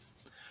well.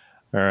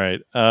 All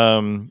right.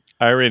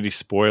 I already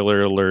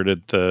spoiler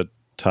alerted the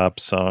top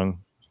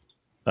song.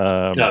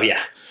 Oh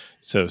yeah.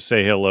 So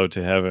Say Hello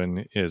to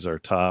Heaven is our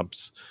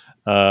tops.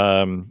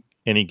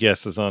 Any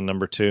guesses on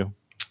number 2?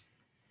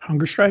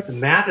 Hunger Strike. The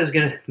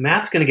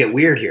math's gonna get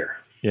weird here.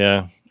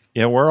 Yeah.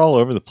 Yeah, we're all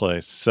over the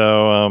place.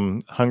 So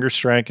Hunger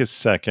Strike is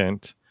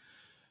 2nd.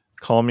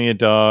 Call Me a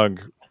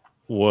Dog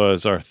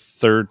was our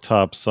 3rd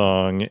top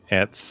song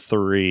at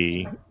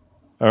 3.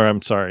 Or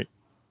I'm sorry,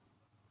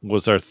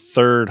 was our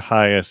 3rd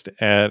highest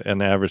at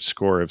an average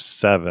score of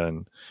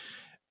 7.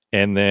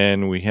 And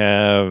then we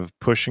have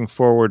Pushing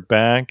Forward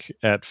Back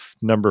at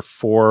number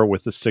 4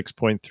 with a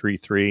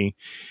 6.33.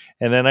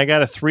 And then I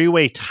got a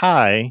 3-way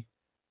tie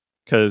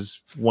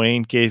because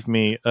Wayne gave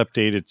me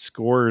updated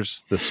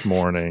scores this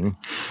morning.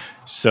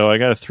 So I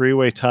got a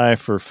 3-way tie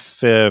for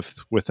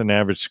 5th with an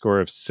average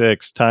score of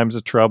 6. Times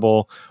of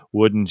Trouble,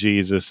 Wooden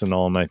Jesus, and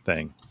All My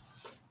Thing.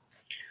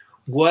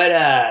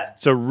 What?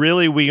 So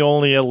really, we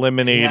only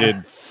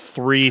eliminated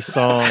 3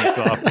 songs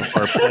off of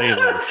our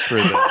playlist for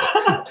this.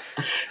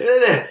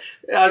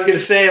 I was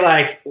gonna say,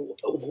 like,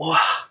 wow.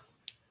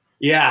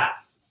 Yeah,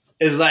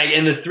 it's like,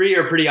 and the 3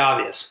 are pretty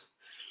obvious.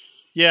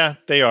 Yeah,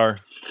 they are.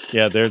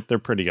 Yeah, they're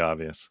pretty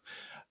obvious.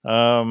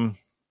 All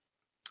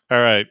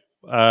right.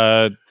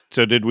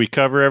 So did we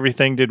cover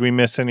everything? Did we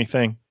miss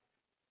anything?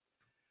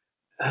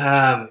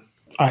 I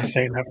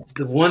say no.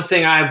 The one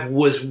thing I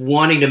was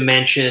wanting to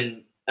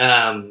mention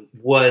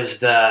was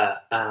the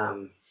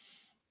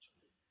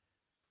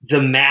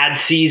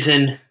Mad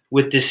Season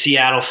with the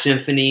Seattle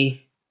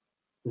Symphony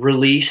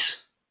release.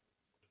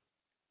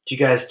 Do you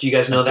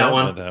guys know I that don't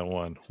one? know that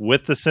one.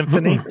 With the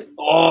symphony?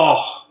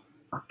 Oh,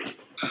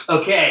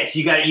 okay. So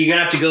you're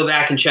gonna have to go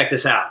back and check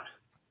this out.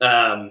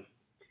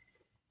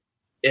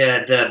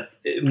 The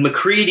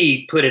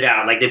McCready put it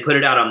out. Like, they put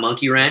it out on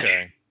Monkey Wrench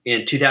Okay.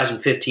 in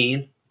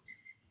 2015,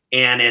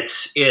 and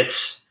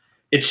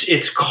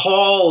it's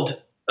called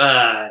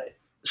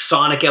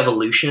Sonic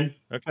Evolution,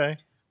 Okay.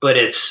 but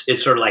it's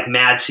sort of like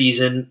Mad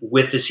Season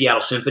with the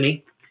Seattle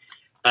Symphony,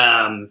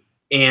 and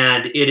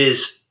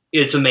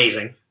it's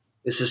amazing.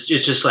 It's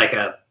just like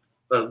a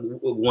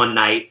one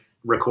night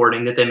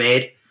recording that they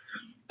made,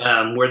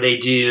 where they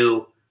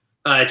do.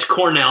 It's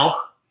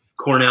Cornell.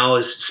 Cornell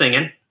is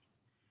singing,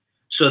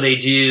 so they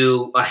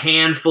do a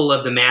handful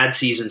of the Mad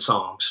Season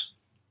songs.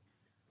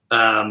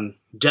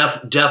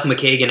 Duff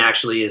McKagan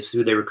actually is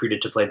who they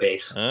recruited to play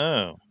bass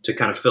to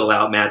kind of fill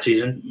out Mad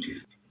Season.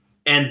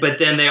 But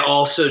then they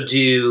also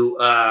do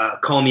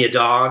Call Me a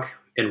Dog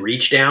and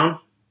Reach Down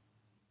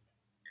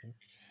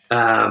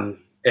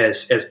as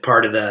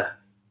part of the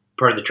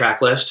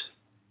track list.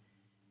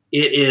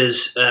 It is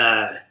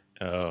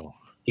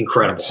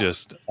incredible.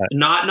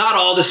 Not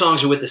all the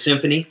songs are with the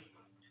symphony.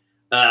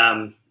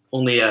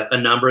 Only a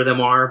number of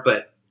them are,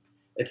 but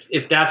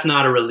if that's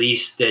not a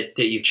release that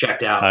you've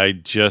checked out, I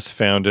just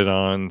found it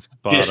on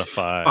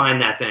Spotify. Find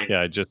that thing.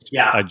 I just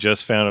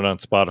found it on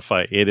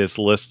Spotify. It is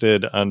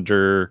listed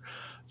under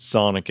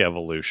Sonic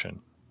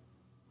Evolution.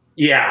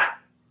 Yeah,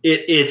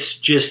 it's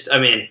just. I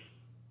mean,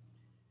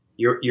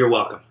 you're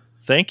welcome.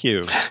 Thank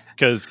you.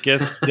 Because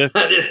guess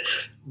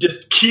just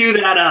cue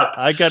that up.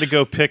 I got to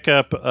go pick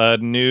up a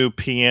new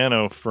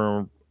piano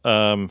for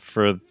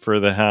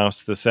the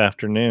house this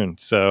afternoon.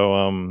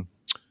 So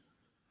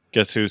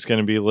guess who's going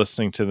to be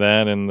listening to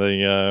that in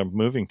the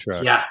moving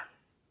truck? Yeah,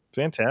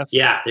 fantastic.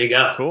 Yeah, there you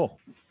go. Cool.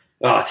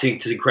 Oh,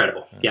 it's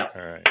incredible. Yeah.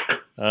 All right.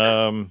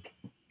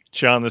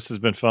 Sean, this has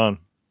been fun.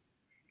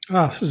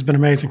 Oh, this has been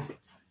amazing,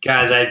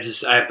 guys. I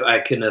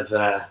couldn't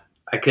have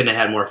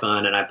had more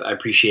fun, and I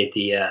appreciate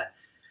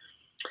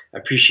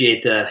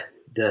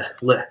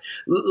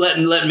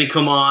letting me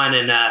come on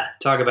and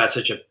talk about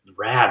such a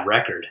rad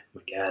record. Oh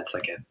my God, it's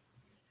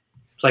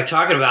like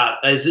talking about.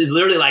 It's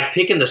literally like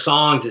picking the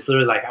songs. It's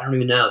literally like I don't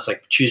even know. It's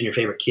like choosing your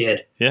favorite kid.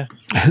 Yeah.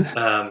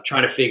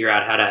 Trying to figure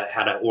out how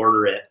to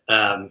order it.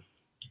 I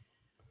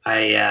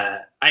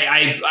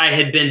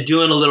had been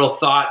doing a little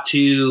thought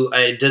too.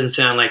 It doesn't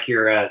sound like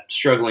you're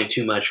struggling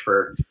too much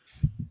for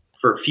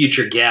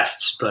future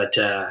guests, but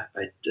I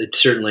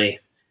certainly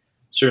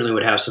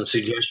would have some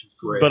suggestions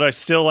for it. But we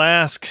still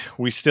ask,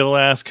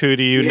 who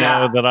do you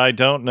know that I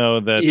don't know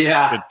that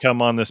could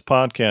come on this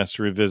podcast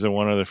to revisit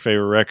one of their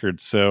favorite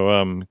records?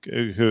 So,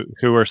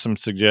 who are some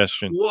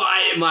suggestions? Well,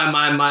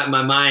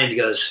 my mind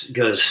goes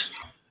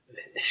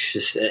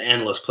just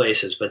endless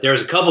places. But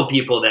there's a couple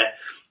people that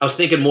I was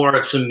thinking more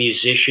of some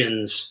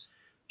musicians,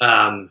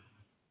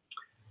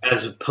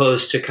 as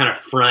opposed to kind of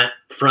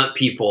front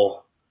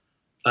people.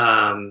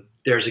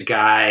 There's a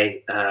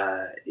guy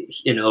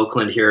in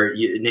Oakland here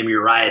named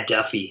Uriah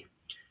Duffy.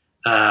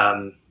 Which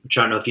I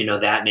don't know if you know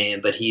that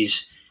name, but he's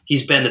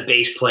been the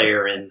bass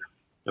player, and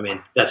I mean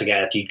that's a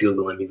guy that you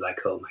Google and be like,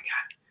 oh my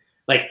God,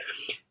 like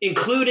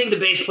including the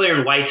bass player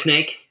in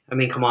Whitesnake. I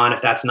mean, come on,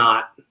 if that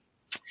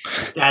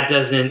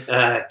doesn't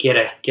get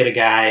a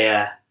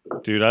guy.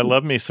 Dude, I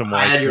love me some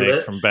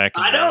Whitesnake from back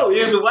in the day. I know,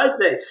 he's a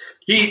Whitesnake.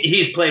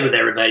 He's played with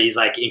everybody. He's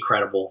like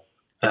incredible,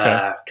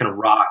 kind of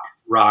rock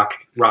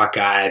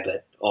guy,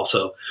 but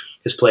also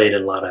has played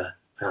in a lot of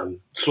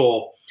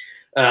soul.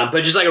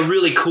 But just like a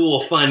really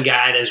cool, fun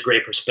guy that has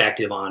great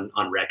perspective on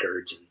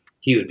records, and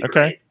he would be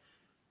great.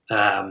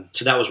 So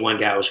that was one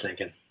guy I was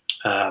thinking.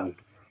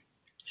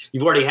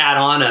 You've already had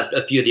on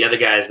a few of the other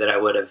guys that I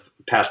would have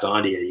passed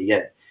on to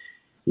you.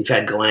 You've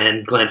had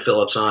Glenn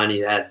Phillips on.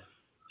 You had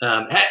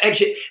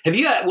actually.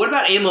 What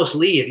about Amos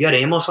Lee? Have you had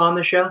Amos on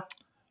the show?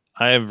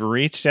 I've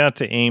reached out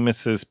to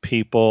Amos's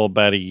people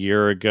about a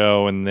year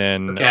ago, and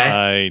then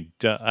I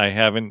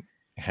haven't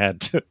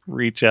had to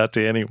reach out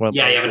to anyone.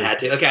 Yeah, you haven't had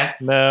to. Okay.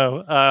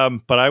 No,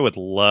 but I would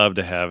love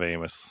to have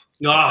Amos.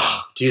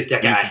 Oh, dude,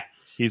 that guy.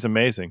 He's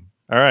amazing.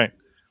 All right,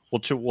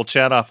 we'll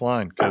chat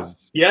offline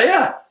because.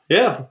 Yeah,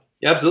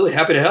 absolutely.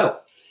 Happy to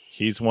help.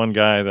 He's one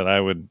guy that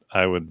I would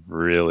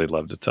really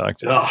love to talk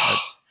to. Oh,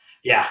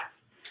 yeah.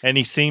 And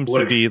he seems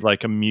to be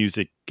like a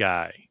music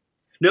guy.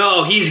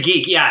 No, he's a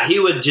geek. Yeah, he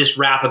would just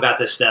rap about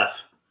this stuff.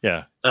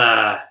 Yeah.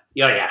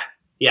 Yeah.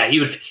 He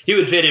would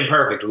fit in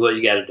perfect with what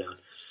you guys are doing.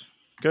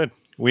 Good.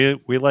 We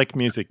like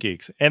music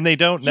geeks, and they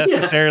don't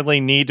necessarily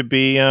need to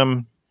be.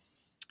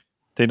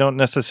 They don't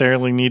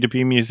necessarily need to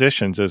be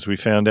musicians, as we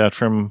found out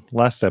from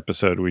last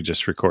episode we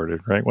just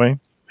recorded. Right, Wayne?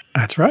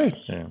 That's right.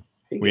 Yeah.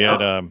 We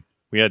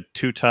had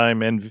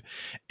two-time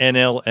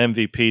NL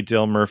MVP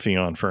Dale Murphy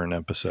on for an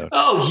episode.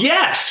 Oh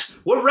yes.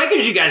 What record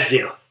did you guys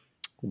do?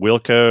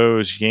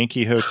 Wilco's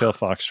Yankee Hotel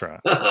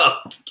Foxtrot.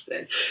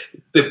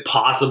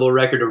 Impossible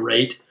record to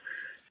rate.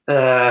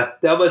 That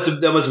must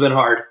have been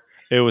hard.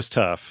 It was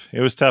tough. It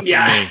was tough for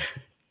me.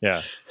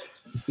 Yeah.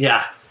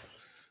 Yeah.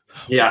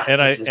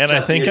 And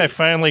I think I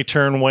finally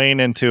turned Wayne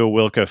into a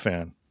Wilco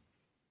fan.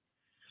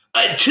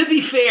 To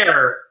be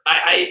fair,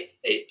 I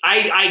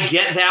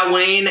get that,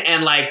 Wayne,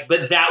 and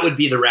but that would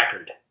be the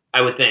record.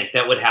 I would think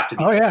that would have to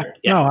be. Oh yeah.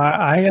 No,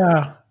 I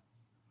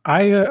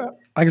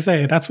like I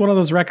say, that's one of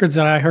those records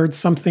that I heard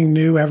something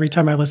new every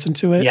time I listened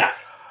to it. Yeah.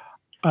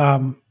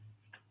 And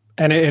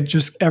it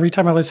just every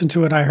time I listened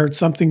to it, I heard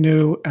something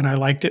new, and I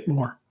liked it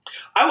more.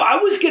 I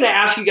was going to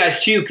ask you guys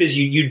too, because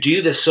you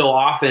do this so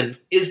often.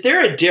 Is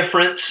there a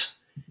difference?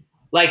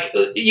 Like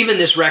even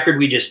this record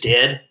we just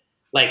did,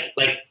 like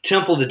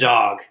Temple the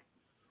Dog,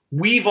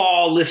 we've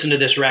all listened to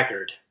this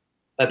record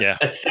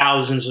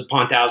thousands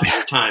upon thousands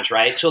of times,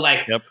 right? So like,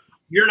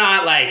 you're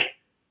not like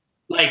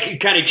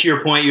kind of to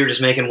your point you were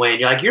just making, Wayne.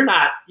 You're like,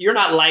 you're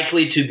not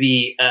likely to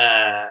be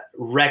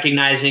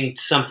recognizing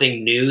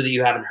something new that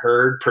you haven't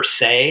heard per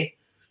se.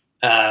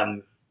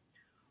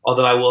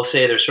 Although I will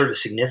say there's sort of a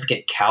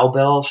significant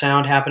cowbell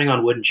sound happening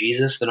on Wooden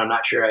Jesus that I'm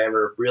not sure I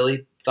ever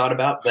really thought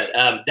about. But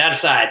that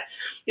aside,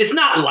 it's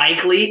not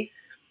likely.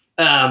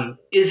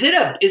 Is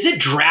it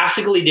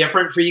drastically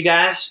different for you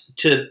guys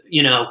to,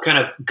 kind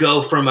of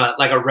go from a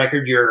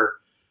record you're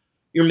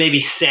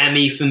maybe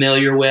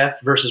semi-familiar with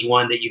versus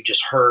one that you've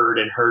just heard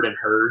and heard and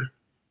heard?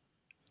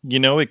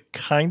 It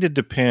kind of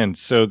depends.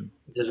 So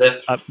Is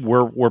it?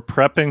 we're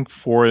prepping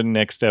for the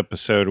next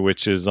episode,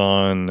 which is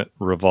on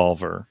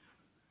Revolver.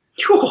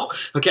 Cool.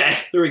 Okay,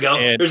 there we go.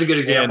 There's a good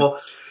example.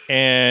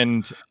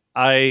 And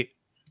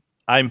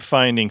I'm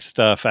finding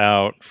stuff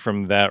out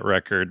from that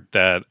record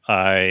that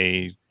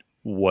I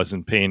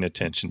wasn't paying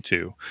attention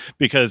to,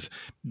 because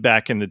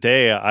back in the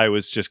day I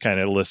was just kind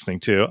of listening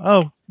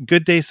to,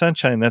 Good Day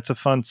Sunshine, that's a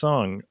fun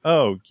song.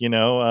 Got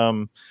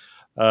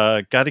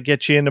to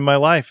Get You Into My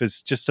Life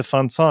is just a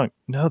fun song.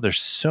 No, there's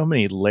so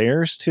many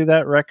layers to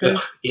that record.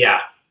 Yeah.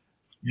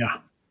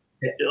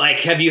 Like,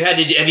 have you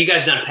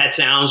guys done Pet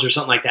Sounds or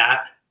something like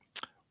that?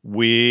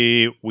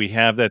 We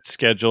have that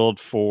scheduled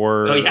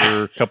for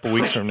a couple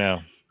weeks from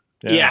now.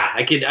 Yeah,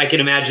 I can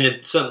imagine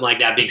it, something like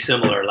that being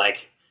similar. Like,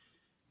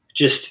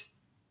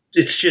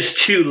 it's just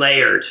too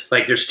layered.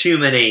 Like, there's too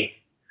many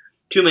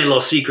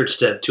little secrets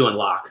to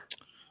unlock.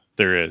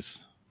 There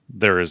is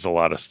a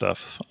lot of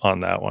stuff on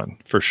that one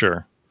for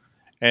sure.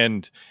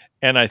 And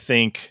I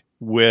think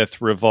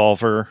with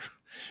Revolver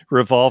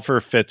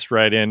fits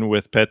right in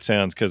with Pet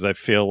Sounds, because I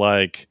feel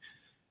like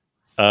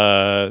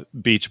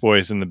Beach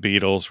Boys and the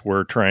Beatles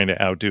were trying to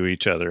outdo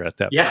each other at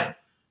that point.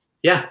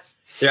 Yeah.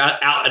 They're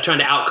out trying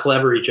to out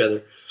clever each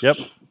other. Yep.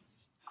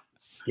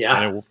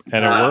 Yeah.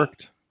 And it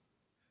worked.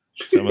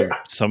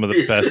 Some of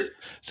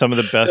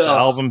the best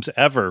albums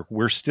ever.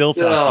 We're still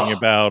talking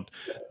about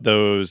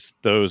those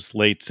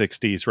late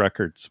 60s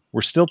records.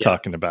 We're still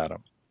talking about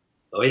them.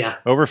 Oh yeah.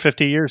 Over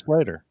 50 years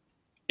later.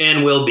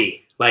 And will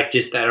be. Like,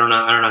 just I don't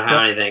know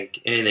how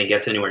anything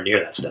gets anywhere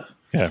near that stuff.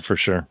 Yeah, for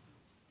sure.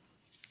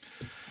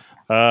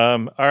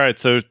 All right,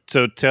 so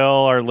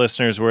tell our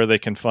listeners where they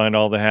can find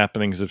all the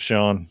happenings of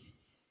Sean.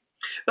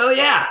 Oh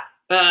yeah.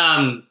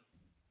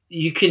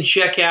 You can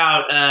check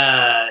out,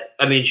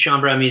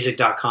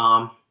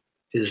 SeanBrownMusic.com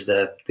is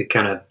the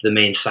kind of the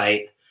main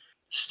site.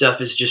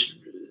 Stuff is just,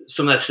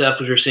 some of that stuff,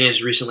 as we were saying,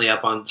 is recently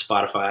up on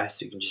Spotify, so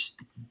you can just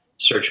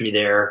search me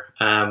there.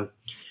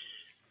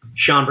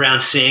 Sean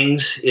Brown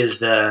Sings is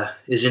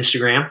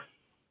Instagram.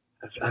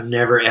 I've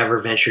never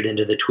ever ventured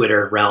into the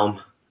Twitter realm.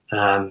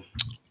 I'm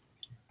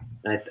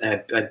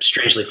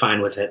strangely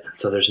fine with it,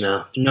 so there's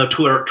no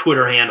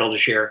Twitter handle to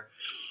share.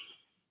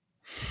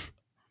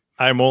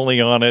 I'm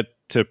only on it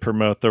to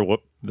promote the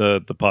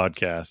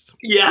podcast.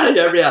 Yeah,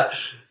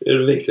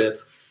 it makes sense.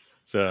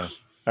 So,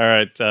 all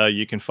right,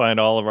 you can find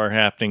all of our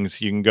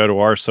happenings. You can go to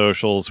our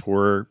socials.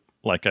 We're,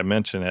 like I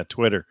mentioned, at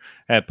Twitter,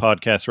 at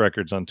Podcast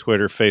Records on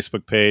Twitter,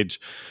 Facebook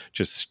page.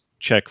 Just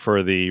check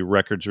for the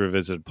Records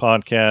Revisited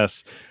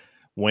podcast.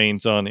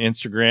 Wayne's on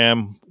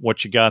Instagram.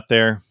 What you got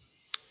there?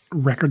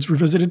 Records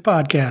Revisited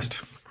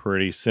podcast.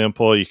 Pretty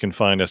simple. You can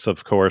find us,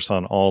 of course,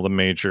 on all the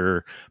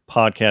major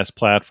podcast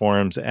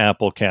platforms: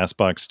 Apple,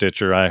 Castbox,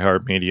 Stitcher,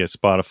 iHeartMedia,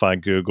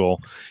 Spotify, Google,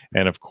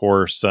 and of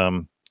course,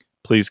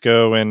 please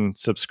go and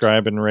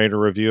subscribe and rate or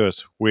review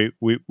us. We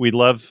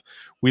love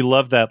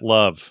that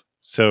love.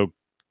 So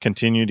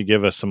continue to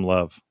give us some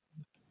love.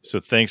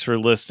 So thanks for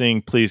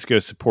listening. Please go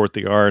support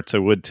the arts. I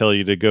would tell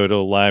you to go to a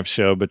live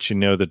show, but you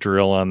know the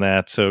drill on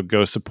that. So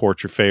go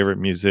support your favorite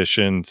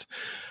musicians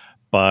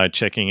by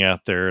checking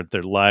out their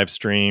live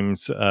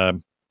streams.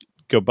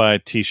 Go buy a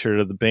t-shirt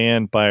of the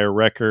band, buy a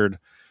record,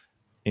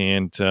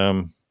 and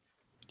go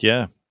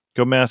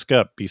mask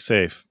up. Be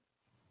safe.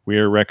 We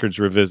are Records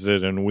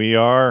Revisited, and we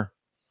are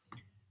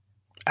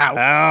out.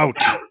 Out.